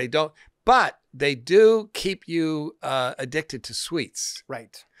 Right. They don't. But they do keep you addicted to sweets.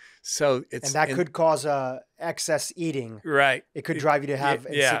 Right. So could cause excess eating. Right. It could drive you to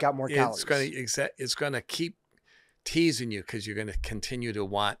seek out more calories. It's going to keep teasing you because you're going to continue to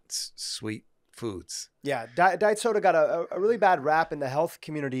want sweet foods. Yeah. Diet soda got a really bad rap in the health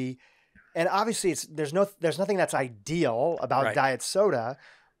community. And obviously there's nothing that's ideal about diet soda,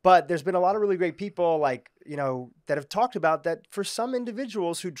 but there's been a lot of really great people that have talked about that for some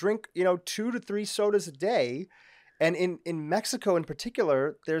individuals who drink, 2 to 3 sodas a day. And in Mexico in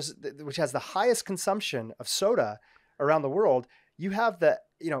particular, which has the highest consumption of soda around the world, you have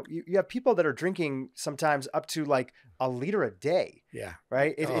you have people that are drinking sometimes up to like a liter a day. Yeah.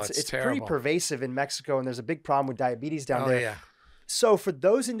 Right. It's pretty pervasive in Mexico, and there's a big problem with diabetes down there. Yeah. So for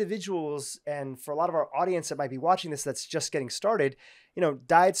those individuals and for a lot of our audience that might be watching this that's just getting started,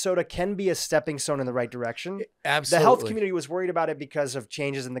 diet soda can be a stepping stone in the right direction. Absolutely. The health community was worried about it because of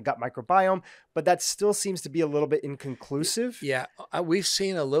changes in the gut microbiome, but that still seems to be a little bit inconclusive. Yeah, we've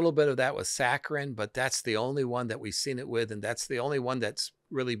seen a little bit of that with saccharin, but that's the only one that we've seen it with, and that's the only one that's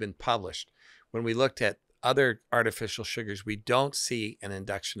really been published. When we looked at other artificial sugars, we don't see an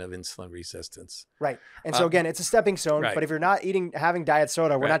induction of insulin resistance. Right. And so again, it's a stepping stone, but if you're not having diet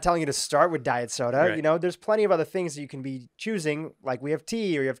soda, we're not telling you to start with diet soda. Right. There's plenty of other things that you can be choosing. Like we have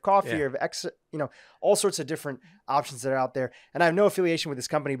tea, or you have coffee, or you have all sorts of different options that are out there. And I have no affiliation with this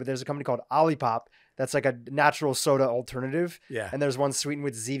company, but there's a company called Olipop that's like a natural soda alternative. Yeah. And there's one sweetened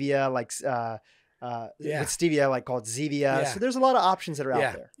with Zevia, with stevia, like called Zevia. Yeah. So there's a lot of options that are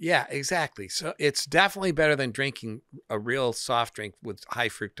out there. Yeah, exactly. So it's definitely better than drinking a real soft drink with high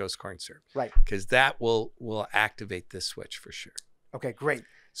fructose corn syrup. Right. Because that will activate this switch for sure. Okay, great.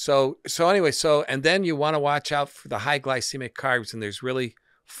 So anyway, and then you want to watch out for the high glycemic carbs, and there's really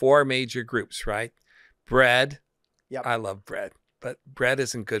 4 major groups, right? Bread. Yep. I love bread, but bread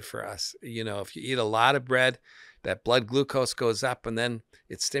isn't good for us. If you eat a lot of bread, that blood glucose goes up, and then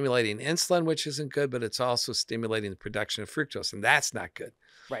it's stimulating insulin, which isn't good, but it's also stimulating the production of fructose, and that's not good.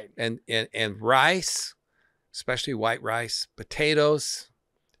 Right. And rice, especially white rice, potatoes,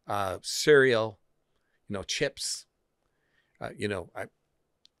 cereal, chips,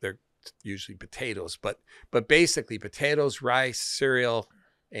 they're usually potatoes, but basically potatoes, rice, cereal,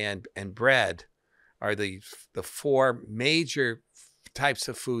 and bread are the 4 major types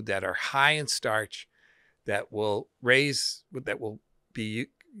of food that are high in starch, that will be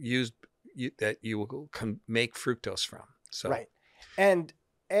used, that you will make fructose from. So right. And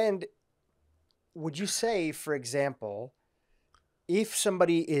would you say, for example, if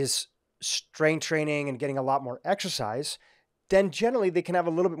somebody is strength training and getting a lot more exercise, then generally they can have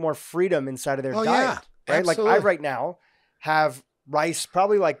a little bit more freedom inside of their diet, right? Absolutely. Like I right now have rice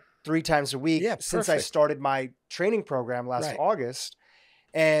probably like 3 times a week since I started my training program last August.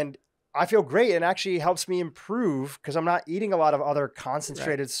 And I feel great, and actually helps me improve because I'm not eating a lot of other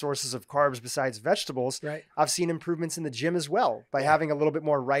concentrated sources of carbs besides vegetables. Right. I've seen improvements in the gym as well by having a little bit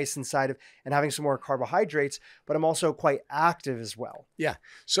more rice inside of and having some more carbohydrates, but I'm also quite active as well. Yeah.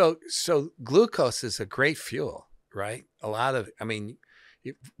 So glucose is a great fuel, right?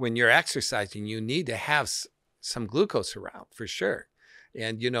 When you're exercising, you need to have some glucose around for sure.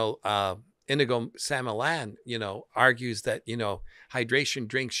 And, Inigo Samalan, argues that, hydration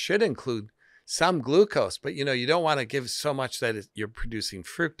drinks should include some glucose, but, you don't want to give so much that you're producing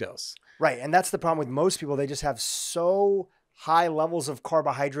fructose. Right. And that's the problem with most people. They just have so high levels of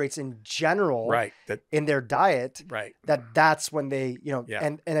carbohydrates in general in their diet that's when they,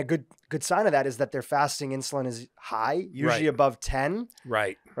 and a good sign of that is that their fasting insulin is high, usually above 10.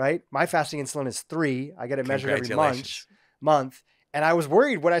 Right. My fasting insulin is 3. I get it measured every month. And I was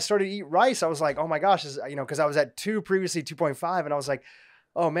worried when I started to eat rice. I was like, oh my gosh, because I was at 2 previously, 2.5. And I was like,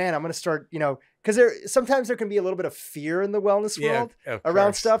 oh man, I'm going to start, because sometimes there can be a little bit of fear in the wellness world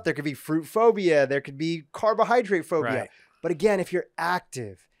around stuff. There could be fruit phobia. There could be carbohydrate phobia. Right. But again, if you're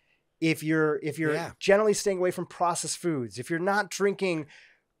active, if you're generally staying away from processed foods, if you're not drinking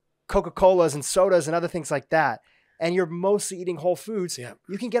Coca-Colas and sodas and other things like that, and you're mostly eating whole foods,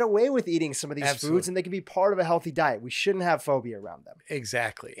 you can get away with eating some of these foods, and they can be part of a healthy diet. We shouldn't have phobia around them.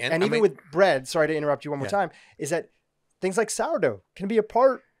 Exactly. And even with bread, sorry to interrupt you one more time, is that things like sourdough can be a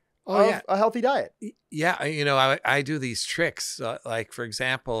part of a healthy diet. Yeah. I do these tricks. Like, for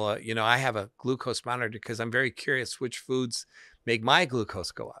example, I have a glucose monitor because I'm very curious which foods make my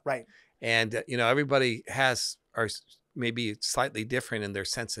glucose go up. Right. And, everybody are maybe slightly different in their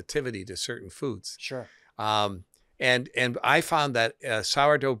sensitivity to certain foods. Sure. And I found that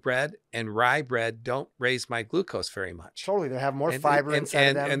sourdough bread and rye bread don't raise my glucose very much. Totally. They have more fiber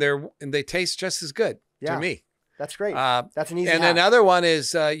inside of them. And they taste just as good to me. That's great. That's an easy And hack. another one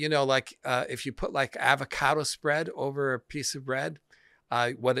is, if you put like avocado spread over a piece of bread,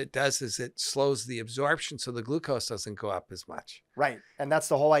 what it does is it slows the absorption so the glucose doesn't go up as much. Right. And that's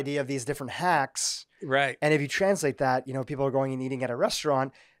the whole idea of these different hacks. Right. And if you translate that, people are going and eating at a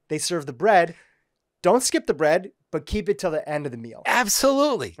restaurant, they serve the bread. Don't skip the bread, but keep it till the end of the meal.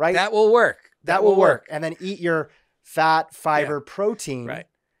 Absolutely. Right. That will work. That will work. And then eat your fat, fiber, protein. Right.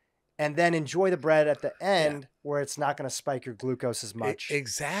 And then enjoy the bread at the end where it's not going to spike your glucose as much.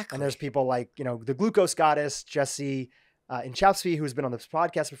 Exactly. And there's people like, the glucose goddess, Jesse in Chapsby, who's been on this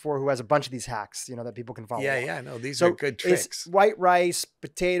podcast before, who has a bunch of these hacks, that people can follow. No, these are good tricks. White rice,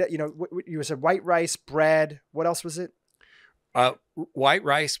 potato, you said white rice, bread. What else was it? White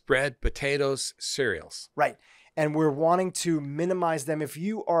rice, bread, potatoes, cereals. Right. And we're wanting to minimize them. If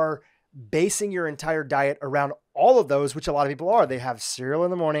you are basing your entire diet around all of those, which a lot of people are, they have cereal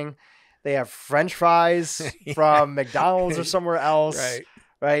in the morning, they have French fries from McDonald's or somewhere else.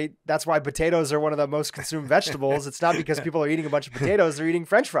 Right. That's why potatoes are one of the most consumed vegetables. It's not because people are eating a bunch of potatoes, they're eating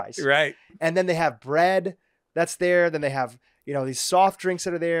French fries. Right. And then they have bread that's there. Then they have, these soft drinks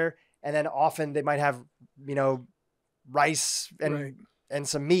that are there. And then often they might have, rice and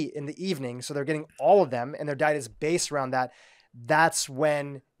some meat in the evening. So they're getting all of them and their diet is based around that. That's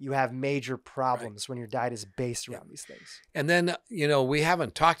when you have major problems, when your diet is based around these things. And then, we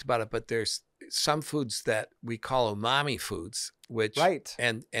haven't talked about it, but there's some foods that we call umami foods, which,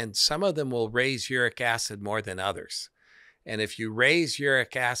 and some of them will raise uric acid more than others. And if you raise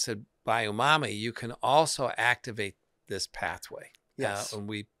uric acid by umami, you can also activate this pathway. Yes. And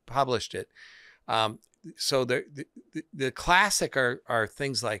we published it. So the classic are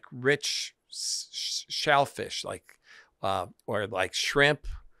things like rich shellfish, or like shrimp,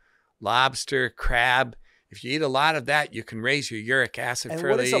 lobster, crab. If you eat a lot of that, you can raise your uric acid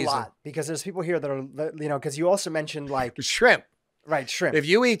fairly easily. And what is a lot? Because there's people here that are, because you also mentioned like shrimp. Right, shrimp. If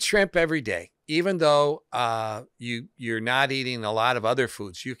you eat shrimp every day, even though you're not eating a lot of other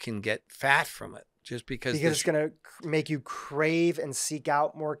foods, you can get fat from it. Just because it's going to make you crave and seek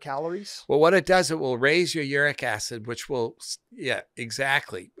out more calories? Well, what it does, it will raise your uric acid, which will,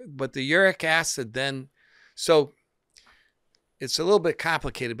 exactly. But the uric acid then, so it's a little bit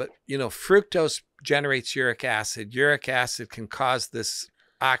complicated, but, fructose generates uric acid. Uric acid can cause this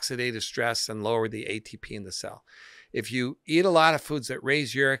oxidative stress and lower the ATP in the cell. If you eat a lot of foods that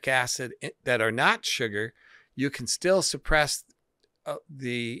raise uric acid that are not sugar, you can still suppress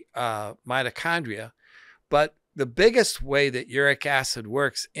the mitochondria. But the biggest way that uric acid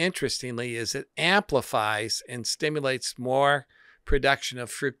works, interestingly, is it amplifies and stimulates more production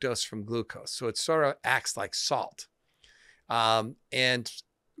of fructose from glucose. So it sort of acts like salt. And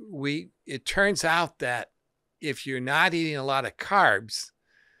it turns out that if you're not eating a lot of carbs,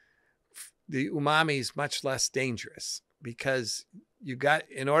 the umami is much less dangerous because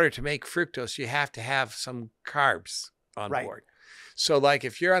in order to make fructose, you have to have some carbs on Right. board. So like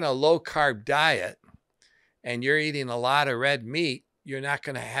if you're on a low carb diet and you're eating a lot of red meat, you're not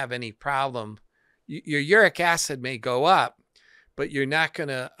going to have any problem. Your uric acid may go up, but you're not going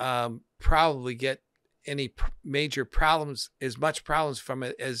to probably get any major problems, as much problems from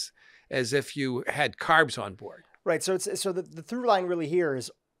it as if you had carbs on board. Right. So the through line really here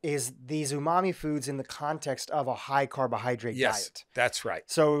is these umami foods in the context of a high carbohydrate diet. That's right.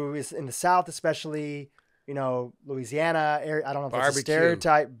 So it's in the South, especially, Louisiana area. I don't know if it's a Barbecue.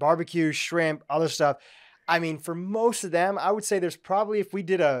 stereotype, barbecue, shrimp, other stuff. I mean, for most of them, I would say there's probably, if we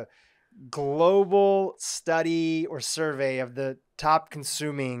did a global study or survey of the top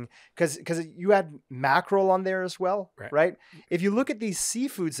consuming, because you had mackerel on there as well, right? If you look at these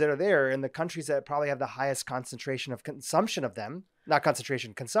seafoods that are there in the countries that probably have the highest concentration of consumption of them, not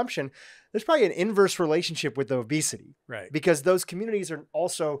concentration, consumption, there's probably an inverse relationship with the obesity, right? Because those communities are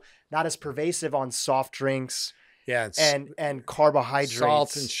also not as pervasive on soft drinks, and carbohydrates,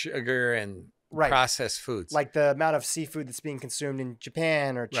 salt and sugar and processed foods. Like the amount of seafood that's being consumed in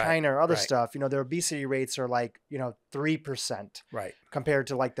Japan or China or other stuff, their obesity rates are like, 3%, right? Compared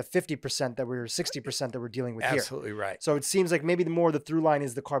to like the 50% 60% that we're dealing with here. Absolutely right. So it seems like maybe the through line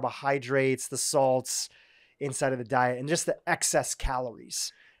is the carbohydrates, the salts inside of the diet, and just the excess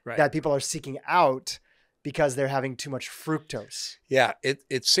calories that people are seeking out because they're having too much fructose. Yeah.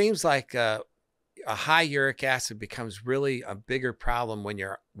 It seems like, a high uric acid becomes really a bigger problem when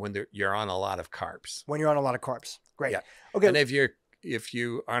you're on a lot of carbs. When you're on a lot of carbs. Great. Yeah. Okay. And if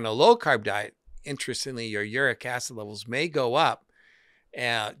you are on a low carb diet, interestingly, your uric acid levels may go up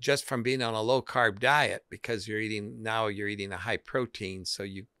just from being on a low carb diet, because you're eating a high protein. So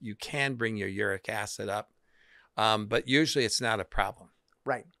you can bring your uric acid up. But usually it's not a problem.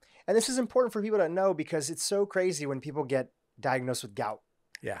 Right. And this is important for people to know, because it's so crazy when people get diagnosed with gout.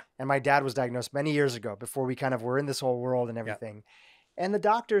 Yeah. And my dad was diagnosed many years ago, before we kind of were in this whole world and everything. Yeah. And the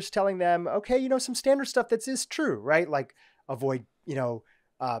doctor's telling them, okay, some standard stuff that is true, right? Like avoid,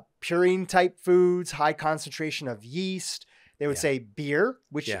 purine type foods, high concentration of yeast. They would say beer,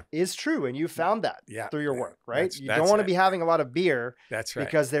 which is true. And you found that through your work, right? You don't want to be having a lot of beer. That's right.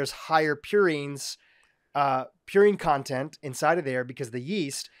 Because there's higher purine content inside of there because of the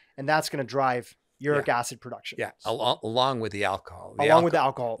yeast, and that's going to drive uric acid production. Yeah, along with the alcohol. With the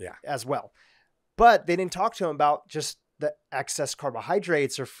alcohol as well. But they didn't talk to him about just the excess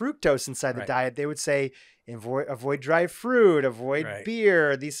carbohydrates or fructose inside the diet. They would say, avoid dry fruit, avoid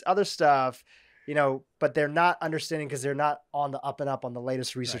beer, these other stuff, but they're not understanding because they're not on the up and up on the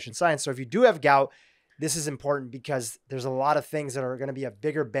latest research and science. So if you do have gout, this is important because there's a lot of things that are going to be a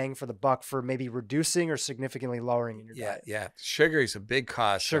bigger bang for the buck for maybe reducing or significantly lowering in your diet. Yeah. Sugar is a big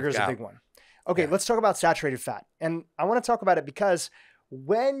cause. Sugar is a big one. Okay, let's talk about saturated fat. And I want to talk about it because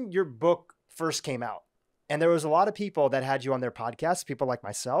when your book first came out, and there was a lot of people that had you on their podcast, people like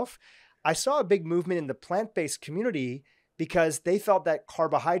myself, I saw a big movement in the plant-based community because they felt that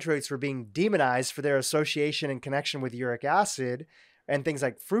carbohydrates were being demonized for their association and connection with uric acid, and things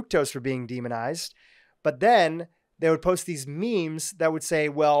like fructose were being demonized. But then they would post these memes that would say,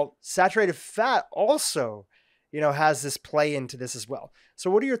 well, saturated fat also has this play into this as well. So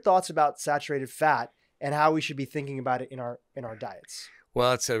what are your thoughts about saturated fat and how we should be thinking about it in our diets?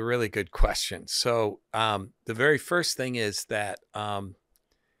 Well, it's a really good question. So the very first thing is that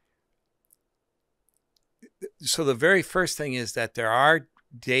there are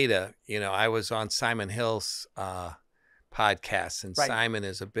data. I was on Simon Hill's podcast, and Simon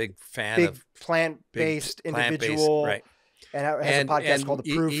is a big fan of plant-based individual. Right. And has a podcast called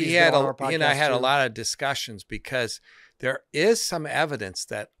The Proof. He and I had a lot of discussions because there is some evidence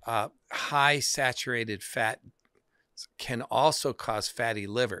that high saturated fat can also cause fatty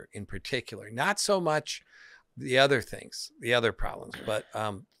liver in particular. Not so much the other things, the other problems, but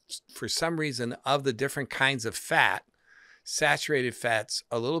for some reason of the different kinds of fat, saturated fats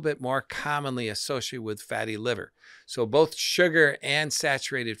a little bit more commonly associated with fatty liver. So both sugar and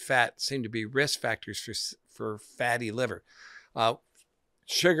saturated fat seem to be risk factors for fatty liver.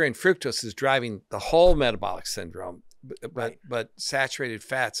 Sugar and fructose is driving the whole metabolic syndrome, but saturated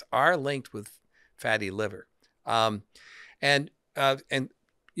fats are linked with fatty liver. And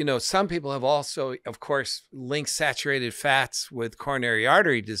some people have also, of course, linked saturated fats with coronary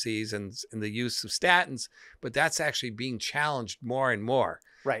artery disease and the use of statins, but that's actually being challenged more and more.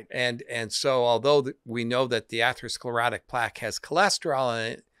 Right. And so although we know that the atherosclerotic plaque has cholesterol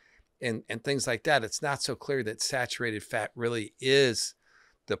in it and things like that, it's not so clear that saturated fat really is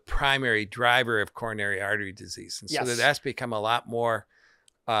the primary driver of coronary artery disease. And so that's become a lot more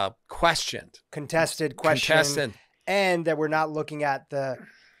questioned. Contested question. and that we're not looking at the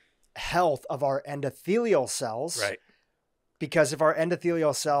health of our endothelial cells. Right. Because if our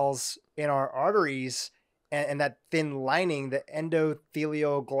endothelial cells in our arteries and that thin lining, the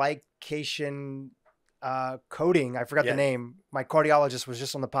endothelial glycation coating, I forgot the name. My cardiologist was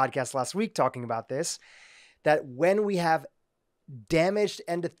just on the podcast last week talking about this, that when we have damaged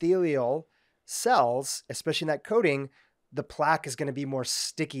endothelial cells, especially in that coating, the plaque is going to be more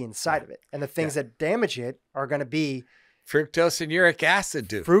sticky inside of it. And the things that damage it are going to be fructose and uric acid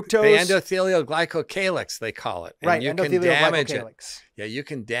do. Fructose. The endothelial glycocalyx, they call it. And right, you endothelial can damage glycocalyx. it. Yeah, you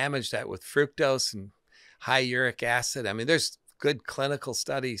can damage that with fructose and high uric acid. I mean, there's good clinical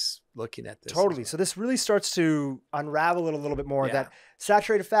studies looking at this. Totally. So this really starts to unravel it a little bit more, that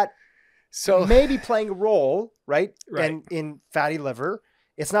saturated fat so may be playing a role, right? And in fatty liver.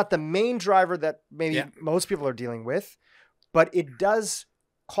 It's not the main driver that maybe most people are dealing with, but it does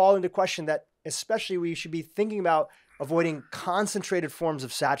call into question that especially we should be thinking about avoiding concentrated forms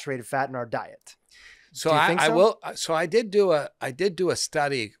of saturated fat in our diet. So I will. So I did do a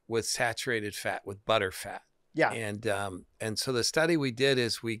study with saturated fat, with butter fat. Yeah. And so the study we did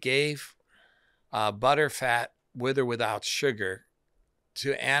is we gave butter fat with or without sugar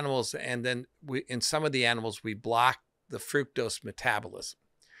to animals, and then in some of the animals we blocked the fructose metabolism.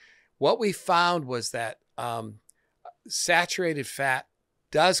 What we found was that saturated fat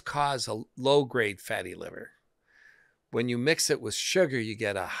does cause a low-grade fatty liver. When you mix it with sugar, you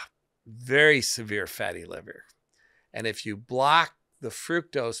get a very severe fatty liver. And if you block the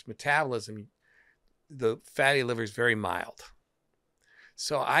fructose metabolism, the fatty liver is very mild.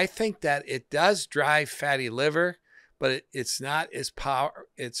 So I think that it does drive fatty liver, but it's not as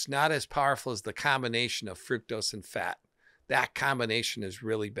powerful as the combination of fructose and fat. That combination is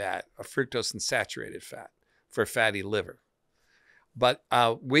really bad, of fructose and saturated fat for fatty liver. But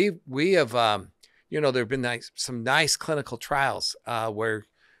we have, there have been some nice clinical trials where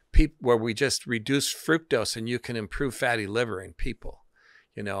we just reduce fructose and you can improve fatty liver in people.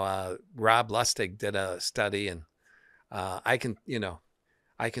 Rob Lustig did a study, and I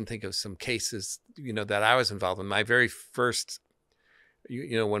can think of some cases, that I was involved in. My very first,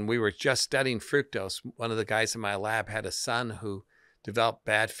 when we were just studying fructose, one of the guys in my lab had a son who developed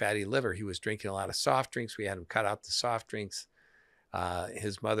bad fatty liver. He was drinking a lot of soft drinks. We had him cut out the soft drinks.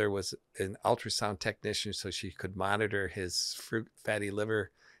 His mother was an ultrasound technician, so she could monitor his fatty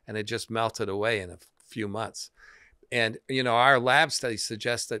liver, and it just melted away in a few months. And, our lab study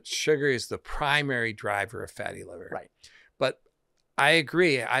suggests that sugar is the primary driver of fatty liver. Right. But I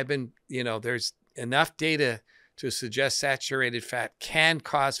agree. There's enough data to suggest saturated fat can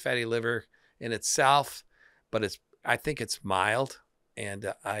cause fatty liver in itself, but I think it's mild.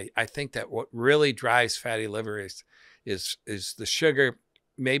 And I think that what really drives fatty liver is the sugar,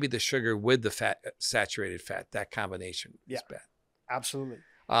 maybe the sugar with the saturated fat. That combination is bad. Absolutely.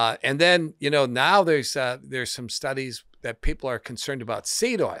 And then, now there's some studies that people are concerned about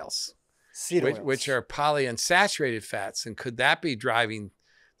seed oils, which are polyunsaturated fats. And could that be driving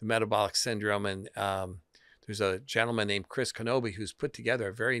the metabolic syndrome? And there's a gentleman named Chris Kenobi who's put together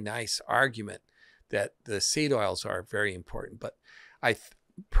a very nice argument that the seed oils are very important. But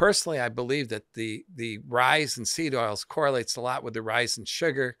personally, I believe that the rise in seed oils correlates a lot with the rise in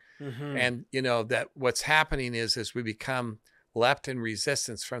sugar. Mm-hmm. And, that what's happening is as we become leptin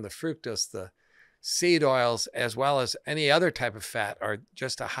resistance from the fructose, the seed oils, as well as any other type of fat, are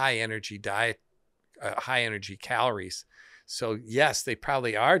just a high energy diet, high energy calories. So yes, they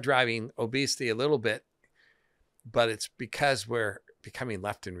probably are driving obesity a little bit, but it's because we're becoming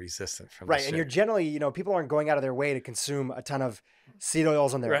leptin resistant from the sugar. And you're generally, people aren't going out of their way to consume a ton of seed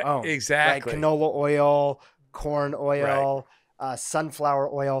oils on their own. Exactly. Right? Canola oil, corn oil,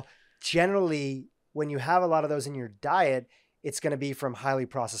 sunflower oil. Generally, when you have a lot of those in your diet, it's going to be from highly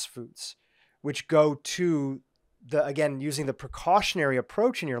processed foods, which go to using the precautionary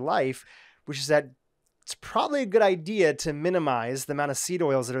approach in your life, which is that it's probably a good idea to minimize the amount of seed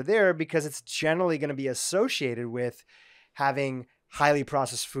oils that are there, because it's generally going to be associated with having highly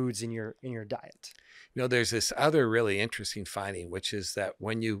processed foods in your diet. There's this other really interesting finding, which is that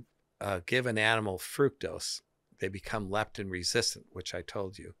when you give an animal fructose, they become leptin resistant, which I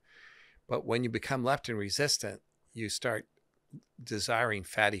told you. But when you become leptin resistant, you start desiring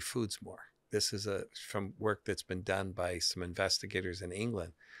fatty foods more. This is from work that's been done by some investigators in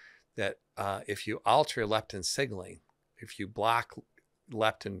England, that if you alter leptin signaling, if you block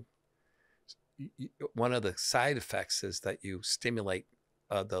leptin, one of the side effects is that you stimulate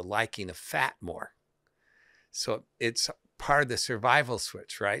the liking of fat more. So it's part of the survival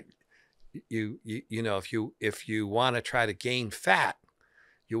switch, right? If you want to try to gain fat,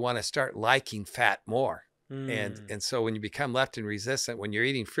 you want to start liking fat more. And so when you become leptin resistant, when you're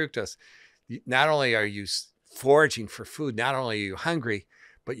eating fructose, not only are you foraging for food, not only are you hungry,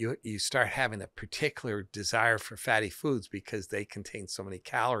 but you start having a particular desire for fatty foods because they contain so many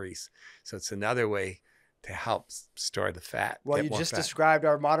calories. So it's another way to help store the fat. Well, you just described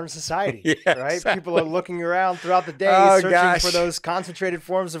our modern society, Yeah, right? exactly. People are looking around throughout the day, searching for those concentrated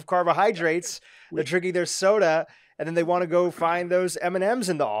forms of carbohydrates. They're drinking their soda, and then they want to go find those M&Ms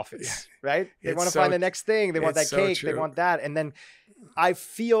in the office, right? They want to find the next thing. They want that cake. They want that. And then I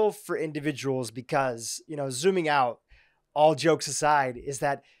feel for individuals because, zooming out, all jokes aside, is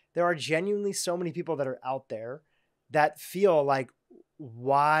that there are genuinely so many people that are out there that feel like,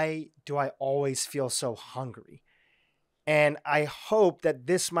 why do I always feel so hungry? And I hope that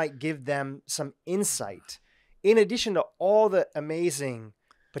this might give them some insight, in addition to all the amazing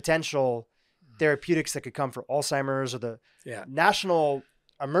potential therapeutics that could come for Alzheimer's, or the national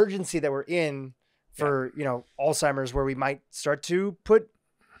emergency that we're in for, Alzheimer's, where we might start to put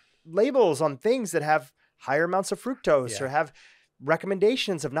labels on things that have higher amounts of fructose or have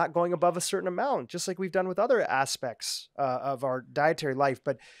recommendations of not going above a certain amount, just like we've done with other aspects of our dietary life.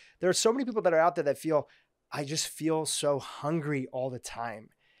 But there are so many people that are out there that feel, I just feel so hungry all the time.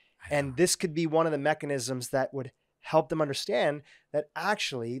 And this could be one of the mechanisms that would help them understand that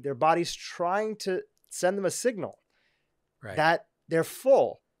actually their body's trying to send them a signal that they're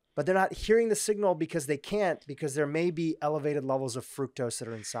full, but they're not hearing the signal because they can't, because there may be elevated levels of fructose that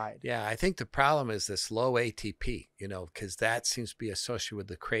are inside. Yeah, I think the problem is this low ATP, because that seems to be associated with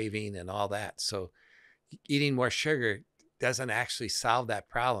the craving and all that. So eating more sugar doesn't actually solve that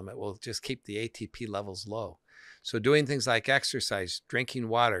problem. It will just keep the ATP levels low. So doing things like exercise, drinking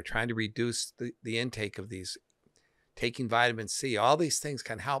water, trying to reduce the intake of these, taking vitamin C, all these things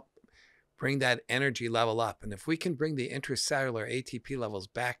can help bring that energy level up. And if we can bring the intracellular ATP levels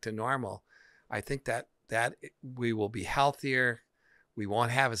back to normal, I think that we will be healthier. We won't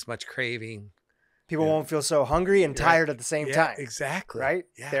have as much craving. People won't feel so hungry and tired at the same time. Exactly. Right?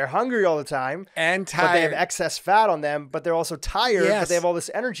 Yeah. They're hungry all the time. And tired. But they have excess fat on them, but they're also tired, but they have all this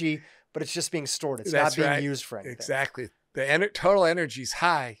energy, but it's just being stored. It's not being used for anything. Exactly. The total energy is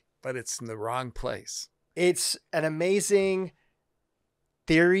high, but it's in the wrong place. It's an amazing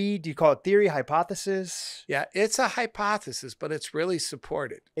theory. Do you call it theory, hypothesis? Yeah, it's a hypothesis, but it's really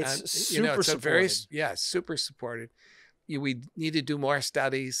supported. It's super supported. Super supported. We need to do more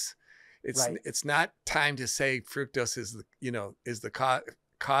studies. It's not time to say fructose is the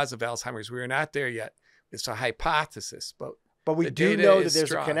cause of Alzheimer's. We're not there yet. It's a hypothesis, but we do know that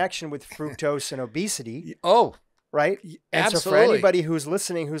there's a connection with fructose and obesity. Oh, right. And absolutely. So for anybody who's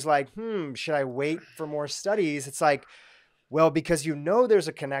listening, who's like, should I wait for more studies? It's like, well, because there's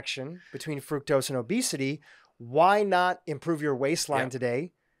a connection between fructose and obesity, why not improve your waistline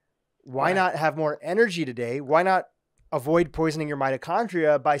today? Why not have more energy today? Why not avoid poisoning your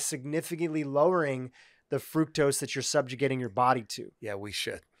mitochondria by significantly lowering the fructose that you're subjugating your body to? Yeah, we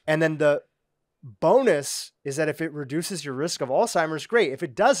should. And then the bonus is that if it reduces your risk of Alzheimer's, great. If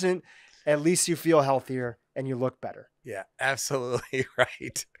it doesn't, at least you feel healthier and you look better. Yeah, absolutely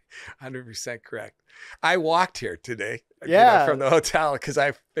right. 100% correct. I walked here today from the hotel because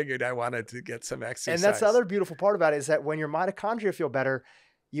I figured I wanted to get some exercise. And that's the other beautiful part about it, is that when your mitochondria feel better,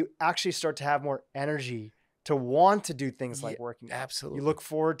 you actually start to have more energy to want to do things like working out. Absolutely. You look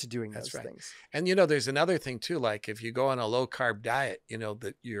forward to doing those things. And there's another thing too, like if you go on a low carb diet,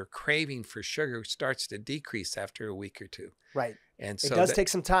 that your craving for sugar starts to decrease after a week or two. Right. And so it does take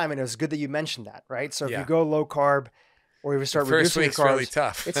some time, and it was good that you mentioned that, right? So if you go low carb, or you start reducing your carbs, really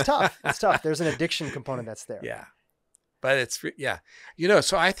tough. It's tough. It's tough. There's an addiction component that's there. Yeah. But it's,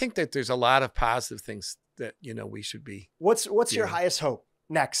 so I think that there's a lot of positive things that, we should be. What's your highest hope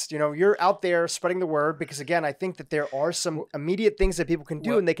next? You're out there spreading the word, because again, I think that there are some immediate things that people can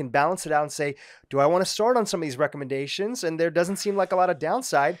do, and they can balance it out and say, do I want to start on some of these recommendations? And there doesn't seem like a lot of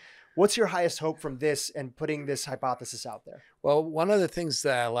downside. What's your highest hope from this and putting this hypothesis out there? Well, one of the things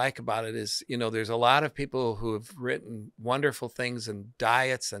that I like about it is, there's a lot of people who have written wonderful things and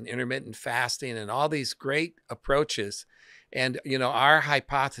diets and intermittent fasting and all these great approaches. And, our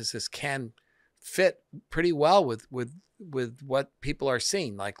hypothesis can fit pretty well with what people are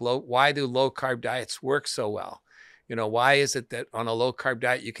seeing. Like why do low carb diets work so well? Why is it that on a low carb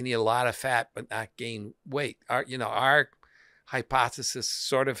diet, you can eat a lot of fat, but not gain weight? Our hypothesis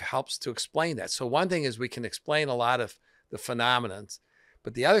sort of helps to explain that. So one thing is we can explain a lot of the phenomenons,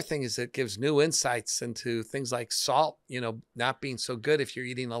 but the other thing is it gives new insights into things like salt, not being so good if you're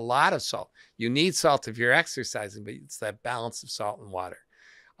eating a lot of salt. You need salt if you're exercising, but it's that balance of salt and water.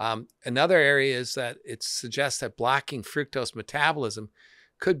 Another area is that it suggests that blocking fructose metabolism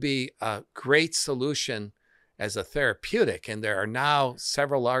could be a great solution as a therapeutic. And there are now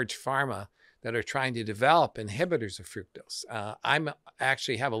several large pharma that are trying to develop inhibitors of fructose. I'm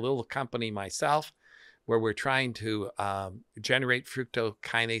actually have a little company myself where we're trying to generate fructose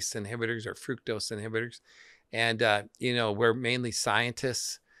kinase inhibitors or fructose inhibitors. And, we're mainly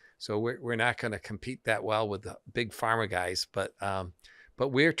scientists, so we're not going to compete that well with the big pharma guys, but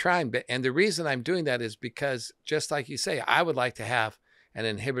we're trying. And the reason I'm doing that is because, just like you say, I would like to have an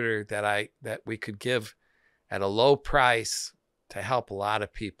inhibitor that we could give at a low price to help a lot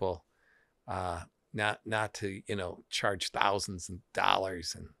of people, not to, charge thousands of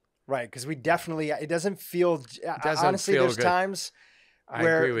dollars. And right, because we definitely, it doesn't feel, honestly, feel there's good. times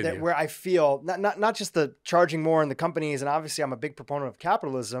where I feel not just the charging more in the companies, and obviously I'm a big proponent of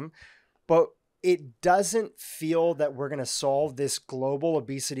capitalism, but it doesn't feel that we're going to solve this global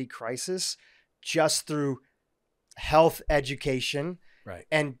obesity crisis just through health education. Right.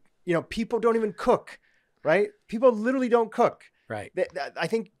 And, people don't even cook, right? People literally don't cook. Right. I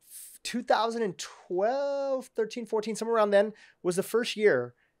think 2012, 13, 14, somewhere around then was the first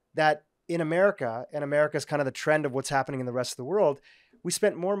year that in America, and America's kind of the trend of what's happening in the rest of the world, we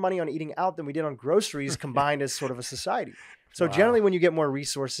spent more money on eating out than we did on groceries combined as sort of a society. So generally when you get more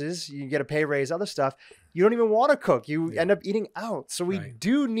resources, you get a pay raise, other stuff, you don't even want to cook. You end up eating out. So we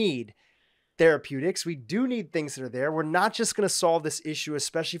do need therapeutics. We do need things that are there. We're not just going to solve this issue,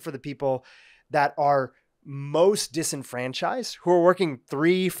 especially for the people that are most disenfranchised, who are working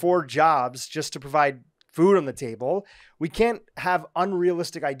 3-4 jobs just to provide food on the table. We can't have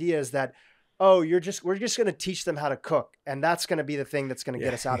unrealistic ideas that, we're just going to teach them how to cook, and that's going to be the thing that's going to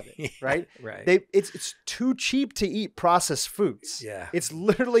get us out of it, right? Right. It's too cheap to eat processed foods. Yeah. It's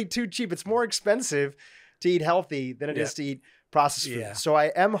literally too cheap. It's more expensive to eat healthy than it is to eat processed food. Yeah. So I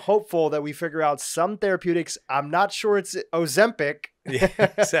am hopeful that we figure out some therapeutics. I'm not sure it's Ozempic. Yeah,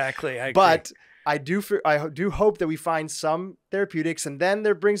 exactly. I agree. But I do hope that we find some therapeutics. And then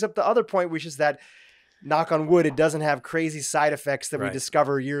there brings up the other point, which is that, knock on wood, it doesn't have crazy side effects that we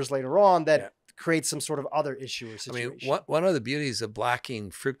discover years later on that create some sort of other issue or situation. I mean, one of the beauties of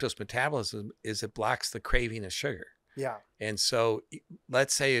blocking fructose metabolism is it blocks the craving of sugar. Yeah. And so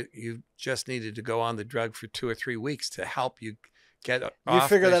let's say you just needed to go on the drug for 2 or 3 weeks to help you get off. You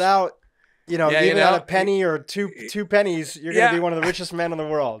figure that out, even at a penny or two pennies, you're going to be one of the richest men in the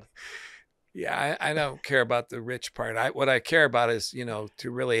world. Yeah, I don't care about the rich part. What I care about is, to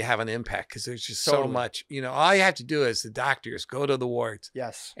really have an impact, because there's just so much. All you have to do as the doctor is go to the wards.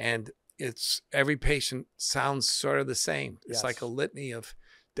 Yes. And every patient sounds sort of the same. It's like a litany of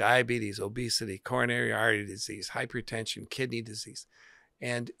diabetes, obesity, coronary artery disease, hypertension, kidney disease,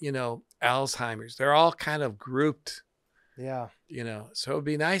 and, Alzheimer's. They're all kind of grouped. Yeah. So it would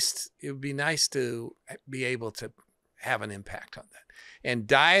be nice to be able to have an impact on that. And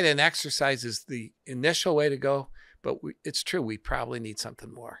diet and exercise is the initial way to go, but it's true. We probably need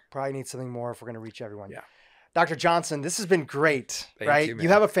something more. Probably need something more if we're going to reach everyone. Yeah. Dr. Johnson, this has been great, right? You, you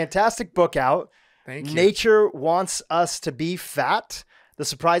have a fantastic book out. Thank you. Nature Wants Us to Be Fat: The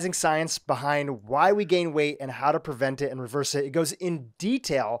Surprising Science Behind Why We Gain Weight and How to Prevent It and Reverse It. It goes in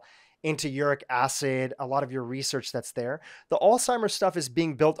detail into uric acid, a lot of your research that's there. The Alzheimer's stuff is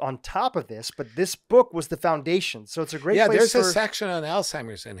being built on top of this, but this book was the foundation. So it's a great place. There's a section on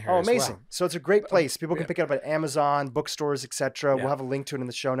Alzheimer's in here. Oh, amazing. Well. So it's a great place. People can pick it up at Amazon, bookstores, etc. We'll have a link to it in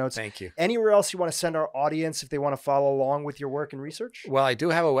the show notes. Thank you. Anywhere else you want to send our audience if they want to follow along with your work and research? Well, I do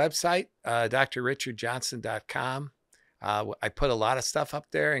have a website, drrichardjohnson.com. I put a lot of stuff up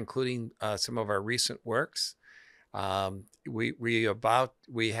there, including some of our recent works. We're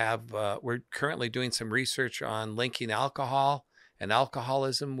currently doing some research on linking alcohol and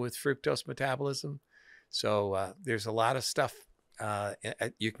alcoholism with fructose metabolism. So there's a lot of stuff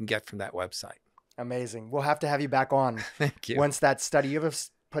you can get from that website. Amazing. We'll have to have you back on. Thank you. Once that study, you have a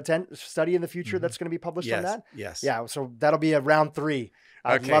study in the future that's going to be published on that? Yes. Yeah. So that'll be a round 3.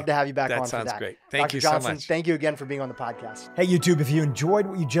 I'd love to have you back on for that. That sounds great. Thank you Dr. Johnson, so much. Thank you again for being on the podcast. Hey, YouTube, if you enjoyed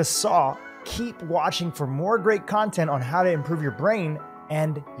what you just saw, keep watching for more great content on how to improve your brain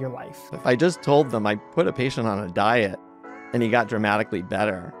and your life. If I just told them I put a patient on a diet and he got dramatically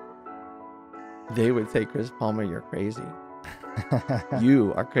better, they would say, Chris Palmer, you're crazy.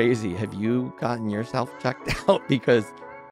 You are crazy. Have you gotten yourself checked out? Because